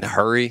wasn't in a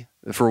hurry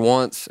for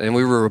once. And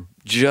we were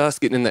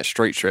just getting in that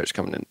straight stretch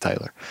coming into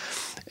Taylor.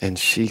 And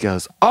she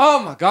goes, "Oh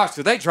my gosh,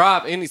 do they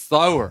drive any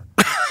slower?"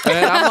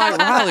 And I'm like,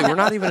 "Riley, we're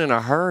not even in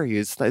a hurry.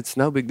 It's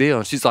no big deal."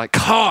 And she's like,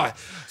 "God,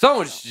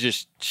 someone should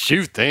just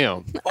shoot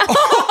them."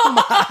 Oh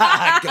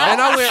my God.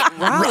 And I went,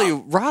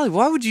 Riley,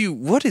 why would you?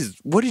 Why?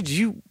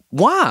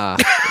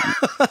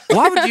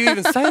 Why would you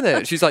even say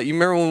that? She's like, "You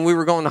remember when we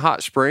were going to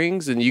Hot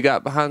Springs and you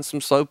got behind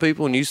some slow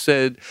people and you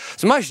said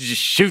somebody should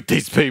just shoot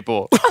these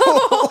people?"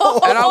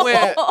 And I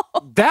went,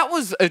 "That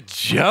was a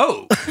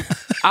joke.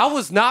 I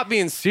was not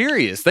being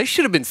serious. They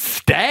should have been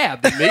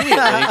stabbed immediately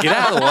and get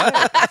out of the way."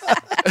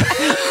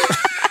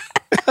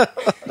 But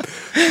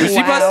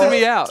she busted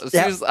me out.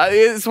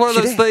 It's one of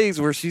those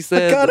things where she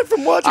said, "I got it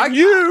from watching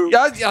you."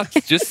 I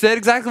just said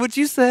exactly what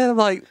you said. I'm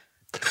like,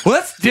 well,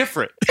 that's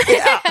different.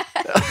 Yeah.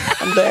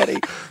 I'm daddy.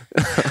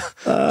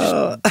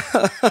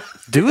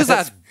 Do as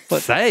I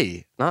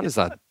say, not as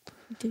I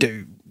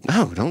do.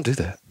 No, don't do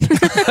that.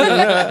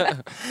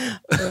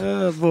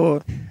 Oh, boy.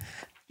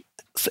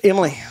 So,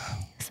 Emily.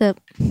 What's up?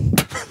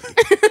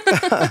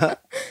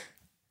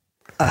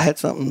 I had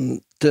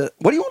something to...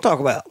 What do you want to talk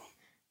about?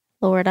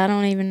 Lord, I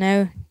don't even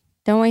know.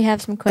 Don't we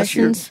have some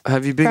questions?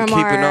 Have you been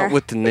keeping up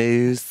with the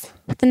news?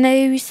 The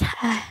news?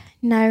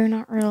 No,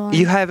 not really.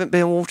 You haven't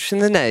been watching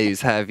the news,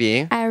 have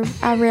you?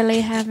 I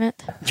really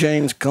haven't.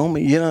 James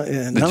Comey, you know.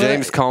 The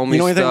James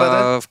Comey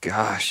stuff.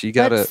 Gosh, you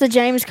got to... What's the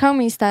James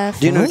Comey stuff?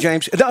 Do you know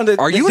James...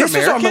 Are you an American? This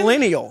is a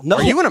millennial. No.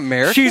 Are you an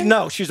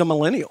American? She's a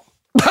millennial.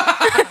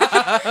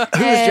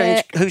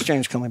 Who's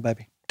James Comey,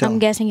 baby? I'm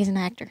guessing he's an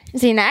actor.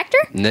 Is he an actor?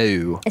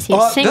 No. Is he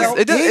a singer?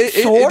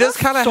 It does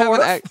kind of have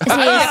an act. Is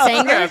he a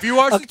singer? Have you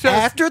watched the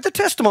after the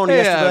testimony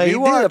yesterday, he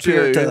did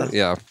appear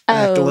to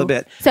act a little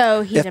bit.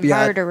 So he's a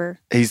murderer.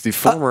 He's the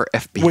former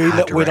FBI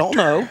director. We don't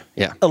know.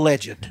 Yeah.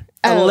 Alleged.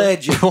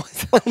 We're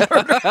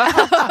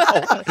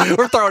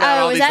throwing out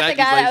all is these that the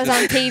guy that was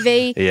on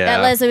TV? Yeah.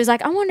 That Leslie was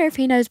like, I wonder if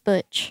he knows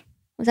Butch.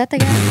 Was that the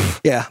guy?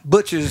 Yeah.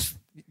 Butch is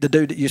the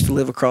dude that used to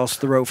live across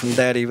the road from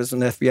Daddy. He was an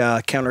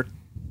FBI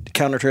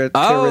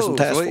counterterrorism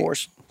task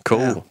force. Cool.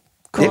 Yeah.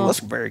 Cool. It was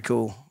very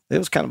cool. It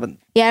was kind of a...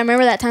 Yeah, I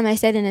remember that time they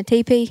stayed in a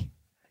teepee.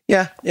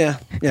 Yeah, that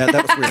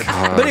was weird.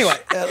 But anyway,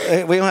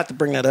 we don't have to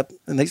bring that up.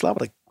 And he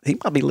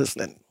might be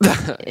listening.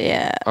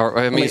 Yeah.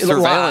 Or, he's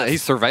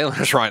surveilling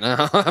us right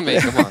now. I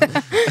mean, come on.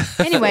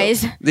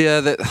 Anyways.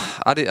 Yeah,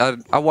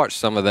 I watched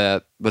some of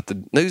that, but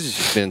the news has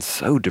just been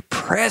so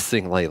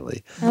depressing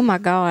lately. Oh my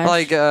gosh.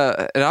 Like,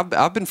 and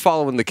I've been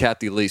following the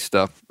Kathy Lee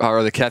stuff,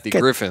 or the Kathy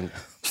Griffin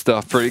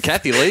stuff.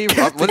 Kathy Lee?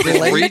 What's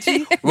it,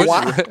 Regis?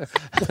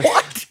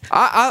 What?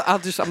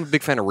 I'm a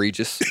big fan of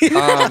Regis.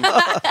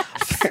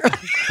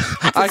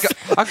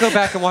 I go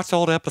back and watch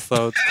old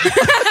episodes.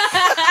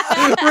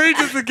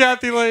 Regis and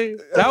Kathy Lee.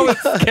 That was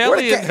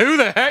Kelly, and who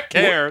the heck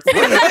cares?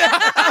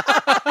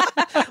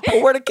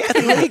 Well, where did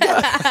Kathy Lee go?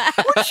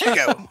 Where did she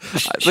go?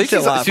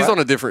 She's on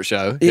a different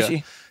show. Is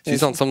she?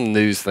 She's on some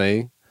news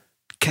thing.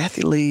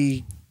 Kathy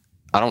Lee.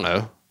 I don't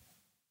know.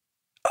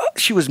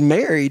 She was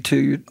married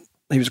to.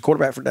 He was a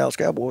quarterback for Dallas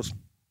Cowboys.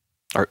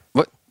 Or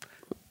what?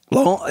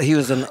 He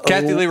was an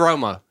Kathy Lee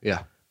Roma.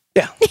 Yeah.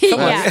 Yeah.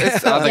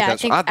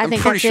 I'm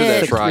pretty sure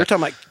that's right. You're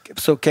talking about.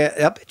 So,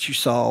 I bet you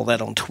saw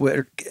that on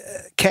Twitter.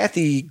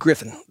 Kathy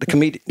Griffin, the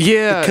comedian.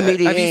 Yeah. The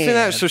comedian. Have you seen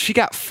that? So she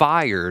got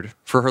fired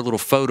for her little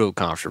photo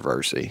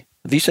controversy.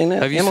 Have you seen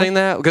that? Have you seen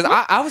that? Because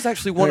I was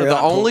actually one of the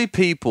only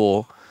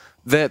people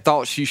that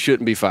thought she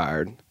shouldn't be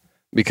fired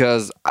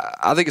because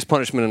I think it's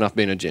punishment enough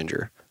being a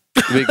ginger.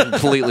 To be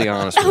completely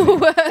honest with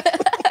you.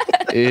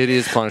 It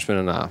is punishment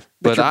enough.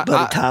 But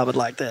Ty would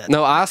like that.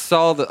 No, I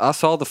saw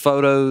the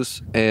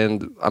photos,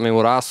 and I mean,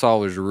 what I saw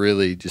was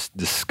really just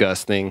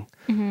disgusting,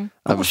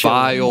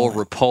 vile,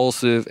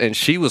 repulsive, and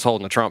she was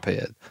holding a Trump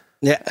head.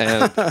 Yeah,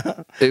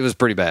 and it was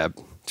pretty bad.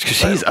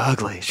 She's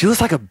ugly. She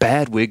looks like a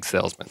bad wig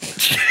salesman.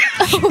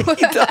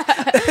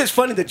 It's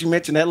funny that you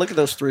mentioned that. Look at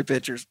those 3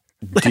 pictures.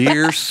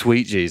 Dear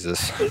sweet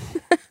Jesus.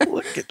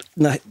 Look at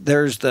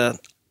there's the.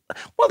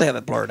 Well, they have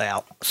it blurred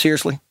out.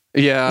 Seriously.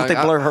 Yeah, they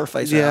blur her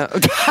face out.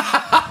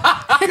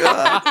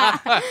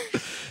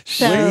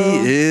 She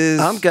is.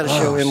 I've got to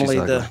show Emily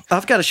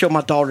I've got to show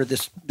my daughter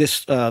this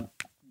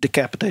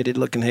decapitated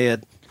looking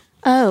head.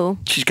 Oh,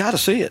 she's got to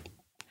see it.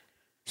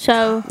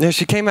 So yeah,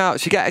 she came out.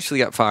 She actually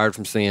got fired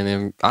from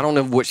CNN. I don't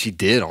know what she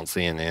did on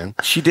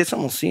CNN. She did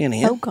something on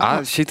CNN. Oh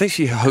God. She thinks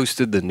she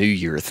hosted the New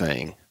Year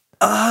thing.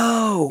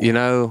 Oh, you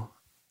know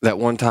that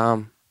one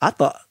time. I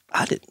thought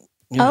I didn't.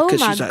 Oh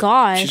my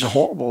gosh, she's a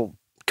horrible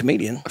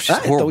comedian. She's a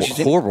horrible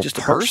just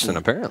person,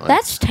 apparently.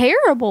 That's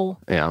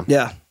terrible. Yeah.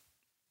 Yeah.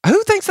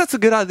 Who thinks that's a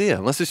good idea?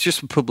 Unless it's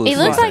just publicity.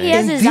 He looks like he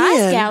has his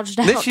eyes gouged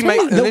out. Then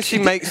she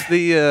makes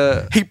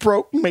the. He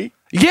broke me.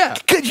 Yeah.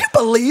 Could you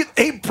believe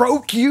he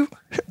broke you?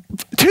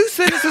 2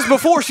 sentences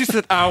before, she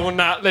said, "I will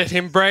not let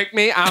him break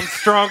me. I'm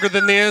stronger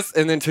than this."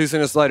 And then 2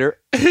 sentences later,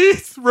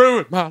 "He's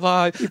ruined my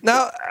life."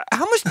 Now,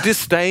 how much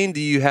disdain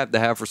do you have to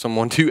have for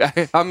someone to?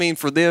 I mean,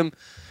 for them,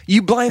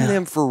 you blame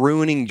them for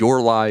ruining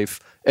your life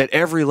at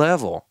every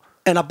level.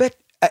 And I bet.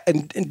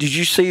 And did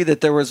you see that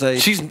there was a?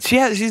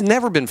 She's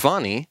never been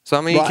funny, so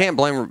I mean you can't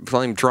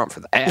blame Trump for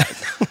that.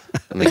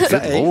 I mean,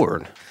 good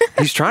Lord,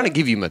 he's trying to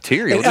give you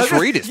material. Just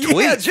read his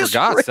tweets for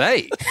God's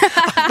sake.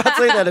 I'm about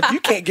to say that if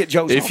you can't get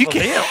jokes, if you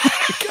can't.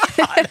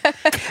 God.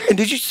 And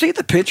did you see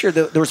the picture?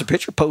 There was a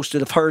picture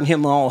posted of her and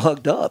him all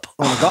hugged up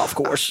on the golf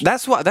course.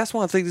 That's why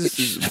I think this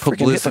is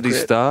publicity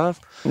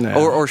stuff, no.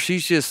 or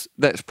she's just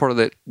that's part of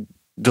that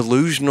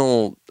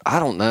delusional. I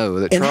don't know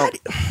that Trump.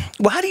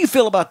 How do you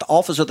feel about the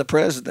office of the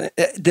president?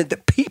 The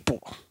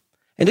people,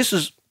 and this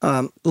is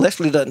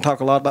Leslie doesn't talk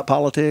a lot about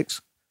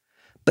politics,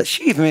 but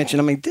she even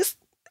mentioned. I mean,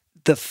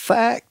 the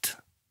fact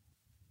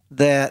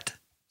that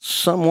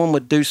someone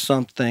would do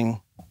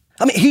something.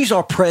 I mean, he's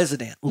our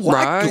president,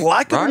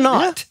 like it or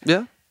not.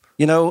 Yeah.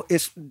 You know,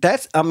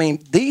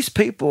 these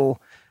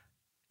people.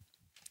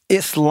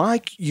 It's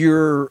like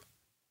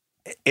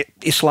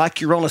it's like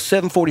you're on a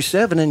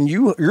 747 and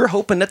you're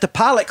hoping that the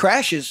pilot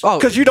crashes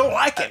because you don't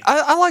like it.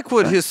 I like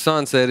what his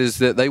son said is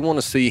that they want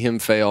to see him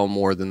fail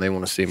more than they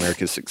want to see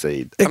America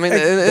succeed. I mean,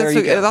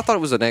 I thought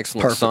it was an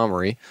excellent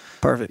summary.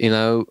 Perfect. You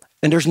know,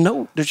 and there's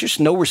just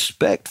no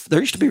respect. There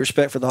used to be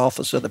respect for the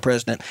office of the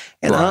president,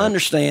 and I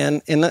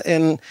understand.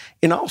 In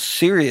all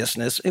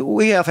seriousness,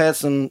 we have had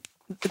some.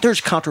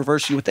 There's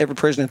controversy with every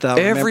president that I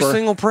remember. Every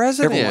single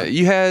president. Everyone.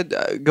 You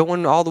had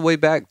going all the way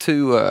back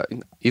to,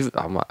 you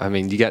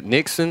got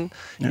Nixon.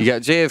 Yeah. You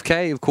got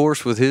JFK, of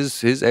course, with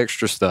his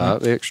extra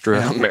stuff,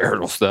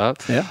 marital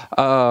stuff. Yeah.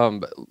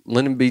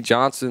 Lyndon B.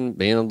 Johnson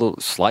being a little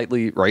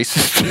slightly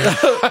racist.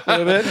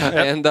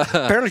 And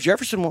apparently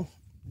Jefferson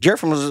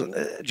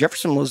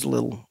was a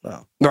little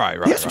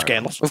right. He had some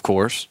scandals, of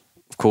course.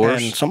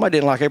 And somebody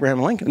didn't like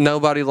Abraham Lincoln.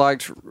 Nobody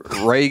liked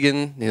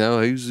Reagan. You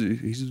know, he's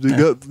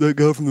that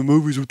guy from the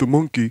movies with the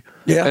monkey.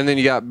 Yeah. And then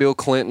you got Bill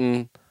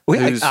Clinton.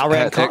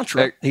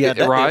 Iran-Contra. He had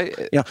that right.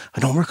 Yeah. I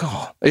don't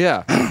recall.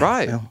 Yeah.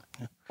 Right.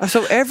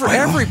 So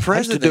every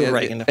president,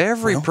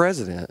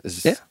 president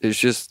is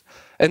just.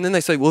 And then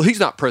they say, well, he's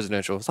not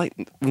presidential. It's like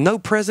no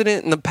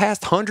president in the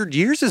past 100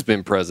 years has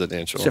been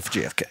presidential, except for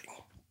JFK.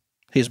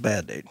 He's a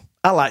bad dude.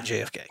 I like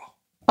JFK.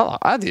 Oh,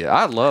 I did.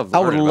 I would have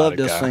loved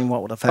to have seen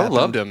what would have happened. I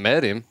would love to have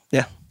met him.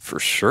 Yeah, for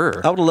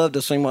sure. I would have loved to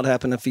have seen what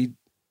happened if he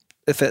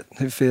had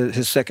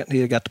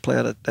got to play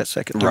out that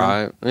second term.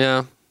 Right.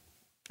 Yeah.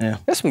 Yeah.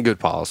 That's some good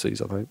policies,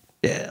 I think.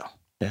 Yeah.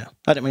 Yeah.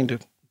 I didn't mean to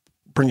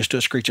bring us to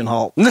a screeching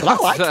halt. But I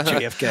like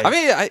JFK. I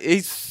mean,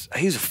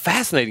 he's a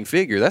fascinating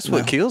figure. That's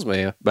what kills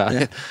me about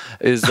it.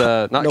 Is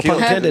not no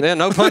pun intended. Yeah,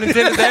 no pun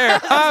intended there.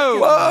 Oh,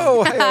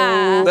 whoa!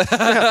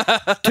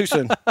 Yeah. Too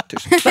soon.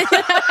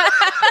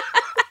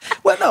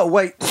 Well, no,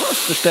 wait.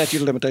 What's the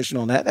statute of limitation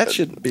on that? That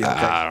shouldn't be okay.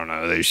 I don't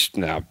know. They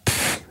you know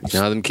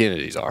how them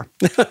Kennedys are.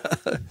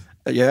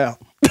 Yeah.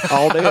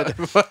 All dead.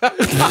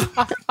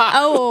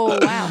 Oh,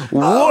 wow.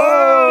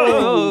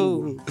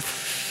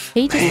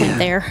 He just went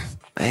there.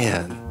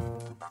 Man.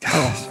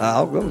 Oh,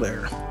 I'll go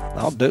there.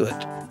 I'll do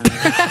it.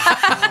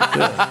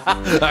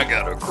 I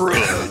got a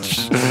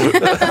grudge.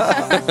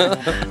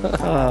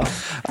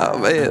 Oh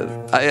man,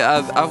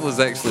 I was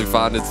actually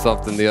finding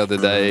something the other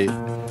day.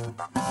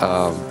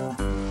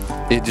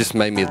 It just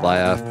made me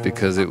laugh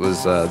because it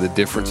was the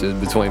differences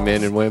between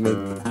men and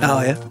women.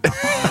 Oh yeah.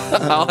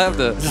 I'll have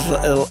to. This is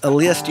a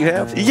list you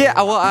have? Yeah,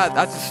 well,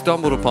 I just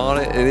stumbled upon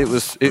it, and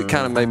it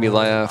kind of made me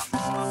laugh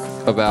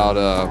about.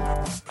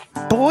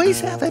 Boys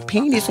have a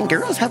penis and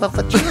girls have a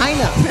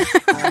vagina.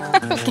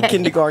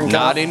 Kindergarten Cop.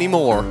 Not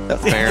anymore,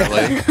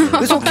 apparently.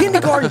 This old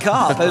Kindergarten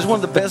Cop is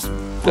one of the best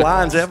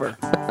lines ever.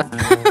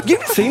 You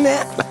haven't seen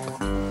that?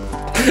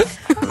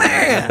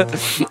 Man,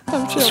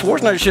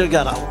 Schwarzenegger should have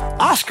got an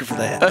Oscar for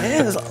that.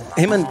 Man,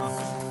 him and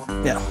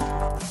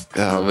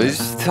We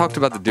just talked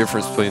about the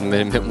difference between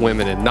men and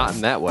women, and not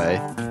in that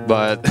way,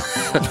 but.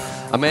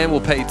 A man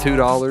will pay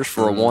 $2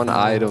 for a $1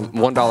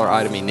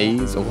 item he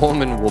needs. A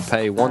woman will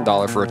pay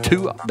 $1 for a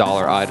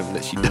 $2 item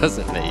that she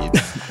doesn't need.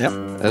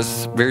 Yep,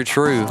 that's very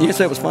true. You didn't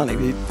say it was funny,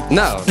 did you?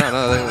 No.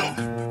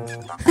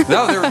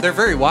 They're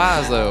very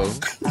wise though.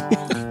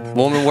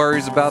 Woman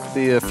worries about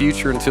the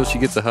future until she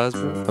gets a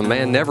husband. A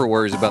man never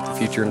worries about the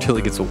future until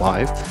he gets a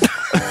wife.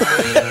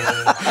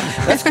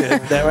 That's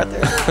good. That right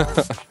there.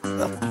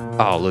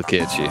 Oh, look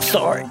at you.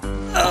 Sorry.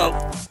 Oh,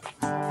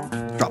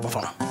 drop my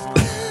phone.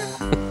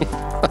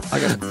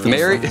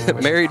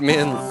 Married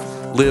men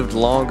lived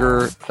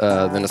longer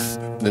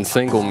than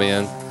single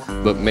men,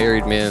 but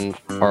married men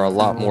are a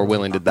lot more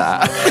willing to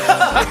die.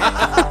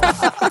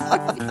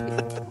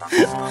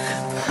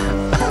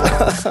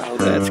 Oh,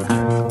 that's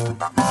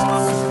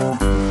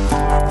cool.